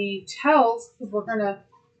 We're gonna leave tails because we're gonna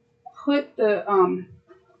put the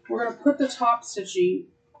top stitching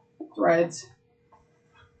threads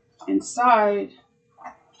inside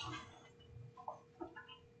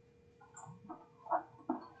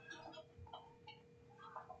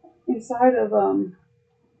of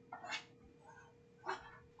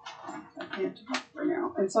I can't do it right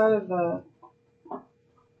now. Inside of the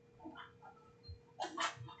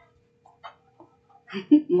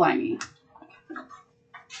lining.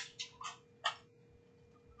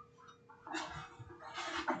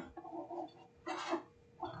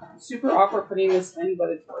 Super awkward putting this in, but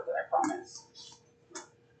it's worth it, I promise.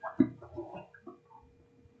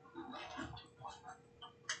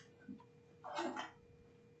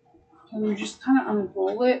 And you just kind of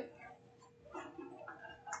unroll it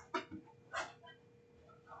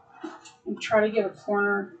try to get the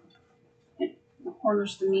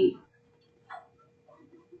corners to meet.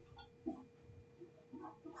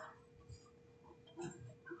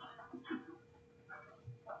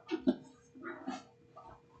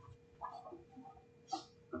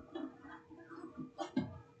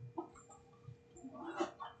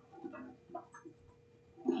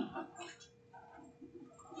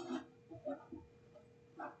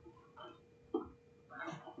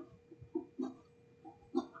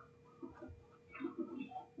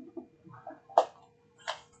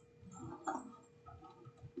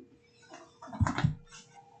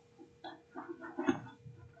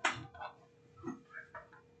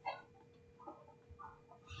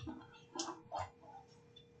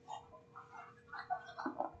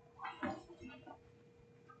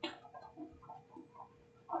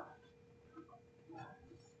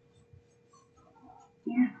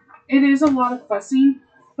 Yeah, it is a lot of fussing,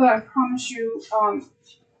 but I promise you,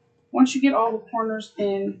 once you get all the corners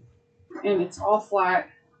in and it's all flat,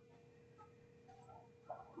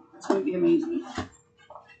 it's going to be amazing.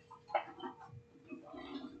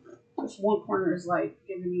 This one corner is like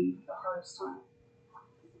giving me the hardest time.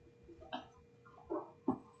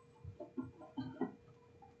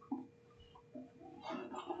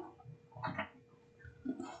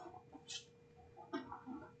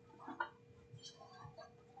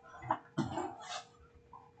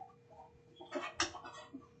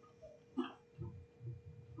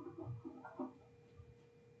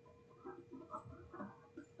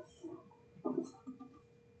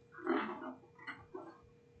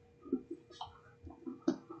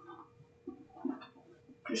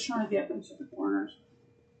 Just trying to get into the corners.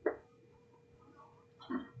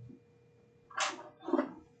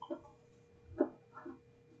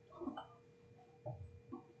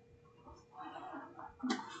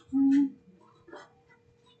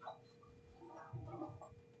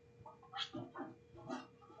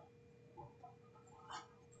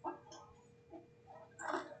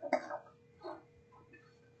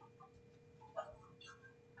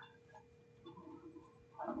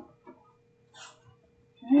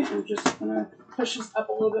 Okay, I'm just going to push this up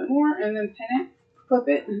a little bit more and then pin it, clip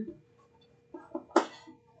it, and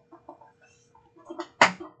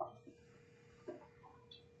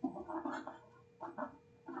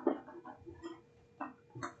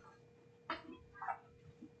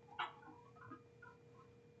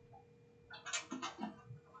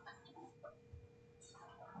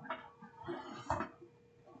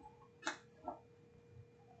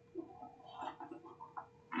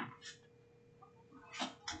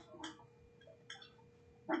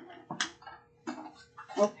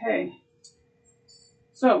okay.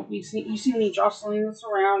 So you see me jostling this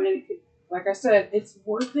around, and it could, like I said, it's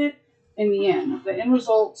worth it in the end. The end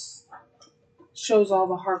results shows all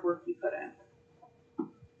the hard work you put in.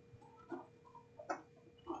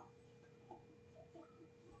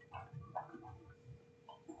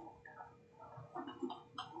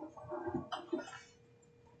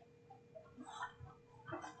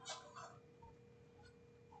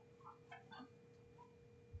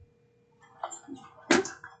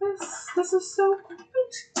 This is so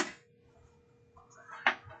cute.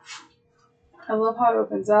 I love how it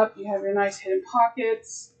opens up. You have your nice hidden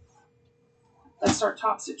pockets. Let's start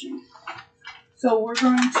top stitching. So we're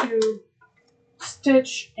going to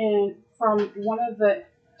stitch in from one of the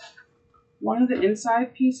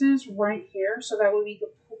inside pieces right here, so that way we can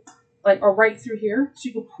or right through here, so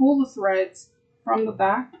you can pull the threads from the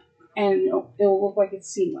back, and it'll look like it's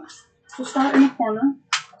seamless. So start in the corner, and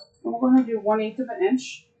we're going to do 1/8 of an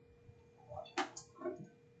inch.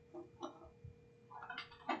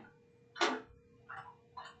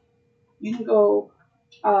 You can go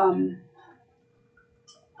a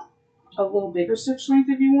little bigger stitch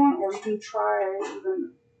length if you want, or you can try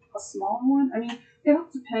even a smaller one. I mean, it all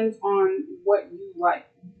depends on what you like,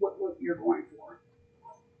 what you're going for.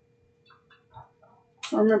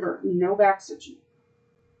 So remember, no back stitching.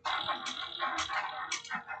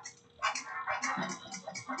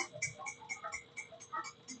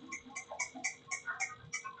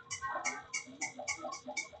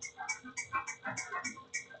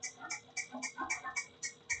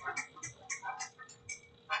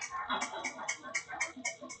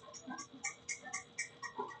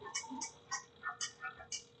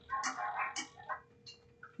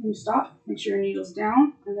 You stop, make sure your needle's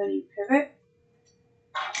down, and then you pivot.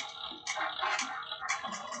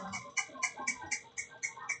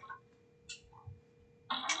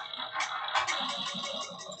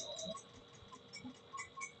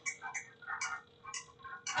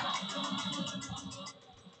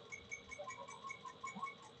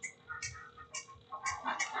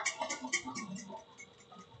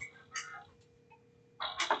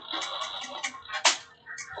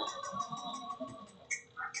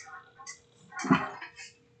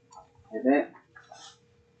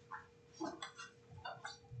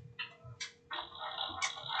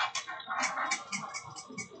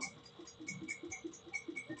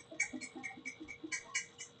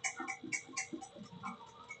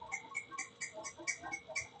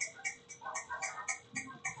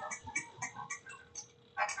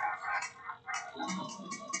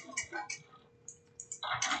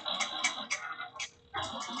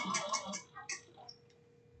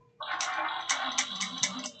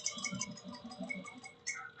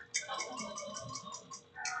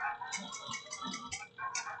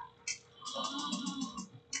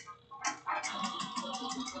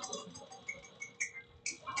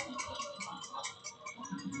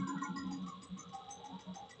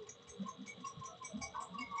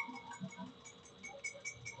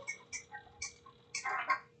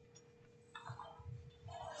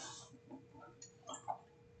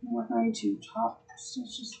 We're going to top, so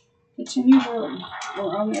just continue.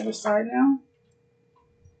 We're on the other side now.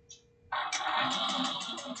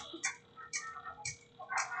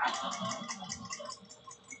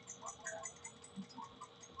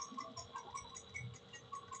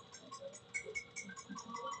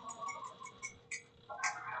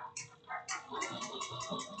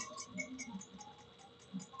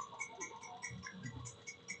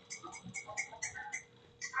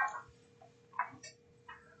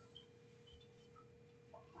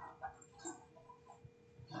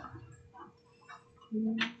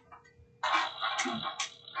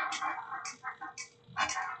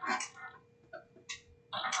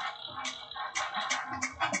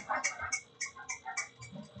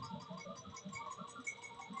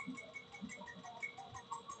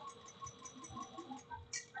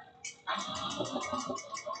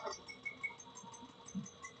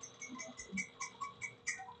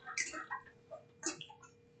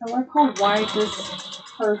 I like how wide this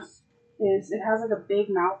purse is. It has like a big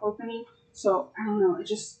mouth opening, so I don't know.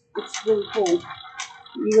 It's really cool.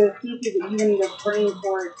 You would think you would even need a brain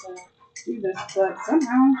for it to do this, but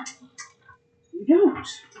somehow you don't.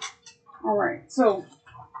 All right, so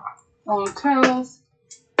long tails.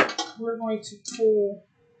 We're going to pull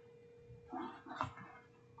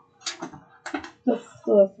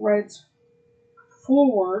the threads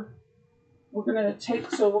forward. We're gonna take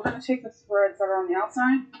the threads that are on the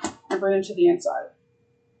outside and bring them to the inside.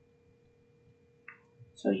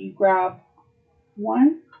 So you grab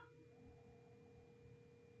one,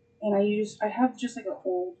 and I have just like an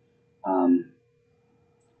old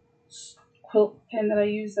quilt pin that I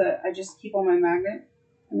use that I just keep on my magnet,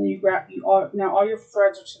 and then now all your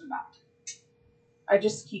threads are to the back. I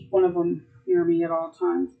just keep one of them near me at all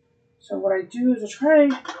times. So what I do is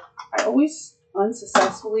I always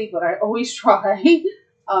unsuccessfully, but I always try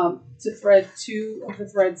to thread two of the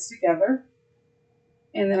threads together,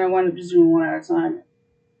 and then I wind up just doing one at a time.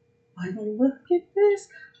 Like, look at this,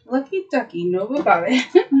 lucky ducky, know about it.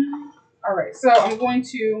 All right, so I'm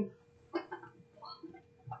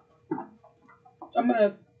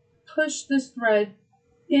gonna push this thread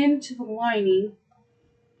into the lining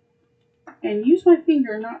and use my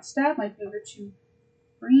finger, not stab my finger, to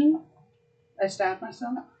I stabbed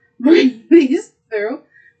myself, bring these through,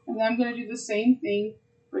 and then I'm going to do the same thing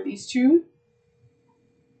for these two,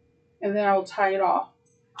 and then I will tie it off.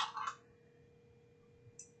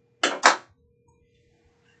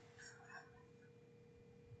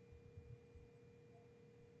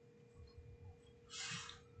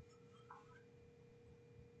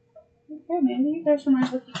 Okay, maybe you guys are my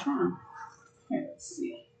lucky charm. Okay, let's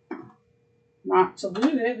see. Not to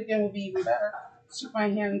lose it, again, will be even better. Stick my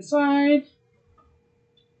hand inside.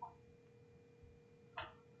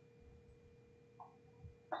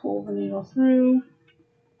 Pull the needle through.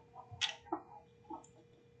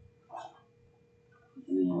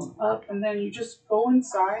 The needle up, and then you just go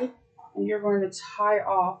inside, and you're going to tie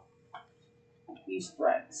off these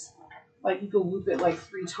threads. Like, you can loop it like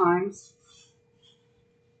 3 times.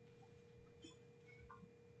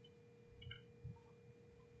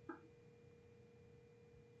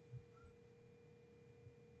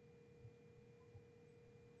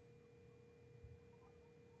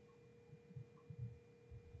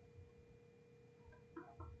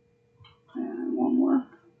 And one more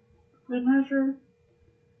good measure.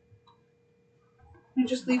 And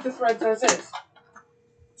just leave the threads as is.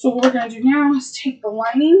 So what we're going to do now is take the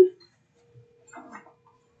lining.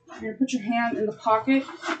 You're going to put your hand in the pocket.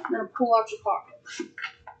 You're going to pull out your pocket.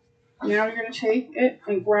 Now you're going to take it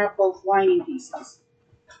and grab both lining pieces.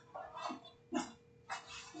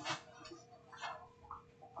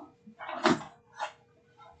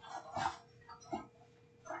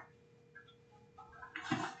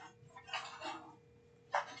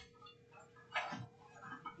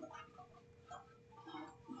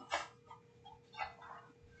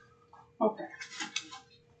 Okay.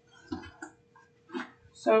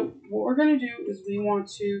 So what we're going to do is we want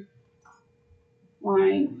to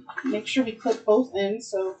make sure we clip both ends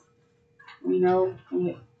so we know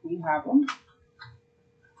we have them.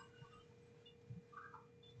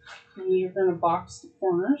 And you're going to box the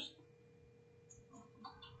corners.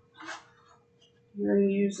 You're going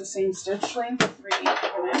to use the same stitch length of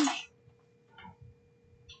 3/8 of an inch.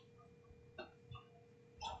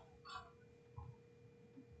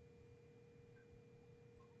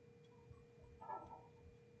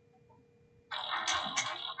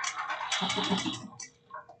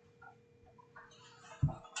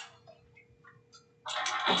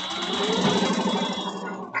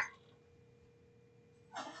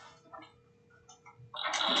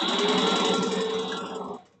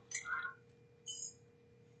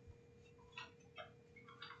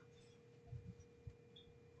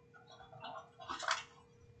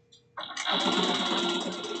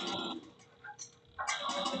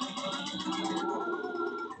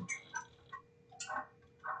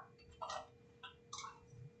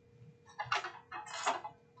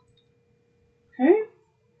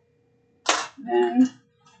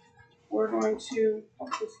 to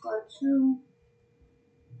cut this side too.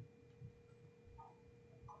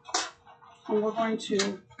 And we're going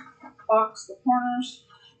to box the corners,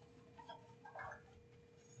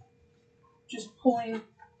 just pulling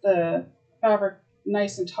the fabric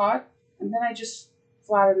nice and taut. And then I just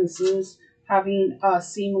flatten the seams, having a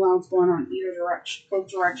seam allowance going on either direction, both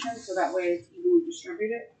directions, so that way it's evenly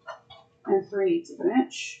distributed. And 3/8 of an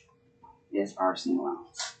inch is our seam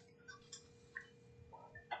allowance.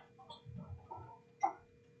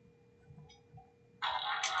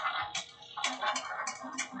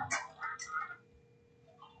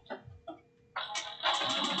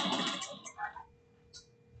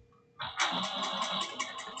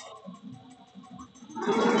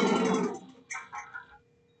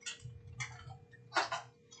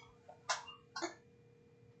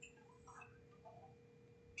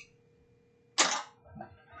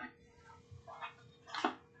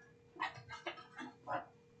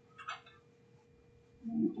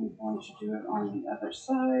 I'm going to do it on the other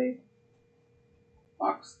side.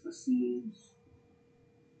 Box the seams.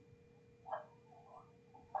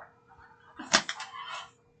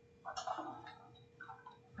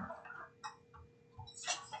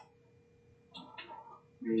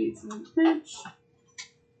 Create some pinch.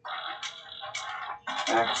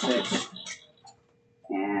 Back stitch.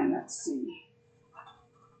 And let's see.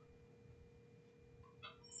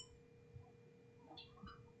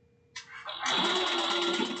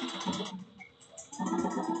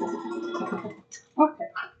 Okay.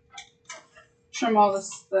 Trim all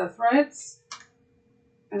the threads.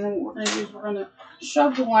 And then what we're going to do is we're going to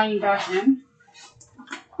shove the lining back in.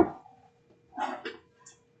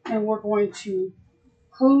 And we're going to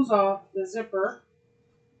close off the zipper.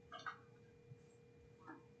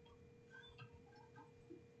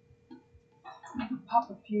 Pop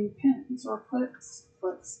a few pins or clips,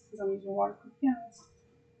 because I'm using waterproof pins.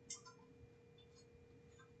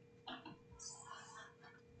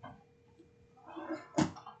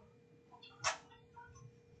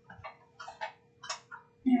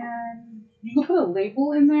 And you could put a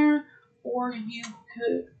label in there, or you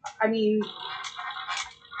could, I mean,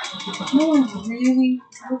 no one really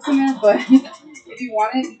looks in there, but if you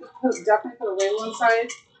want it, you could definitely put a label inside.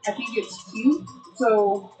 I think it's cute,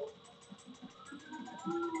 so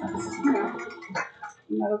that's, you know,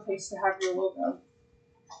 another place to have your logo.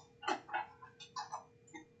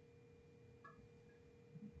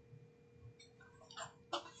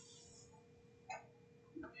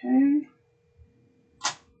 Okay.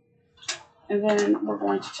 And then we're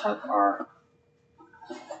going to tuck our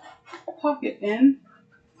pocket in.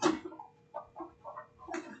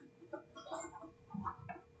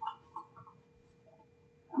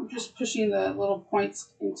 I'm just pushing the little points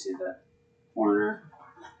into the corner.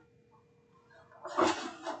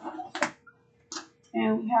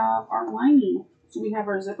 And we have our lining. So we have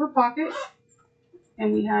our zipper pocket,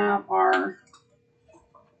 and we have our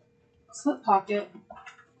slip pocket,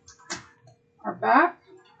 our back,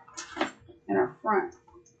 and our front.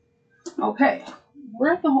 Okay,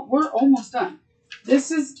 we're almost done.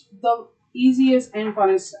 This is the easiest and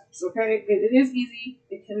funnest steps. Okay, it is easy.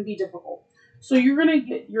 It can be difficult. So you're gonna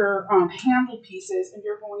get your handle pieces, and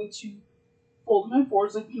you're going to fold them in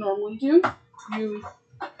fours like you normally do.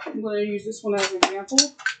 I'm going to use this one as an example.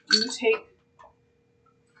 You take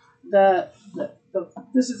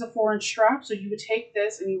this is a 4-inch strap, so you would take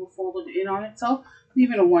this and you would fold it in on itself,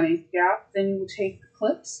 leaving a 1/8 gap. Then you would take the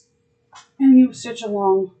clips and you would stitch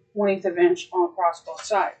along 1/8 of an inch across both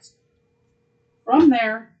sides. From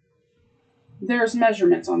there, there's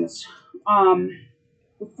measurements on this.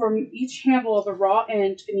 From each handle of the raw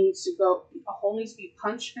end, a hole needs to be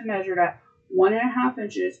punched and measured at 1.5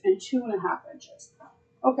 inches and 2.5 inches.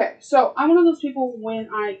 Okay, so I'm one of those people, when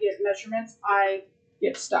I get measurements, I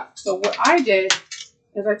get stuck. So what I did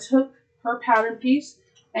is I took her pattern piece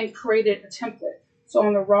and created a template. So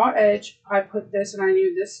on the raw edge, I put this, and I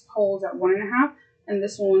knew this hole is at 1.5 and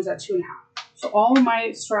this one was at 2.5. So all of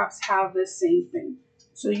my straps have this same thing.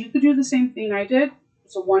 So you could do the same thing I did.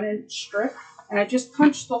 It's a 1-inch strip, and I just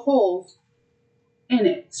punched the holes in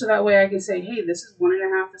it. So that way I can say, hey, this is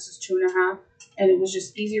 1.5, this is 2.5. And it was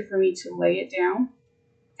just easier for me to lay it down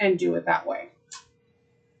and do it that way.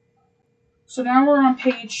 So now we're on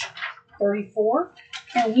page 34,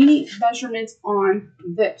 and we need measurements on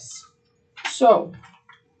this. So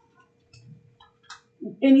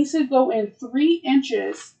it needs to go in 3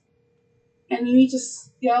 inches, and you need to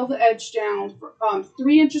scale the edge down for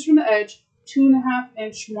 3 inches from the edge, 2.5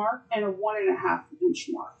 inch mark, and a 1.5 inch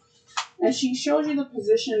mark. And she shows you the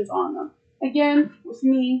positions on them. Again, with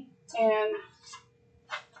me, and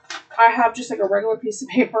I have just like a regular piece of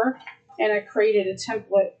paper, and I created a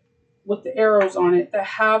template with the arrows on it that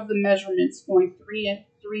have the measurements going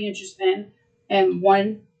 3 inches in and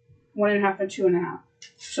 1.5 and 2.5.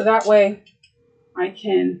 So that way I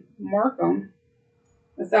can mark them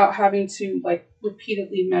without having to like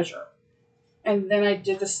repeatedly measure. And then I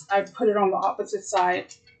did this, I put it on the opposite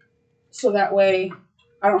side so that way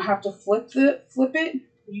I don't have to flip it.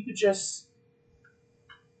 You could just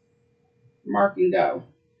mark and go.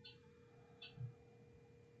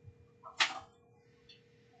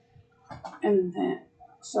 And then,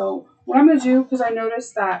 so what I'm going to do, because I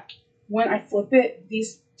noticed that when I flip it,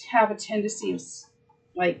 these have a tendency of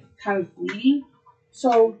like kind of bleeding.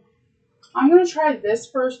 So I'm going to try this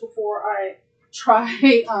first before I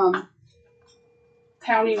try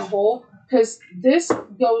pounding a hole, because this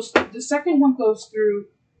goes, the second one goes through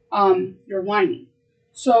your lining.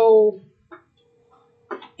 So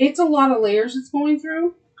it's a lot of layers it's going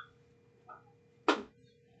through.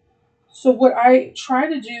 So what I try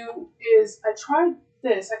to do is I tried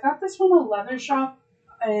this. I got this from a leather shop,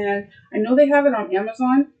 and I know they have it on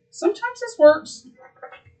Amazon. Sometimes this works.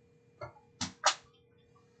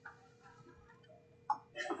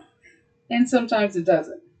 And sometimes it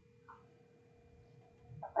doesn't.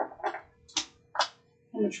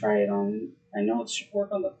 I'm going to try it on, I know it should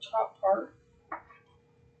work on the top part.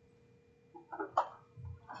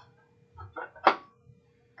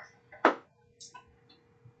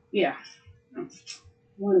 Yeah,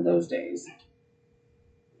 one of those days.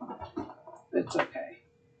 It's okay.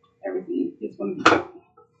 Everything is going to be fine.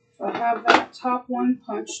 So I have that top one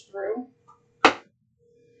punched through.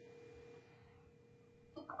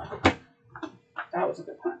 That was a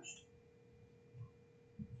good punch.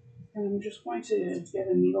 And I'm just going to get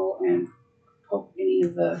a needle and poke any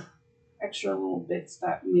of the extra little bits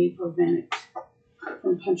that may prevent it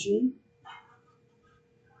from punching.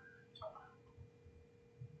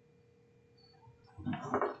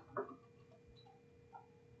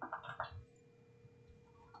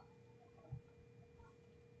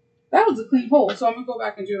 That was a clean hole, so I'm going to go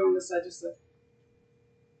back and do it on this side just to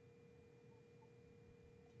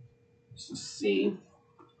see.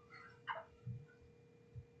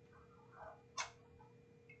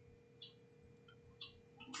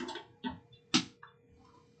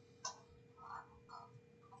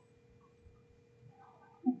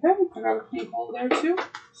 Okay, I got a clean hole there too.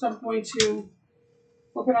 So I'm going to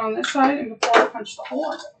flip it on this side, and before I punch the hole,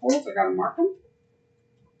 I got holes, I got to mark them.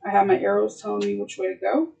 I have my arrows telling me which way to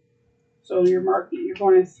go. So you're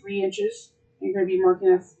going in 3 inches. You're going to be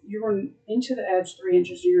marking, you're going into the edge 3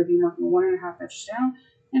 inches, so you're going to be marking 1.5 inches down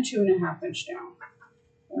and 2.5 inches down.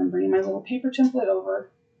 And I'm bringing my little paper template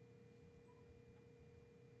over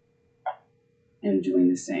and doing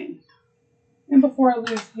the same. And before I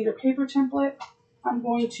lose either paper template, I'm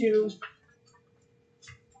going to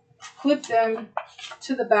clip them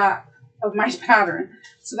to the back of my pattern.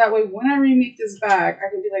 So that way when I remake this bag, I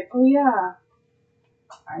can be like, oh yeah,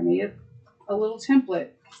 I made a little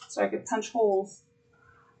template so I could punch holes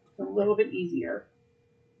a little bit easier.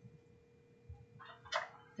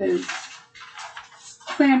 Because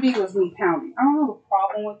plan B was me pounding. I don't have a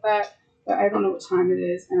problem with that, but I don't know what time it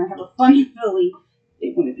is, and I have a funny feeling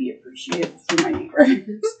it wouldn't be appreciated for my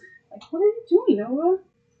neighbors. Like, what are you doing, Noah?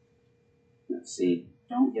 Let's see.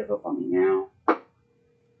 Don't give up on me now.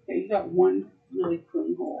 Okay, you got one really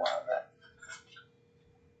clean hole out of that.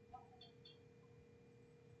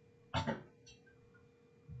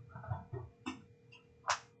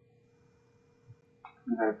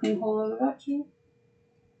 I got a clean hole out of that too.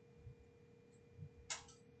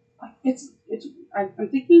 I'm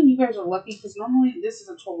thinking you guys are lucky because normally this is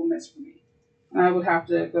a total miss for me. And I would have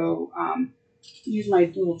to go use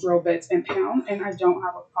my little drill bits and pound, and I don't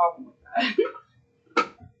have a problem with that.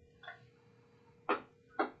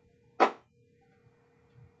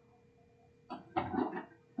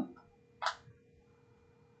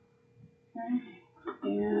 Okay,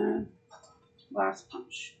 and last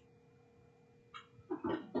punch.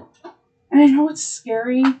 And I know it's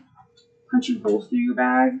scary punching holes through your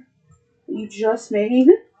bag that you just made.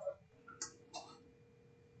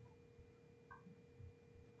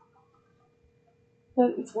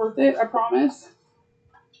 But it's worth it, I promise.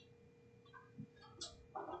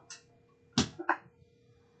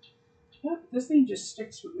 Yep, this thing just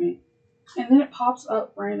sticks with me. And then it pops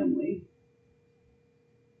up randomly.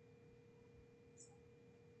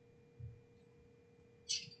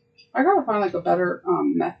 I gotta find like a better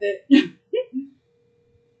method.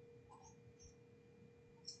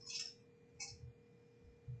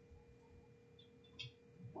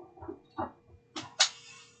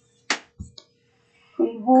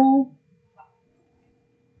 Clean hole.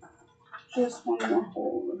 Just one more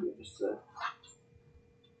hole. Just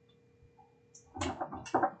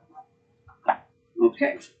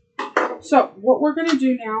Okay, so what we're going to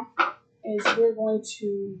do now is we're going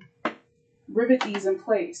to rivet these in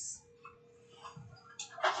place.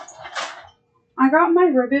 I got my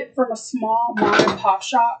rivet from a small mom and pop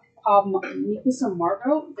shop called Nicholas and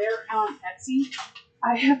Margot. They're on Etsy.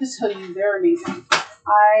 I have to tell you, they're amazing.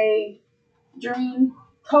 During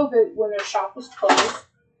COVID, when their shop was closed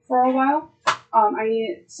for a while, I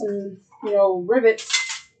needed some,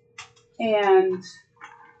 rivets, and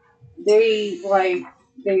they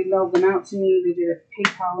mailed them out to me. They did a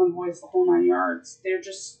PayPal invoice, the whole 9 yards.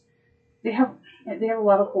 They have a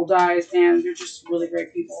lot of cool dyes, and they're just really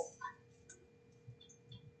great people.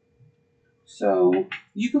 So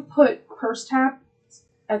you could put purse tab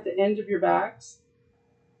at the end of your bags.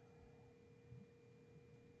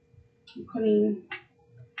 I'm putting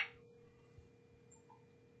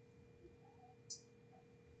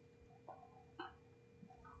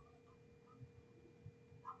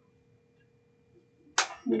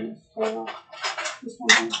this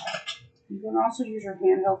one. You can also use your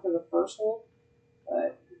handheld for the first hole,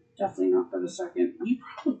 but definitely not for the second. You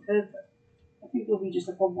probably could, but I think it'll be just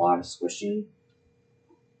like a lot of squishing.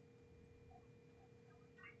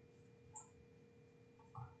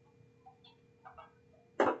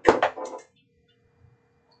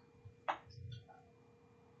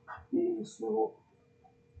 This little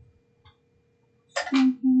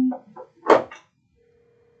squinting.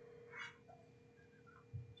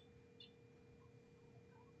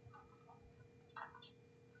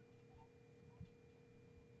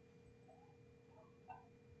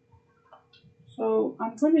 So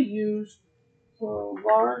I'm going to use the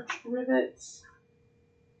large rivets.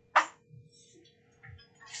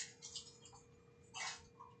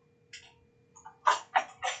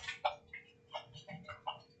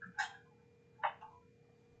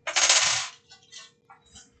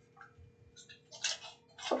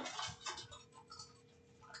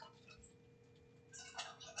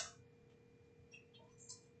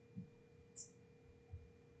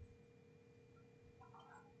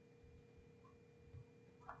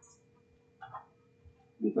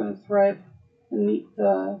 I'm going to thread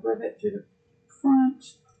the rivet through the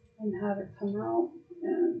front and have it come out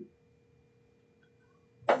and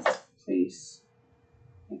place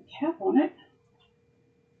a cap on it.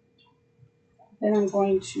 Then I'm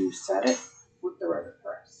going to set it with the rivet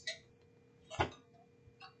press.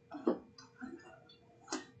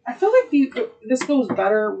 I feel like this goes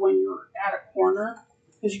better when you're at a corner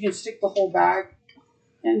because you can stick the whole bag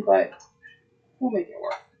in, but we'll make it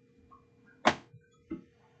work.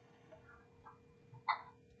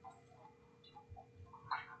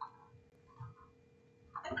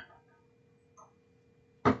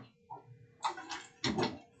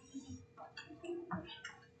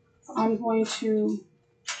 I'm going to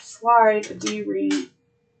slide a D-ring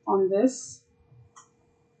on this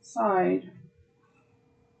side.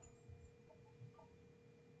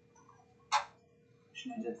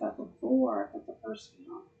 Should I did that before I put the first feet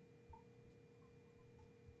on?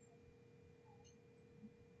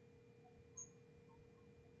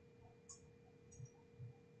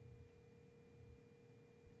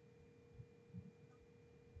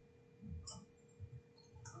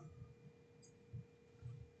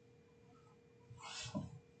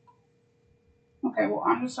 Okay, well,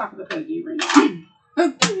 I'm just not going to put a D-ring on.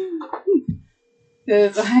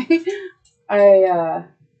 Because I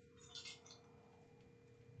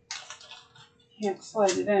can't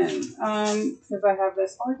slide it in. Because I have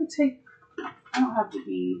this. Or I don't have to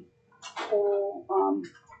be whole.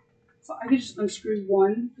 So I could just unscrew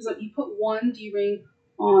one. Because you put one D-ring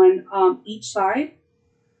on each side.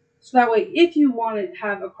 So that way, if you want to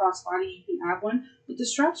have a crossbody, you can add one. But the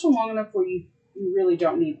straps are long enough where you really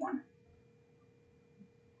don't need one.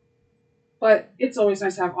 But it's always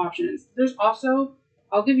nice to have options. There's also,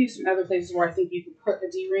 I'll give you some other places where I think you could put a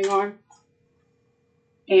D-ring on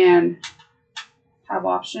and have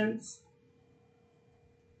options.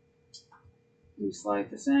 You slide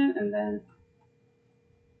this in and then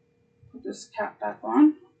put this cap back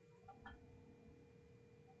on.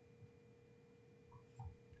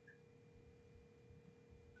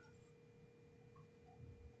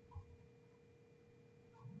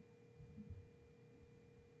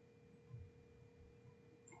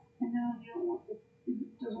 And now you don't want it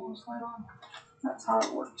doesn't want to slide on. That's how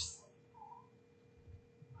it works.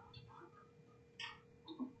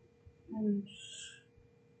 And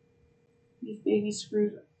these baby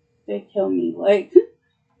screws, they kill me. Like,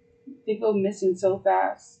 they go missing so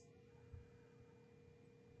fast.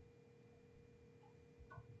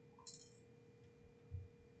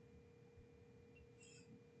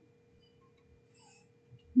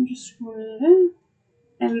 I'm just screwing it in.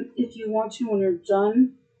 And if you want to, when you're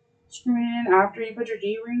done screwing in after you put your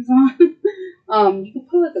D-rings on, you can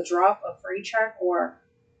put like a drop of free check or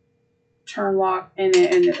turn lock in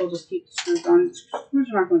it, and it'll just keep the screws on. The screws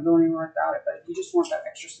are not going to go anywhere without it, but if you just want that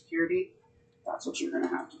extra security, that's what you're going to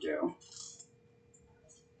have to do.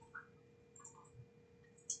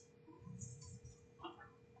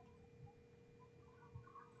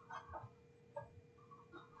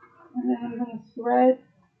 And then I'm going to thread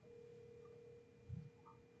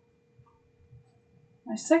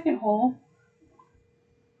my second hole.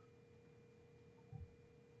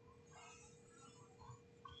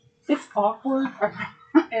 It's awkward.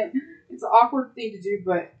 It's an awkward thing to do,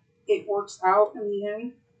 but it works out in the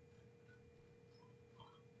end.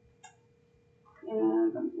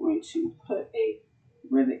 And I'm going to put a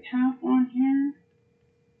rivet cap on here.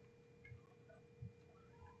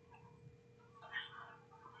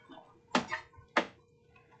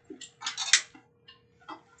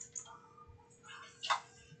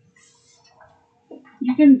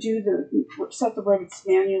 You can set the rivets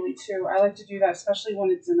manually too. I like to do that, especially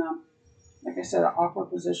when it's in like I said, an awkward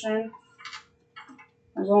position.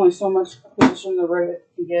 There's only so much position the rivet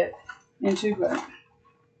can get into, but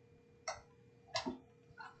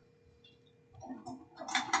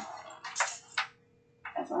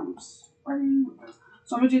as I'm spreading,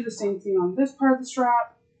 so I'm gonna do the same thing on this part of the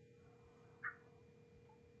strap.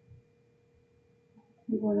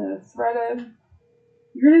 I'm going to thread it.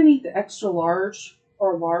 You're gonna need the extra large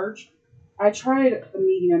or large. I tried the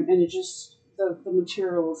medium and it just the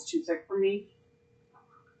material is too thick for me.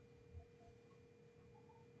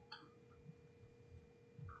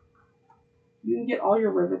 You can get all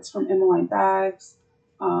your rivets from Emmeline Bags.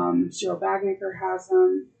 Zero Bag Maker has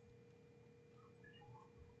them.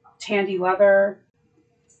 Tandy Leather.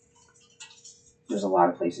 There's a lot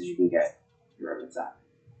of places you can get your rivets at.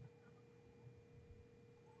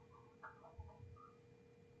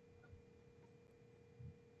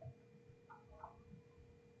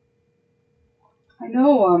 I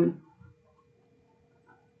know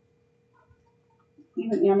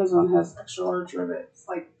even Amazon has extra large rivets,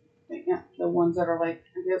 like the ones that are like,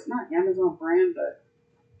 I guess not Amazon brand, but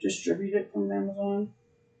distributed from Amazon.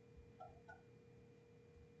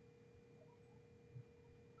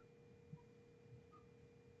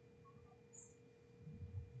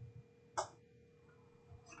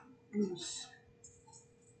 Yes.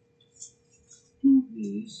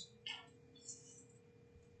 These.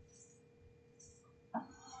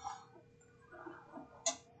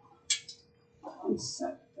 Let's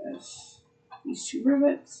set these two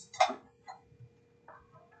rivets.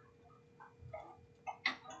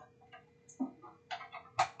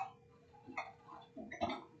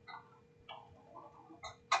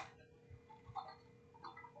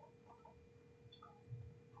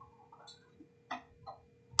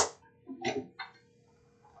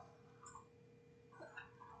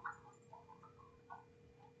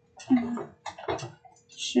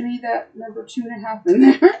 Shimmy that number 2.5 in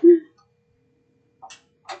there.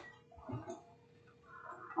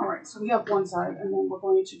 Alright, so we have one side, and then we're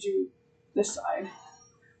going to do this side.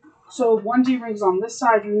 So one D-ring's on this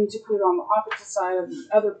side, you need to put it on the opposite side of the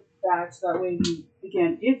other bag, so that way you,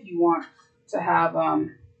 again, if you want to have,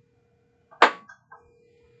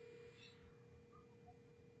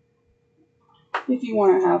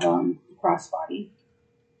 crossbody,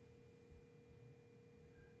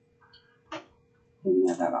 then you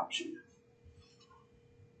have that option.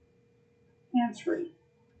 Hands-free.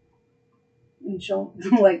 And show,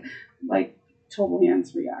 like total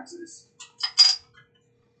hands-free access.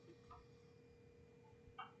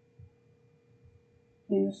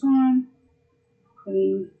 Putting this on,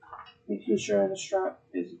 making sure the strap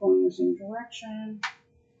is going the same direction.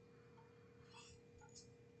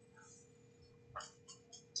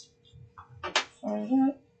 Slide it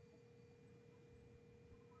up.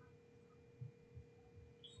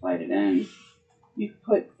 Slide it in. You can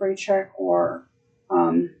put freight check or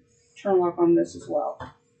turn lock on this as well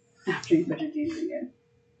after you put your D-ring in.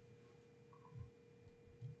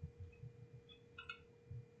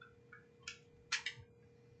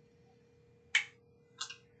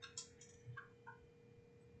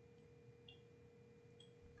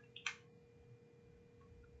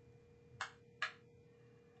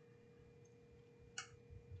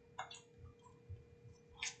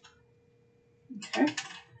 Okay,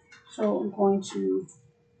 so I'm going to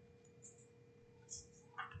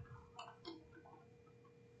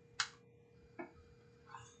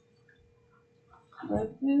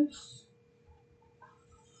thread this.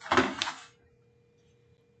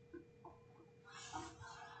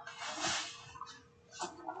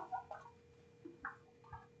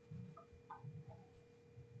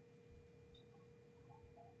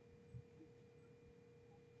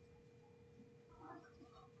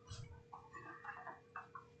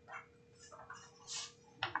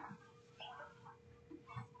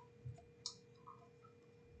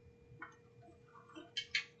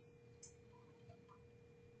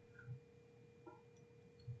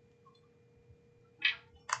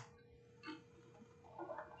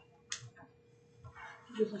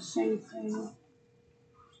 do the same thing.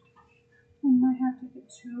 I might have to get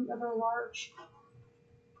 2 other large.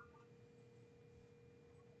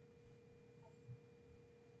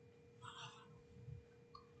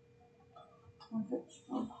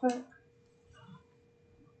 Real quick.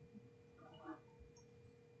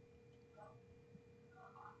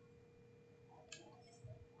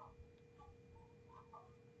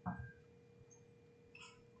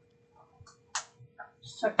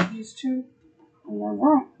 Set these 2, and then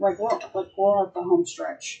we're at the home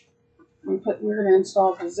stretch. We're gonna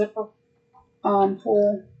install the zipper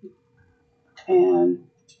pull and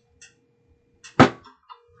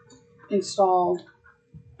install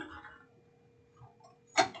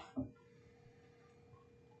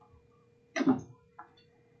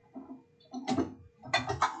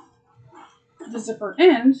the zipper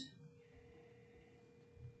end.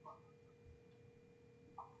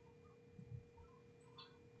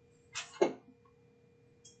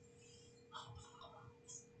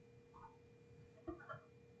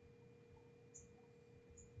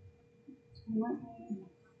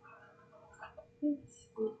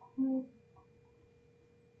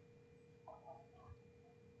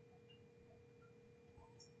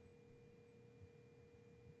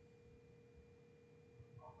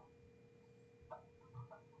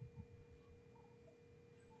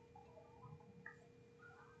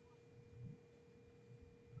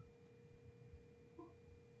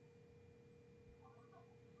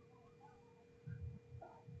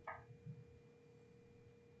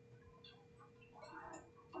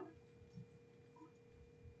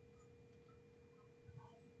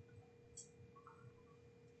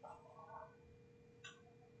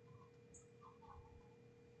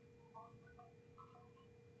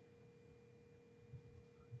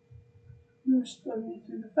 We're splitting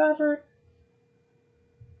through the fabric.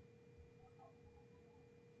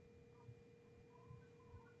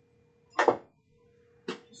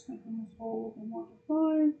 Just making this hole a little more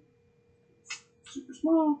defined. Super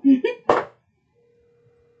small.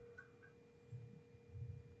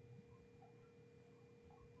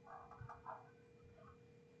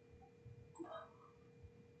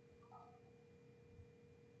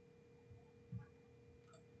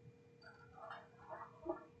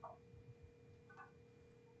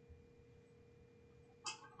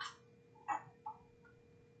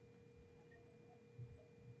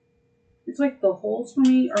 It's like the holes for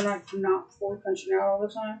me are not fully punching out all the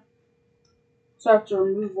time. So I have to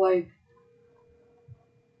remove like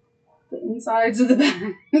the insides of the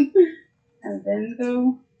bag and then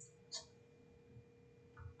go.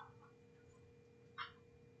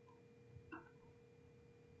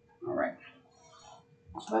 Alright.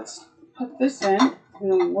 So let's put this in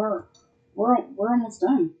and we're almost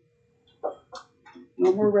done.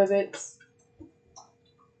 No more rivets.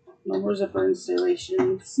 No more zipper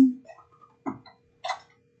installations.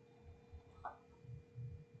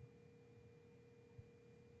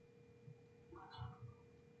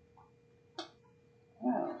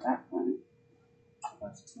 Wow, that one.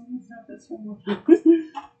 Let's have this one.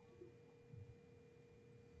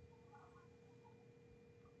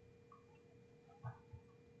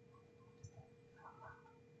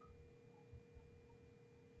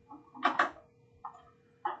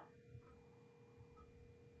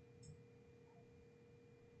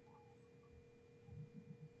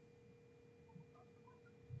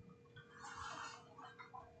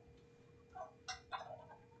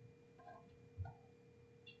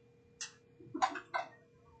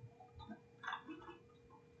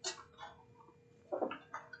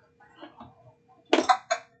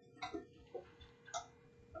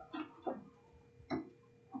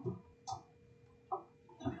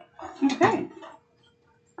 Okay.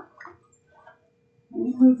 Let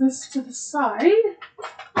me move this to the side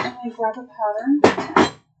and then grab a pattern.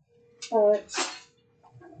 But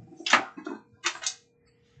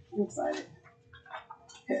I'm excited.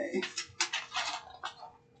 Okay.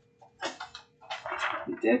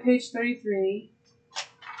 We did page 33.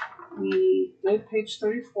 We did page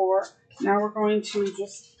 34. Now we're going to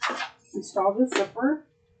just install the zipper.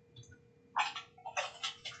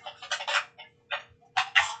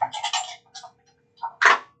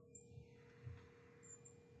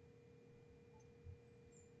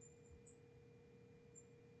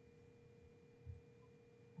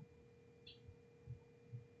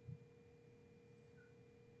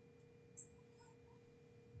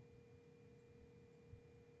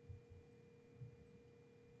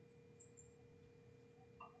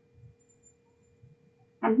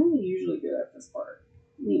 I'm really usually good at this part.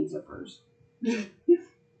 Me and zippers.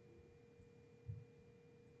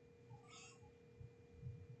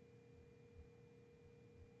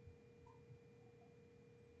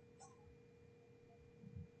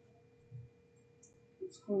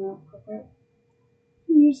 it's coming out crooked.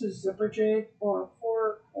 You can use a zipper jig or a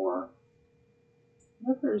fork or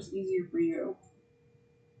whatever is easier for you.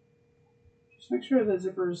 Just make sure the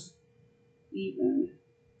zipper's even.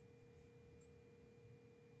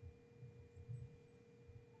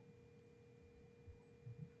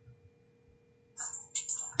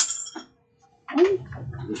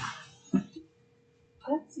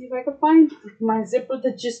 Let's see if I can find my zipper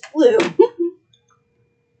that just flew.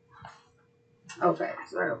 Okay,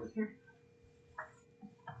 it's right over here.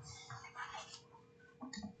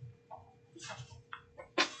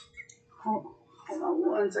 Hold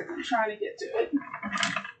on 1 second. I'm trying to get to it.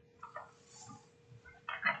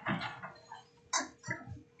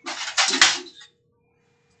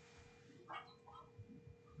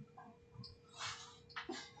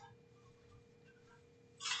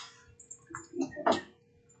 Okay.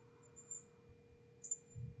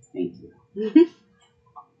 Thank you.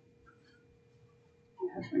 My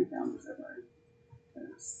husband found the zipper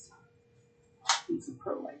because he's a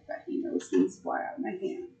pro like that. He knows things fly out of my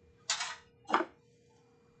hand. I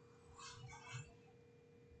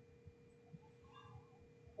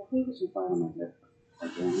think it should fly on my zipper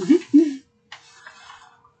again.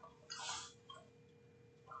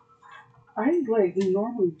 I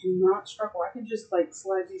normally do not struggle. I can just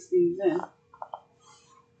slide these things in.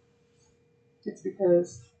 It's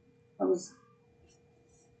because I was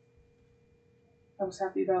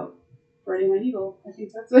happy about threading my needle. I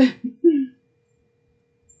think that's it.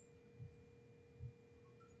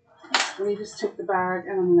 Let me just take the bag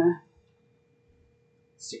and I'm gonna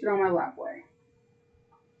stick it on my lap way.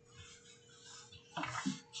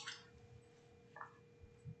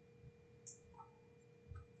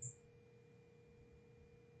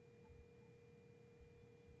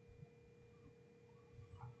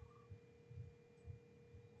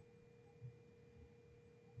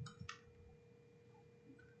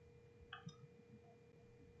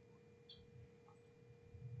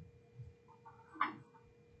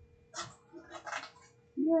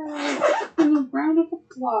 Yay! A round of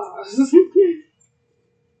applause.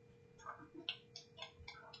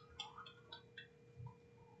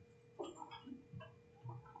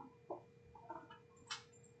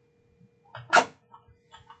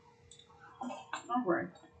 Alright.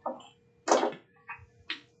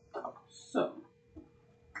 So,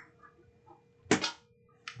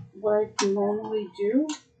 what I normally do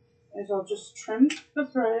is I'll just trim the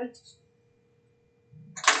threads.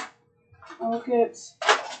 I'll get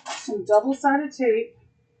some double-sided tape.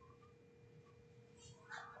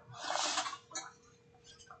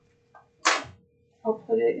 I'll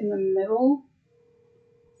put it in the middle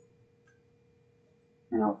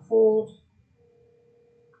and I'll fold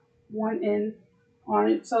one end on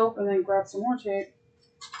itself and then grab some more tape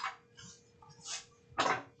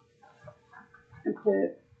and put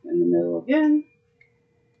it in the middle again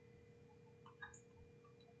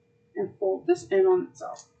and fold this end on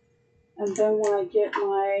itself. And then when I get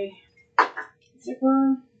my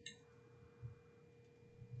zipper,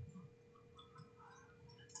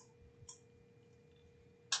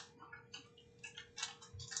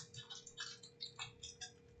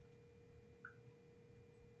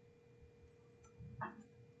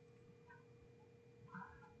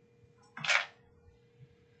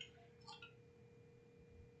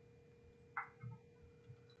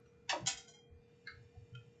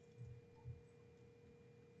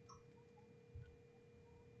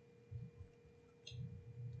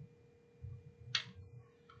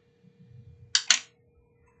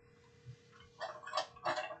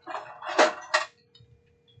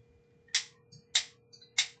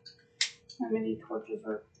 my mini torches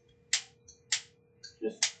are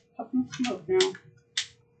just up in smoke now.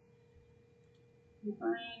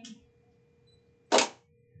 Burning the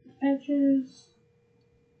edges.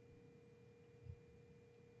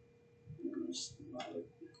 It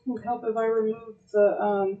would help if I remove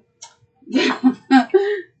the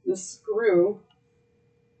the screw.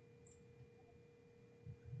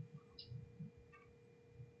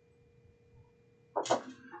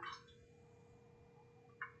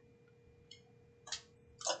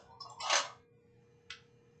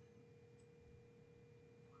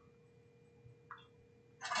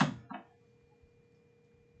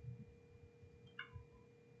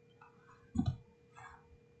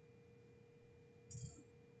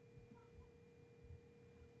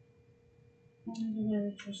 And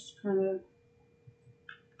then just kind of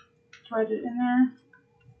thread it in there.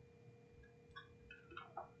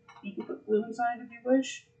 You can put glue inside if you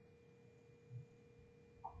wish.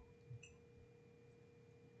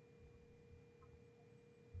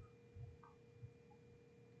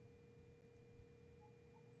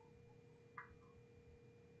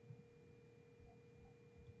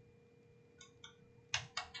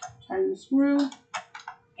 tighten the screw,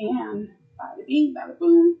 and bada bing, bada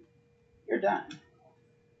boom, you're done.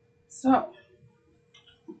 So,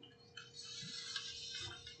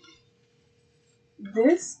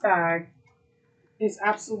 this bag is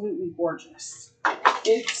absolutely gorgeous.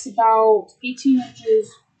 It's about 18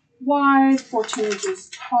 inches wide, 14 inches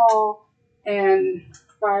tall, and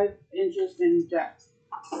 5 inches in depth.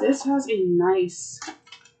 This has a nice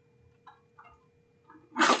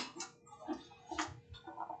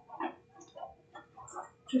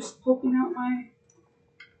just poking out my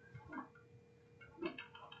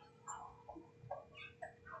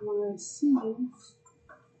seams.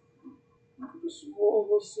 Just roll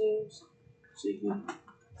the seams so you can.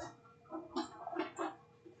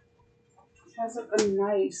 It has a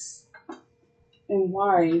nice and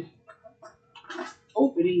wide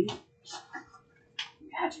opening.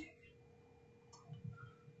 Magic.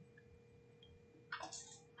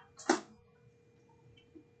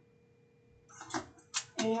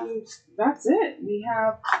 And that's it. We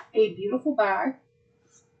have a beautiful bag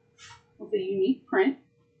with a unique print.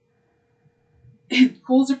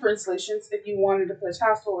 Cool zipper installations. If you wanted to put a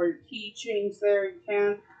tassel or your keychains there, you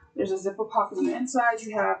can. There's a zipper pocket on the inside.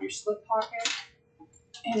 You have your slip pocket.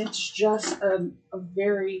 And it's just a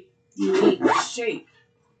very unique shape.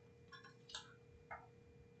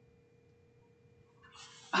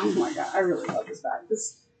 Oh my god, I really love this bag.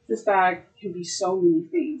 This bag can be so many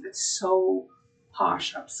things. It's so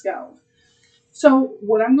posh upscaled. So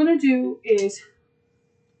what I'm going to do is,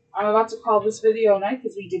 I'm about to call this video a night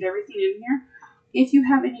because we did everything in here. If you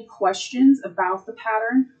have any questions about the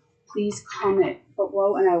pattern, please comment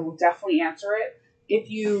below and I will definitely answer it.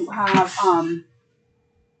 If you have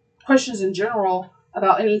questions in general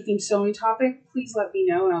about anything sewing topic, please let me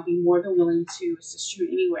know and I'll be more than willing to assist you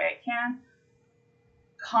in any way I can.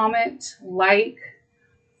 Comment, like,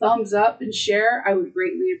 thumbs up, and share. I would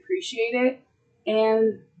greatly appreciate it.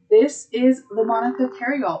 And this is the Monica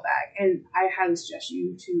carry-all bag, and I highly suggest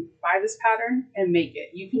you to buy this pattern and make it.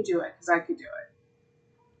 You can do it because I could do it.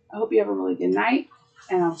 I hope you have a really good night,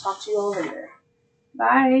 and I'll talk to you all later.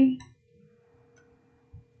 Bye.